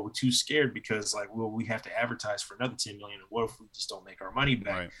 million. Well, we're too scared because we have to advertise for another 10 million. And what if we just don't make our money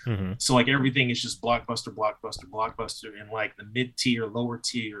back? Right. Mm-hmm. So everything is just blockbuster. And the mid-tier, lower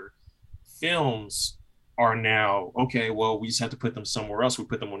tier films are now okay. Well, we just have to put them somewhere else. We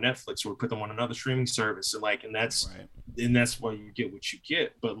put them on Netflix, or we put them on another streaming service, and that's why you get what you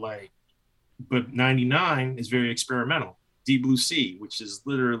get. But 99 is very experimental. Deep Blue Sea, which is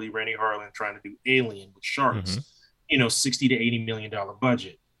literally Rennie Harlan trying to do Alien with sharks, $60 to $80 million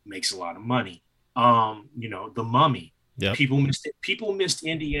budget, makes a lot of money. The Mummy. Yep. People missed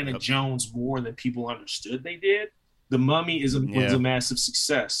Indiana Jones more than people understood they did. The Mummy was a massive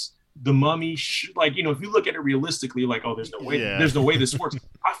success. The Mummy, if you look at it realistically, like, oh, there's no way this works.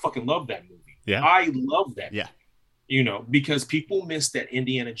 I fucking love that movie. Yeah, I love that. Yeah, because people missed that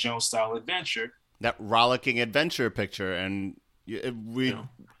Indiana Jones style adventure, that rollicking adventure picture, and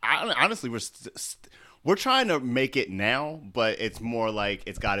honestly, we're trying to make it now, but it's more like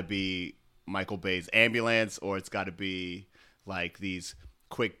it's got to be Michael Bay's Ambulance, or it's got to be like these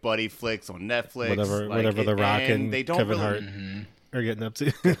quick buddy flicks on Netflix, whatever The Rock and Kevin Hart are getting up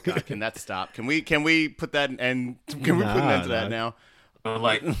to. God, can that stop? Can we put that and can we put an end to that now?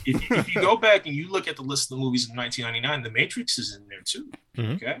 Like if you go back and you look at the list of the movies in 1999, The Matrix is in there too.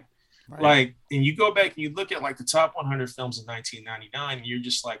 Okay, right. Like, and you go back and you look at like the top 100 films in 1999, and you're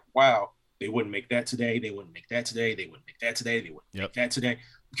just like, wow, they wouldn't make that today. They wouldn't make that today. They wouldn't make that today. They wouldn't make that today.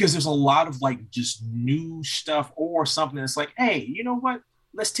 Because there's a lot of like just new stuff or something that's like, hey, you know what?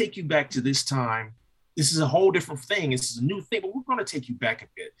 Let's take you back to this time. This is a whole different thing. This is a new thing, but we're going to take you back a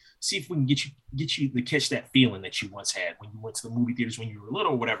bit. See if we can get you to catch that feeling that you once had when you went to the movie theaters when you were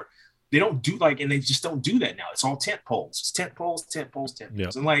little or whatever. They don't do and they just don't do that now. It's all tent poles. It's tent poles.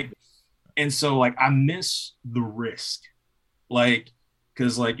 Yep. And so I miss the risk.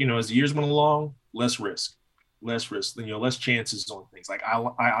 Because as the years went along, less risk, less chances on things. Like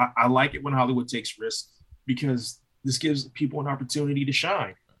I like it when Hollywood takes risks because this gives people an opportunity to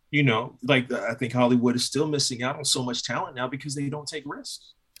shine. I think Hollywood is still missing out on so much talent now because they don't take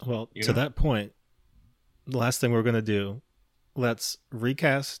risks. Well, to that point, the last thing we're going to do, let's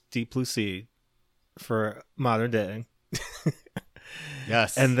recast Deep Blue Sea for modern day.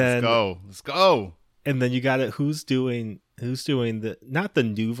 Yes. And then let's go. And then you got it. Who's doing the, not the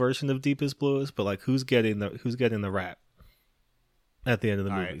new version of Deepest Bluest, but like who's getting the rap at the end of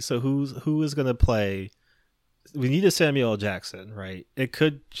the movie. Right. So who is going to play? We need a Samuel L. Jackson, right? It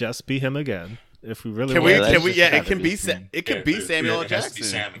could just be him again. If we really it can be Samuel L. Jackson.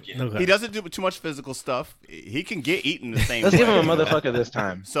 Sam again. Okay. He doesn't do too much physical stuff. He can get eaten the same Let's way. give him a motherfucker this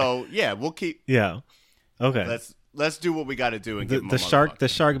time. So we'll keep. Yeah. Okay. Let's do what we got to do and give him the shark. The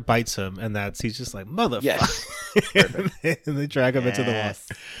shark bites him, and he's just like motherfucker. Yes. And they drag him into the water.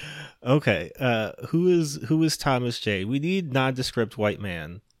 Okay. Who is Thomas J? We need nondescript white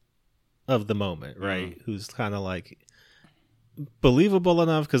man of the moment, right? Who's kind of like believable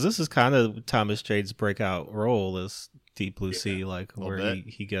enough, because this is kind of Thomas Jade's breakout role as Deep Blue Sea, where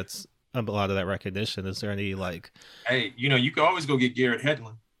he gets a lot of that recognition. Is there any hey, you can always go get Garrett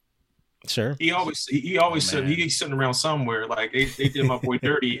Hedlund. Sure. He he's sitting around somewhere. Like they did my boy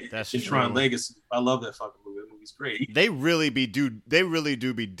dirty in Tron Legacy. I love that fucking movie. That movie's great. They really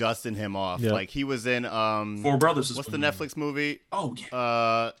do be dusting him off. Yep. Like he was in Four Brothers. What's the Netflix movie? Oh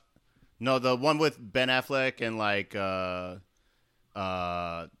yeah. No, the one with Ben Affleck and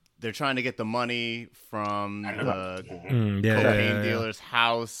they're trying to get the money from the cocaine dealer's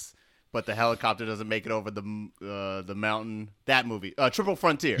house, but the helicopter doesn't make it over the mountain. That movie, Triple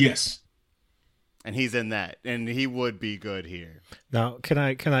Frontier. Yes. And he's in that, and he would be good here. Now, can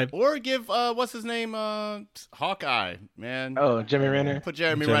I or give what's his name, Hawkeye, man? Oh, Jeremy Renner. Put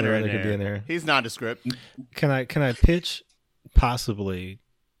Jeremy Renner in there. Could be in there. He's nondescript. Can I pitch possibly?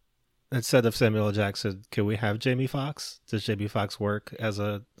 Instead of Samuel L. Jackson, can we have Jamie Foxx? Does Jamie Foxx work as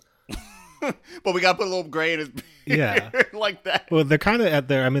a? But we got to put a little gray in his beard like that. Well, they're kind of at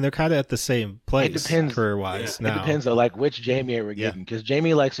the same place. It depends career-wise. It depends on which Jamie we're getting, because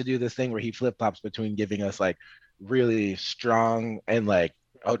Jamie likes to do this thing where he flip-flops between giving us really strong and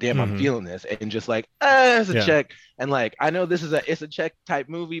oh damn, I'm feeling this, and just it's a check, and I know this is it's a check type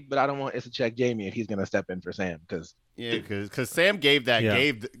movie, but I don't want it's a check Jamie if he's gonna step in for Sam, because Sam gave us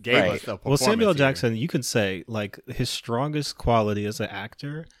the performance. Well, Samuel L. Jackson, you could say his strongest quality as an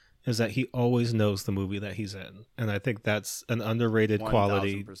actor is that he always knows the movie that he's in, and I think that's an underrated 1,000%.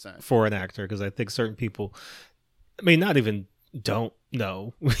 Quality for an actor, because I think certain people, not even don't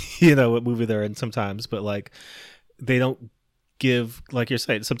know, what movie they're in sometimes, but they don't give, like you're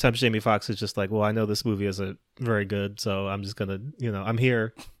saying, sometimes Jamie Foxx is just well, I know this movie isn't very good, so I'm just gonna, I'm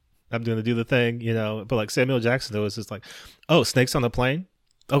here, I'm gonna do the thing, but Samuel Jackson though is just oh, snakes on the plane,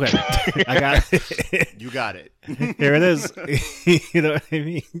 okay. I got it. You got it. Here it is. You know what I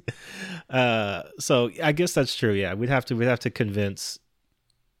mean? So I guess that's true. Yeah, we'd have to convince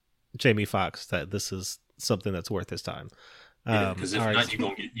Jamie Foxx that this is something that's worth his time. Because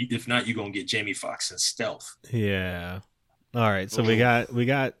if not, you're gonna get Jamie Foxx in Stealth. Yeah. All right. So we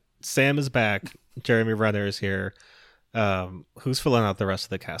got Sam is back. Jeremy Renner is here. Who's filling out the rest of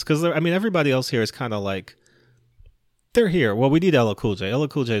the cast? Because I mean, everybody else here is kind of like they're here. Well, we need LL Cool J. LL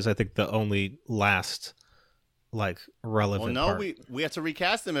Cool J is, I think, the only last like relevant. Well, no, part. we have to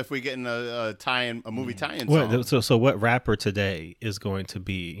recast him if we get in a tie-in, a movie tie-in What, song. so what rapper today is going to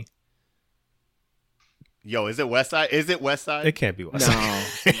be? Yo, is it West Side? Is it West Side? It can't be West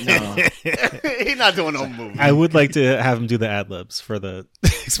Side. No. He's not doing no movie. I would like to have him do the ad-libs for the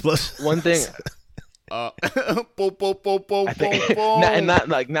explosion. One thing, boom, boom, boom, boom, I think, boom, boom. and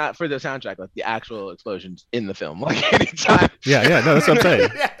not for the soundtrack, like the actual explosions in the film. Like anytime, Yeah, no, that's what I'm saying.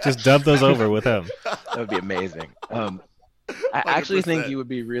 Just dub those over with him. that would be amazing. I actually think it would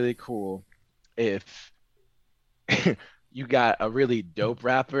be really cool if you got a really dope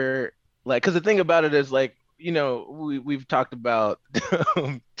rapper. Like, because the thing about it is, like, you know, we've talked about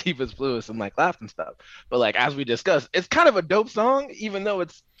Tifa's Blues and like laughed and stuff, but like as we discussed, it's kind of a dope song, even though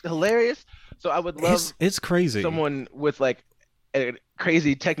it's hilarious. So I would love It's crazy. someone with like a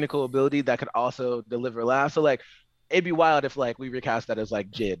crazy technical ability that could also deliver laughs. So like it'd be wild if like we recast that as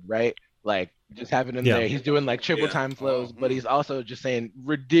like Jid, right? Like just have it in there. He's doing like triple time flows, but he's also just saying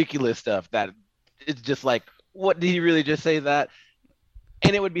ridiculous stuff that it's just like, what did he really just say that?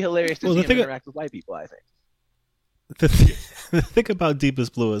 And it would be hilarious to see him interact with white people, I think. The thing about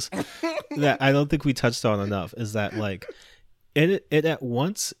Deepest Blue is that I don't think we touched on enough is that like it at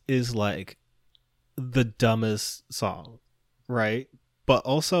once is like the dumbest song, right? But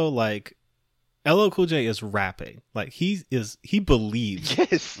also like LL Cool J is rapping. Like he believes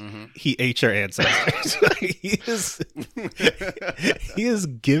he ate your ancestors. he is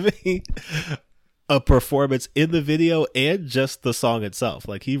giving a performance in the video and just the song itself.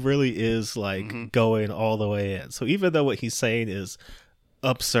 Like he really is like going all the way in. So even though what he's saying is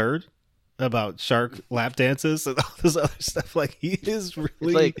absurd about shark lap dances and all this other stuff, like he is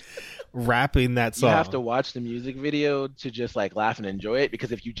really like rapping that song. You have to watch the music video to just like laugh and enjoy it,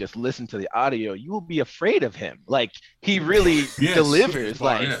 because if you just listen to the audio, you will be afraid of him. Like he really delivers.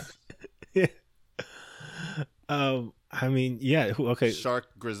 Like yeah. I mean, yeah. Okay. Shark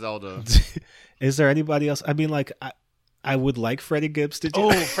Griselda. Is there anybody else? I mean, like, I would like Freddie Gibbs to do.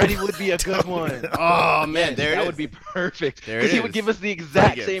 Oh, Freddie would be a good one. Oh man, that would be perfect. There it is. He would give us the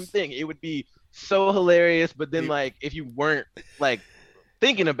exact same thing. It would be so hilarious. But then, like, if you weren't like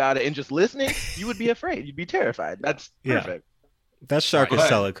thinking about it and just listening, you would be afraid. You'd be terrified. That's perfect. That shark is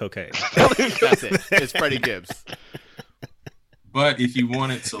selling cocaine. That's it. It's Freddie Gibbs. But if you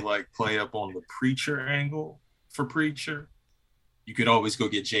wanted to like play up on the Preacher angle for Preacher, you could always go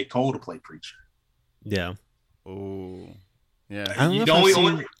get J. Cole to play Preacher. Yeah. Oh. Yeah.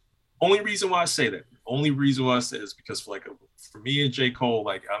 Only reason why I say that. Is because for me and J. Cole,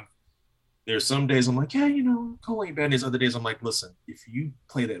 like there's some days I'm like, yeah, you know, Cole ain't bad. And there's other days I'm like, listen, if you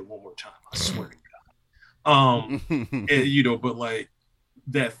play that one more time, I swear to God. And, you know, but like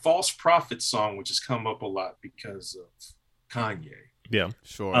that False Prophet song, which has come up a lot because of Kanye. Yeah.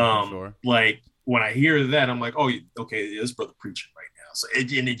 Sure. Like when I hear that, I'm like, oh, okay, it's Brother Preacher right now. So it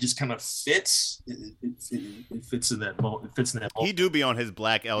just kind of fits. It fits in that moment. It fits in that moment. He do be on his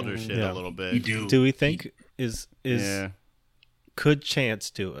Black Elder shit a little bit. He do. Do we think could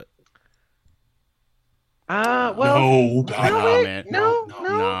Chance do it? Well, no, man. No.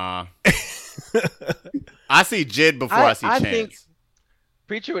 Nah. I see Jid before I see Chance. Think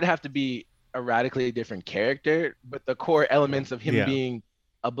Preacher would have to be a radically different character, but the core elements of him being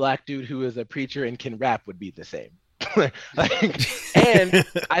a black dude who is a preacher and can rap would be the same. And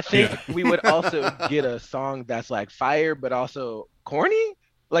I think we would also get a song that's like fire, but also corny.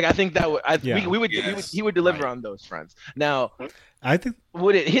 Like I think that would he would deliver on those fronts. Now, I think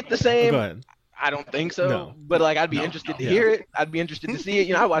would it hit the same? Go ahead. I don't think so. No. But like I'd be interested to hear it. I'd be interested to see it.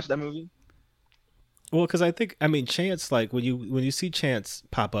 You know, I watched that movie. Well, because I mean, Chance, like when you see Chance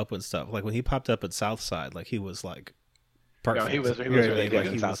pop up and stuff, like when he popped up at Southside, like he was like perfect. No, he was really good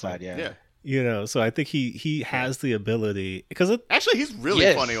at Southside, yeah. You know, so I think he has the ability, because actually he's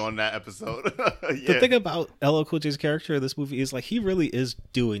really funny on that episode. The thing about LL Cool J's character in this movie is like he really is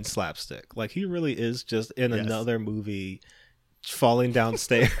doing slapstick. Like he really is just in another movie falling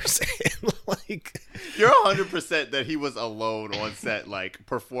downstairs and like you're 100% that he was alone on set, like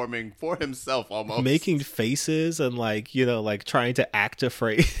performing for himself, almost making faces and like, you know, like trying to act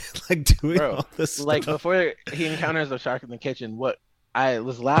afraid, like doing all this stuff. Like before he encounters the shark in the kitchen, what I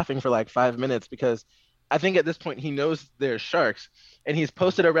was laughing for like 5 minutes, because I think at this point he knows there's sharks and he's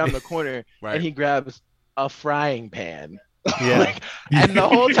posted around the corner and he grabs a frying pan. Yeah. And the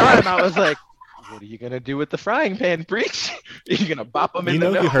whole time I was like, What are you gonna do with the frying pan, Breach? You're gonna bop him in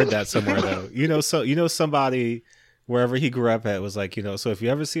the nose? You heard that somewhere though. Somebody wherever he grew up at was like, so if you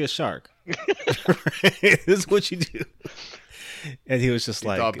ever see a shark, this is what you do. And he was just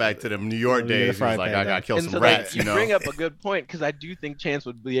like, thought back to them New York days. He was like, I gotta kill some rats. You bring up a good point, because I do think Chance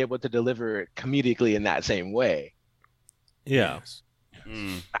would be able to deliver it comedically in that same way. Yeah.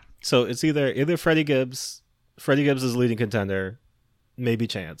 So it's either Freddie Gibbs. Freddie Gibbs is leading contender. Maybe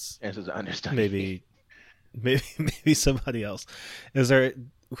Chance. Chance is understudy. Maybe somebody else. Is there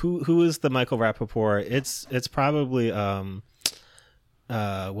who is the Michael Rappaport? It's probably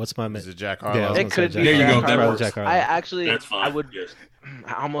what's my Is it Jack Harlow? Yeah, it could be. There you go. That works. Jack Harlow. I would. Yes.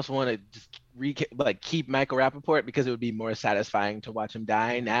 I almost want to just keep Michael Rappaport, because it would be more satisfying to watch him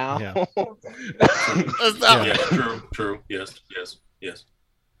die now. Yeah. True. Yes.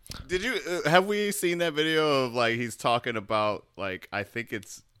 Did you have we seen that video of like he's talking about like I think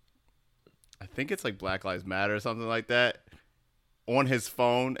it's like Black Lives Matter or something like that on his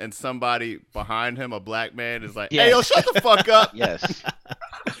phone, and somebody behind him, a black man, is like, "Hey, yo, shut the fuck up." Yes.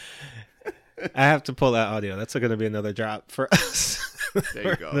 I have to pull that audio. That's going to be another drop for us.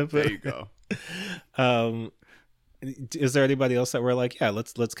 There you go. Is there anybody else that we're like, yeah,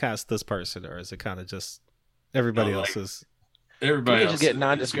 let's cast this person, or is it kind of just everybody else is? Everybody else just get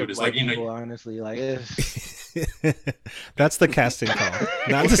nondescript like people, honestly. Like, that's the casting call.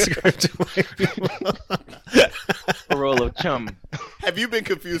 Nondescript white people. A role of chum. Have you been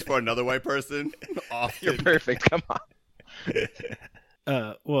confused for another white person? You're perfect. Come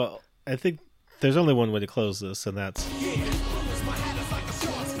on. Well, I think there's only one way to close this, and that's.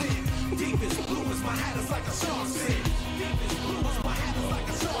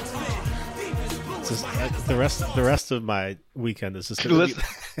 The rest of my weekend is just gonna be...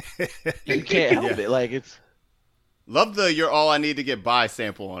 You can't help it. Like, it's love the "You're all I need to get by"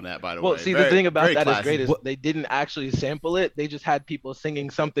 sample on that. By the way, well, see, the thing about that is great is they didn't actually sample it. They just had people singing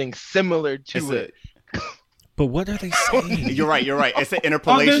something similar to it. But what are they saying? You're right. It's an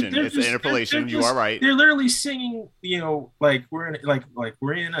interpolation. It's an interpolation. You are right. They're literally singing, like we're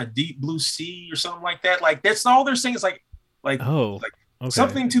in a deep blue sea or something like that. Like that's all they're saying is like okay.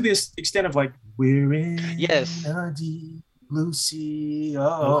 Something to this extent of like we're in yes. a deep blue sea.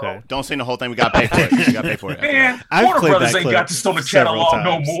 Oh, okay. Don't sing the whole thing. We got to pay for it. You got to pay for it. Man, Warner Brothers ain't got this on the catalog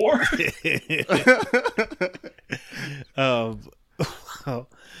no more. Well,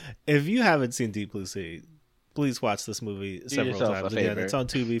 if you haven't seen Deep Blue Sea, please watch this movie several times. Again, it's on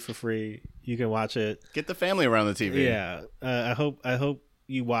Tubi for free. You can watch it. Get the family around the TV. Yeah, I hope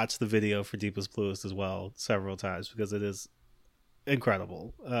you watch the video for Deepest Bluest as well several times, because it is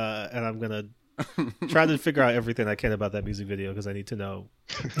incredible. And I'm gonna try to figure out everything I can about that music video, because I need to know.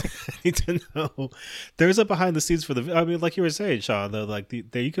 There's a behind the scenes for the. I mean, like you were saying, Shawn, though, like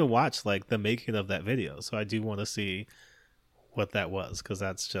you can watch like the making of that video. So I do want to see what that was, because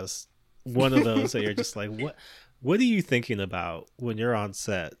that's just one of those that you're just like, what are you thinking about when you're on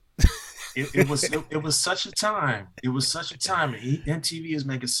set? It was such a time. It was such a time. MTV is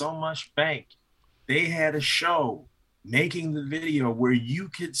making so much bank. They had a show making the video where you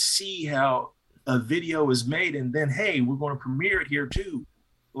could see how a video is made, and then hey, we're going to premiere it here too.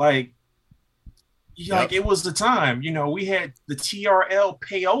 Like it was the time. We had the TRL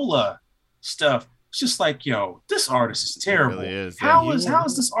payola stuff. It's just like, yo, this artist is terrible. Really is, yeah. How is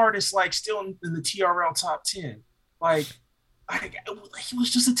this artist like still in the TRL top 10? Like, it was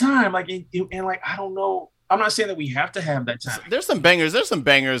just a time. Like, and like, I don't know. I'm not saying that we have to have that time. There's some bangers. There's some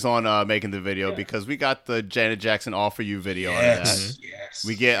bangers on making the video, because we got the Janet Jackson "All for You" video. Yes.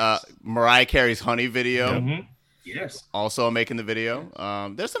 We get Mariah Carey's "Honey" video. Mm-hmm. Yes. Also making the video.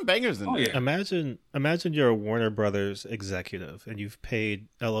 There's some bangers in there. Yeah. Imagine you're a Warner Brothers executive and you've paid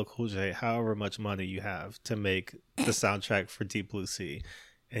LL Cool J however much money you have to make the soundtrack for Deep Blue Sea,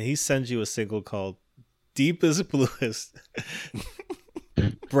 and he sends you a single called "Deepest Bluest."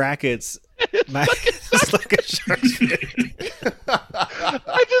 Brackets. It's like a shark's fin.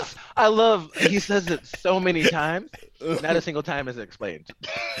 I love. He says it so many times. Not a single time is it explained.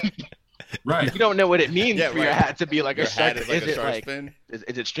 Right. You don't know what it means for your hat to be like a shark. Is it like fin? Is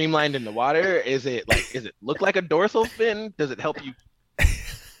it streamlined in the water? Is it look like a dorsal fin? Does it help you?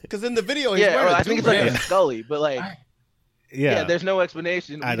 Because in the video, I think it's like a scully, but like, yeah, there's no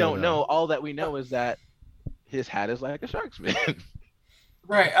explanation. We don't know. All that we know is that his hat is like a shark's fin.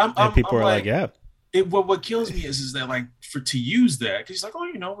 Right. And people are like, yeah. What kills me is that like to use that, because he's like,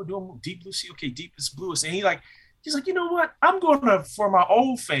 oh, we're doing Deep Blue Sea, okay, Deepest Bluest, and he's like, you know what? I'm gonna, for my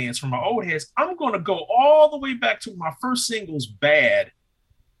old fans, for my old heads, I'm gonna go all the way back to my first singles, "Bad."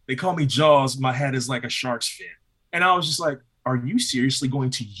 They call me Jaws. My hat is like a shark's fin, and I was just like, are you seriously going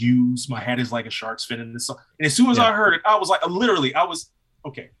to use My Hat Is Like a Shark's Fin in this song? And as soon as I heard it, I was like,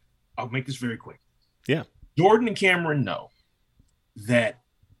 okay, I'll make this very quick. Yeah. Jordan and Cameron know that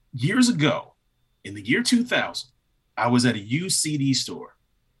years ago, in the year 2000, I was at a used CD store,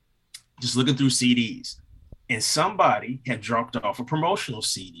 just looking through CDs, and somebody had dropped off a promotional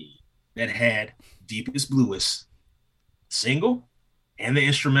CD that had Deepest Bluest single and the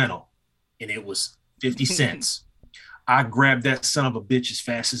instrumental, and it was 50 cents. I grabbed that son of a bitch as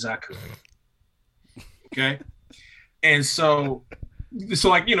fast as I could. Okay. And so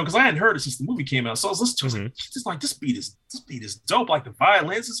like, you know, because I hadn't heard it since the movie came out. So I was listening to it, just like, this beat is dope. Like the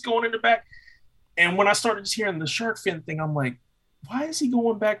violins is going in the back. And when I started just hearing the shark fin thing, I'm like, why is he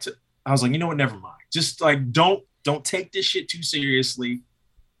going back to? I was like, you know what? Never mind. Just like, don't take this shit too seriously.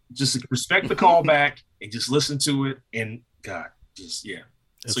 Just respect the callback and just listen to it. And God, just, yeah.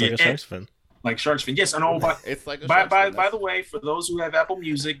 It's like a shark's fin. Like shark's fin. Yes, I know. It's like a by the way, for those who have Apple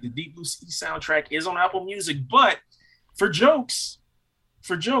Music, the Deep Blue Sea soundtrack is on Apple Music. But for jokes,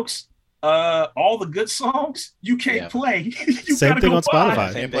 all the good songs you can't play. Same thing on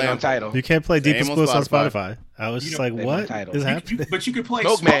Spotify. Same thing on Tidal. You can't play Deepest Blues on Spotify. I was just like, what is happening? But you could play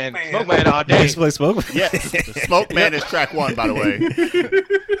Smoke Man all day. Just play Smoke Man. Yes, Smoke Man is track 1, by the way.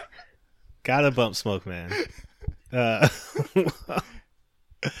 Gotta bump Smoke Man.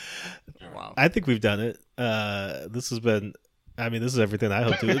 Wow. I think we've done it. This has been, this is everything I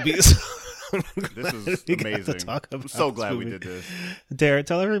hoped it would be. So this is amazing. I'm so glad we did this. Derek,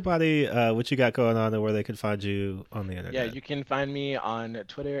 tell everybody what you got going on and where they can find you on the internet. Yeah, you can find me on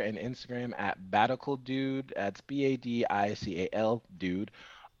Twitter and Instagram at Badical Dude. That's BADICAL Dude.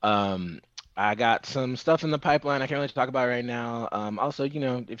 I got some stuff in the pipeline I can't really talk about right now. Also, you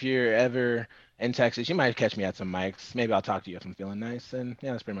know, if you're ever in Texas, you might catch me at some mics. Maybe I'll talk to you if I'm feeling nice. And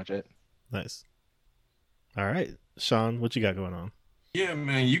yeah, that's pretty much it. Nice. All right. Shawn, what you got going on? Yeah,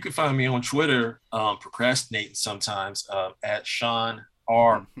 man, you can find me on Twitter, procrastinating sometimes, at Shawn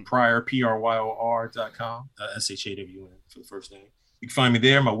R. Pryor, PRYOR.com, SHAWN for the first name. You can find me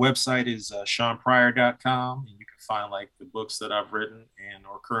there. My website is ShawnPryor.com, and you can find like the books that I've written and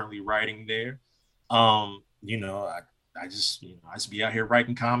are currently writing there. You know, I just be out here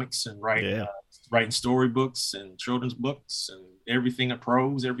writing comics and writing storybooks and children's books and everything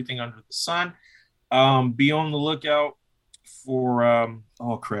prose, everything under the sun. Be on the lookout for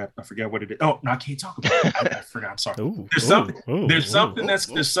oh crap, I forgot what it is. Oh no, I can't talk about it. I forgot. I'm sorry. There's something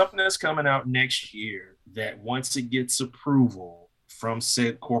that's coming out next year that once it gets approval from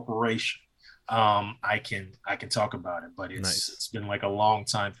said corporation, I can talk about it. But it's been like a long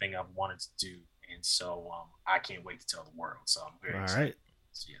time thing I've wanted to do, and so I can't wait to tell the world. So I'm very excited. Right.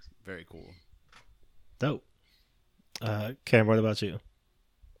 So, yes, very cool. Dope. Cam, what about you?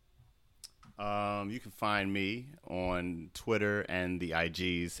 You can find me on Twitter and the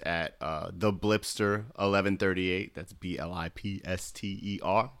IGs at the Blipster 1138. That's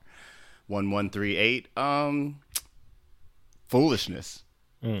BLIPSTER 1138. Foolishness.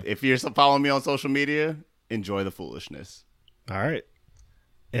 If you're following me on social media, enjoy the foolishness. All right.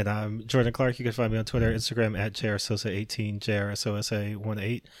 And I'm Jordan Clark. You can find me on Twitter, Instagram at JRSosa18,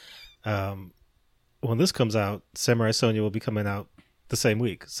 JRSOSA18. When this comes out, Samurai Sonia will be coming out the same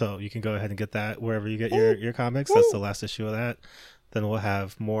week, so you can go ahead and get that wherever you get your comics. That's the last issue of that. Then we'll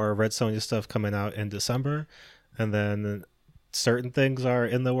have more Red Sonja stuff coming out in December, and then certain things are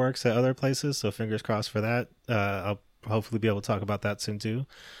in the works at other places, so fingers crossed for that. I'll hopefully be able to talk about that soon too.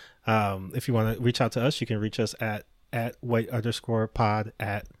 If you want to reach out to us, you can reach us at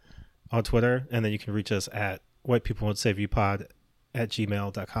white_pod on Twitter, and then you can reach us at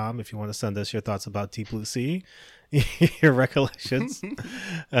whitepeoplewon'tsaveyoupod@gmail.com if you want to send us your thoughts about Deep Blue Sea, your recollections,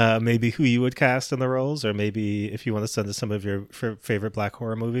 maybe who you would cast in the roles, or maybe if you want to send us some of your favorite black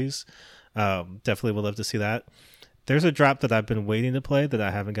horror movies. Definitely would love to see that. There's a drop that I've been waiting to play that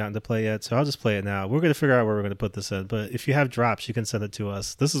I haven't gotten to play yet, so I'll just play it now. We're going to figure out where we're going to put this in, but if you have drops, you can send it to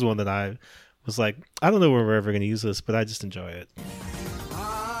us. This is one that I was like, I don't know where we're ever going to use this, but I just enjoy it.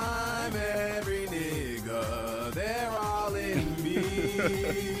 I'm every nigga, they're all in me.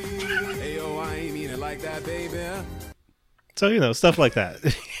 Ayo, I ain't mean it like that, baby. So, you know, stuff like that.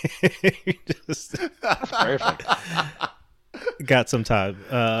 Just Perfect. got some time.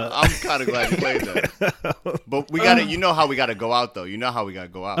 I'm kind of glad you played that. But we got to, you know how we got to go out, though. You know how we got to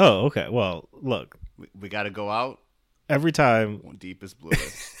go out. Oh, okay. Well, look. We got to go out. Every time. On Deepest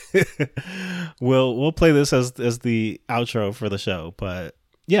Bluest. We'll play this as the outro for the show. But,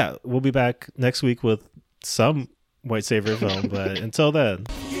 yeah, we'll be back next week with some White Savior film. But until then.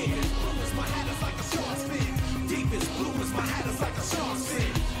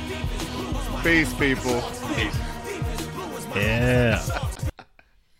 Peace, people. Peace. Yeah.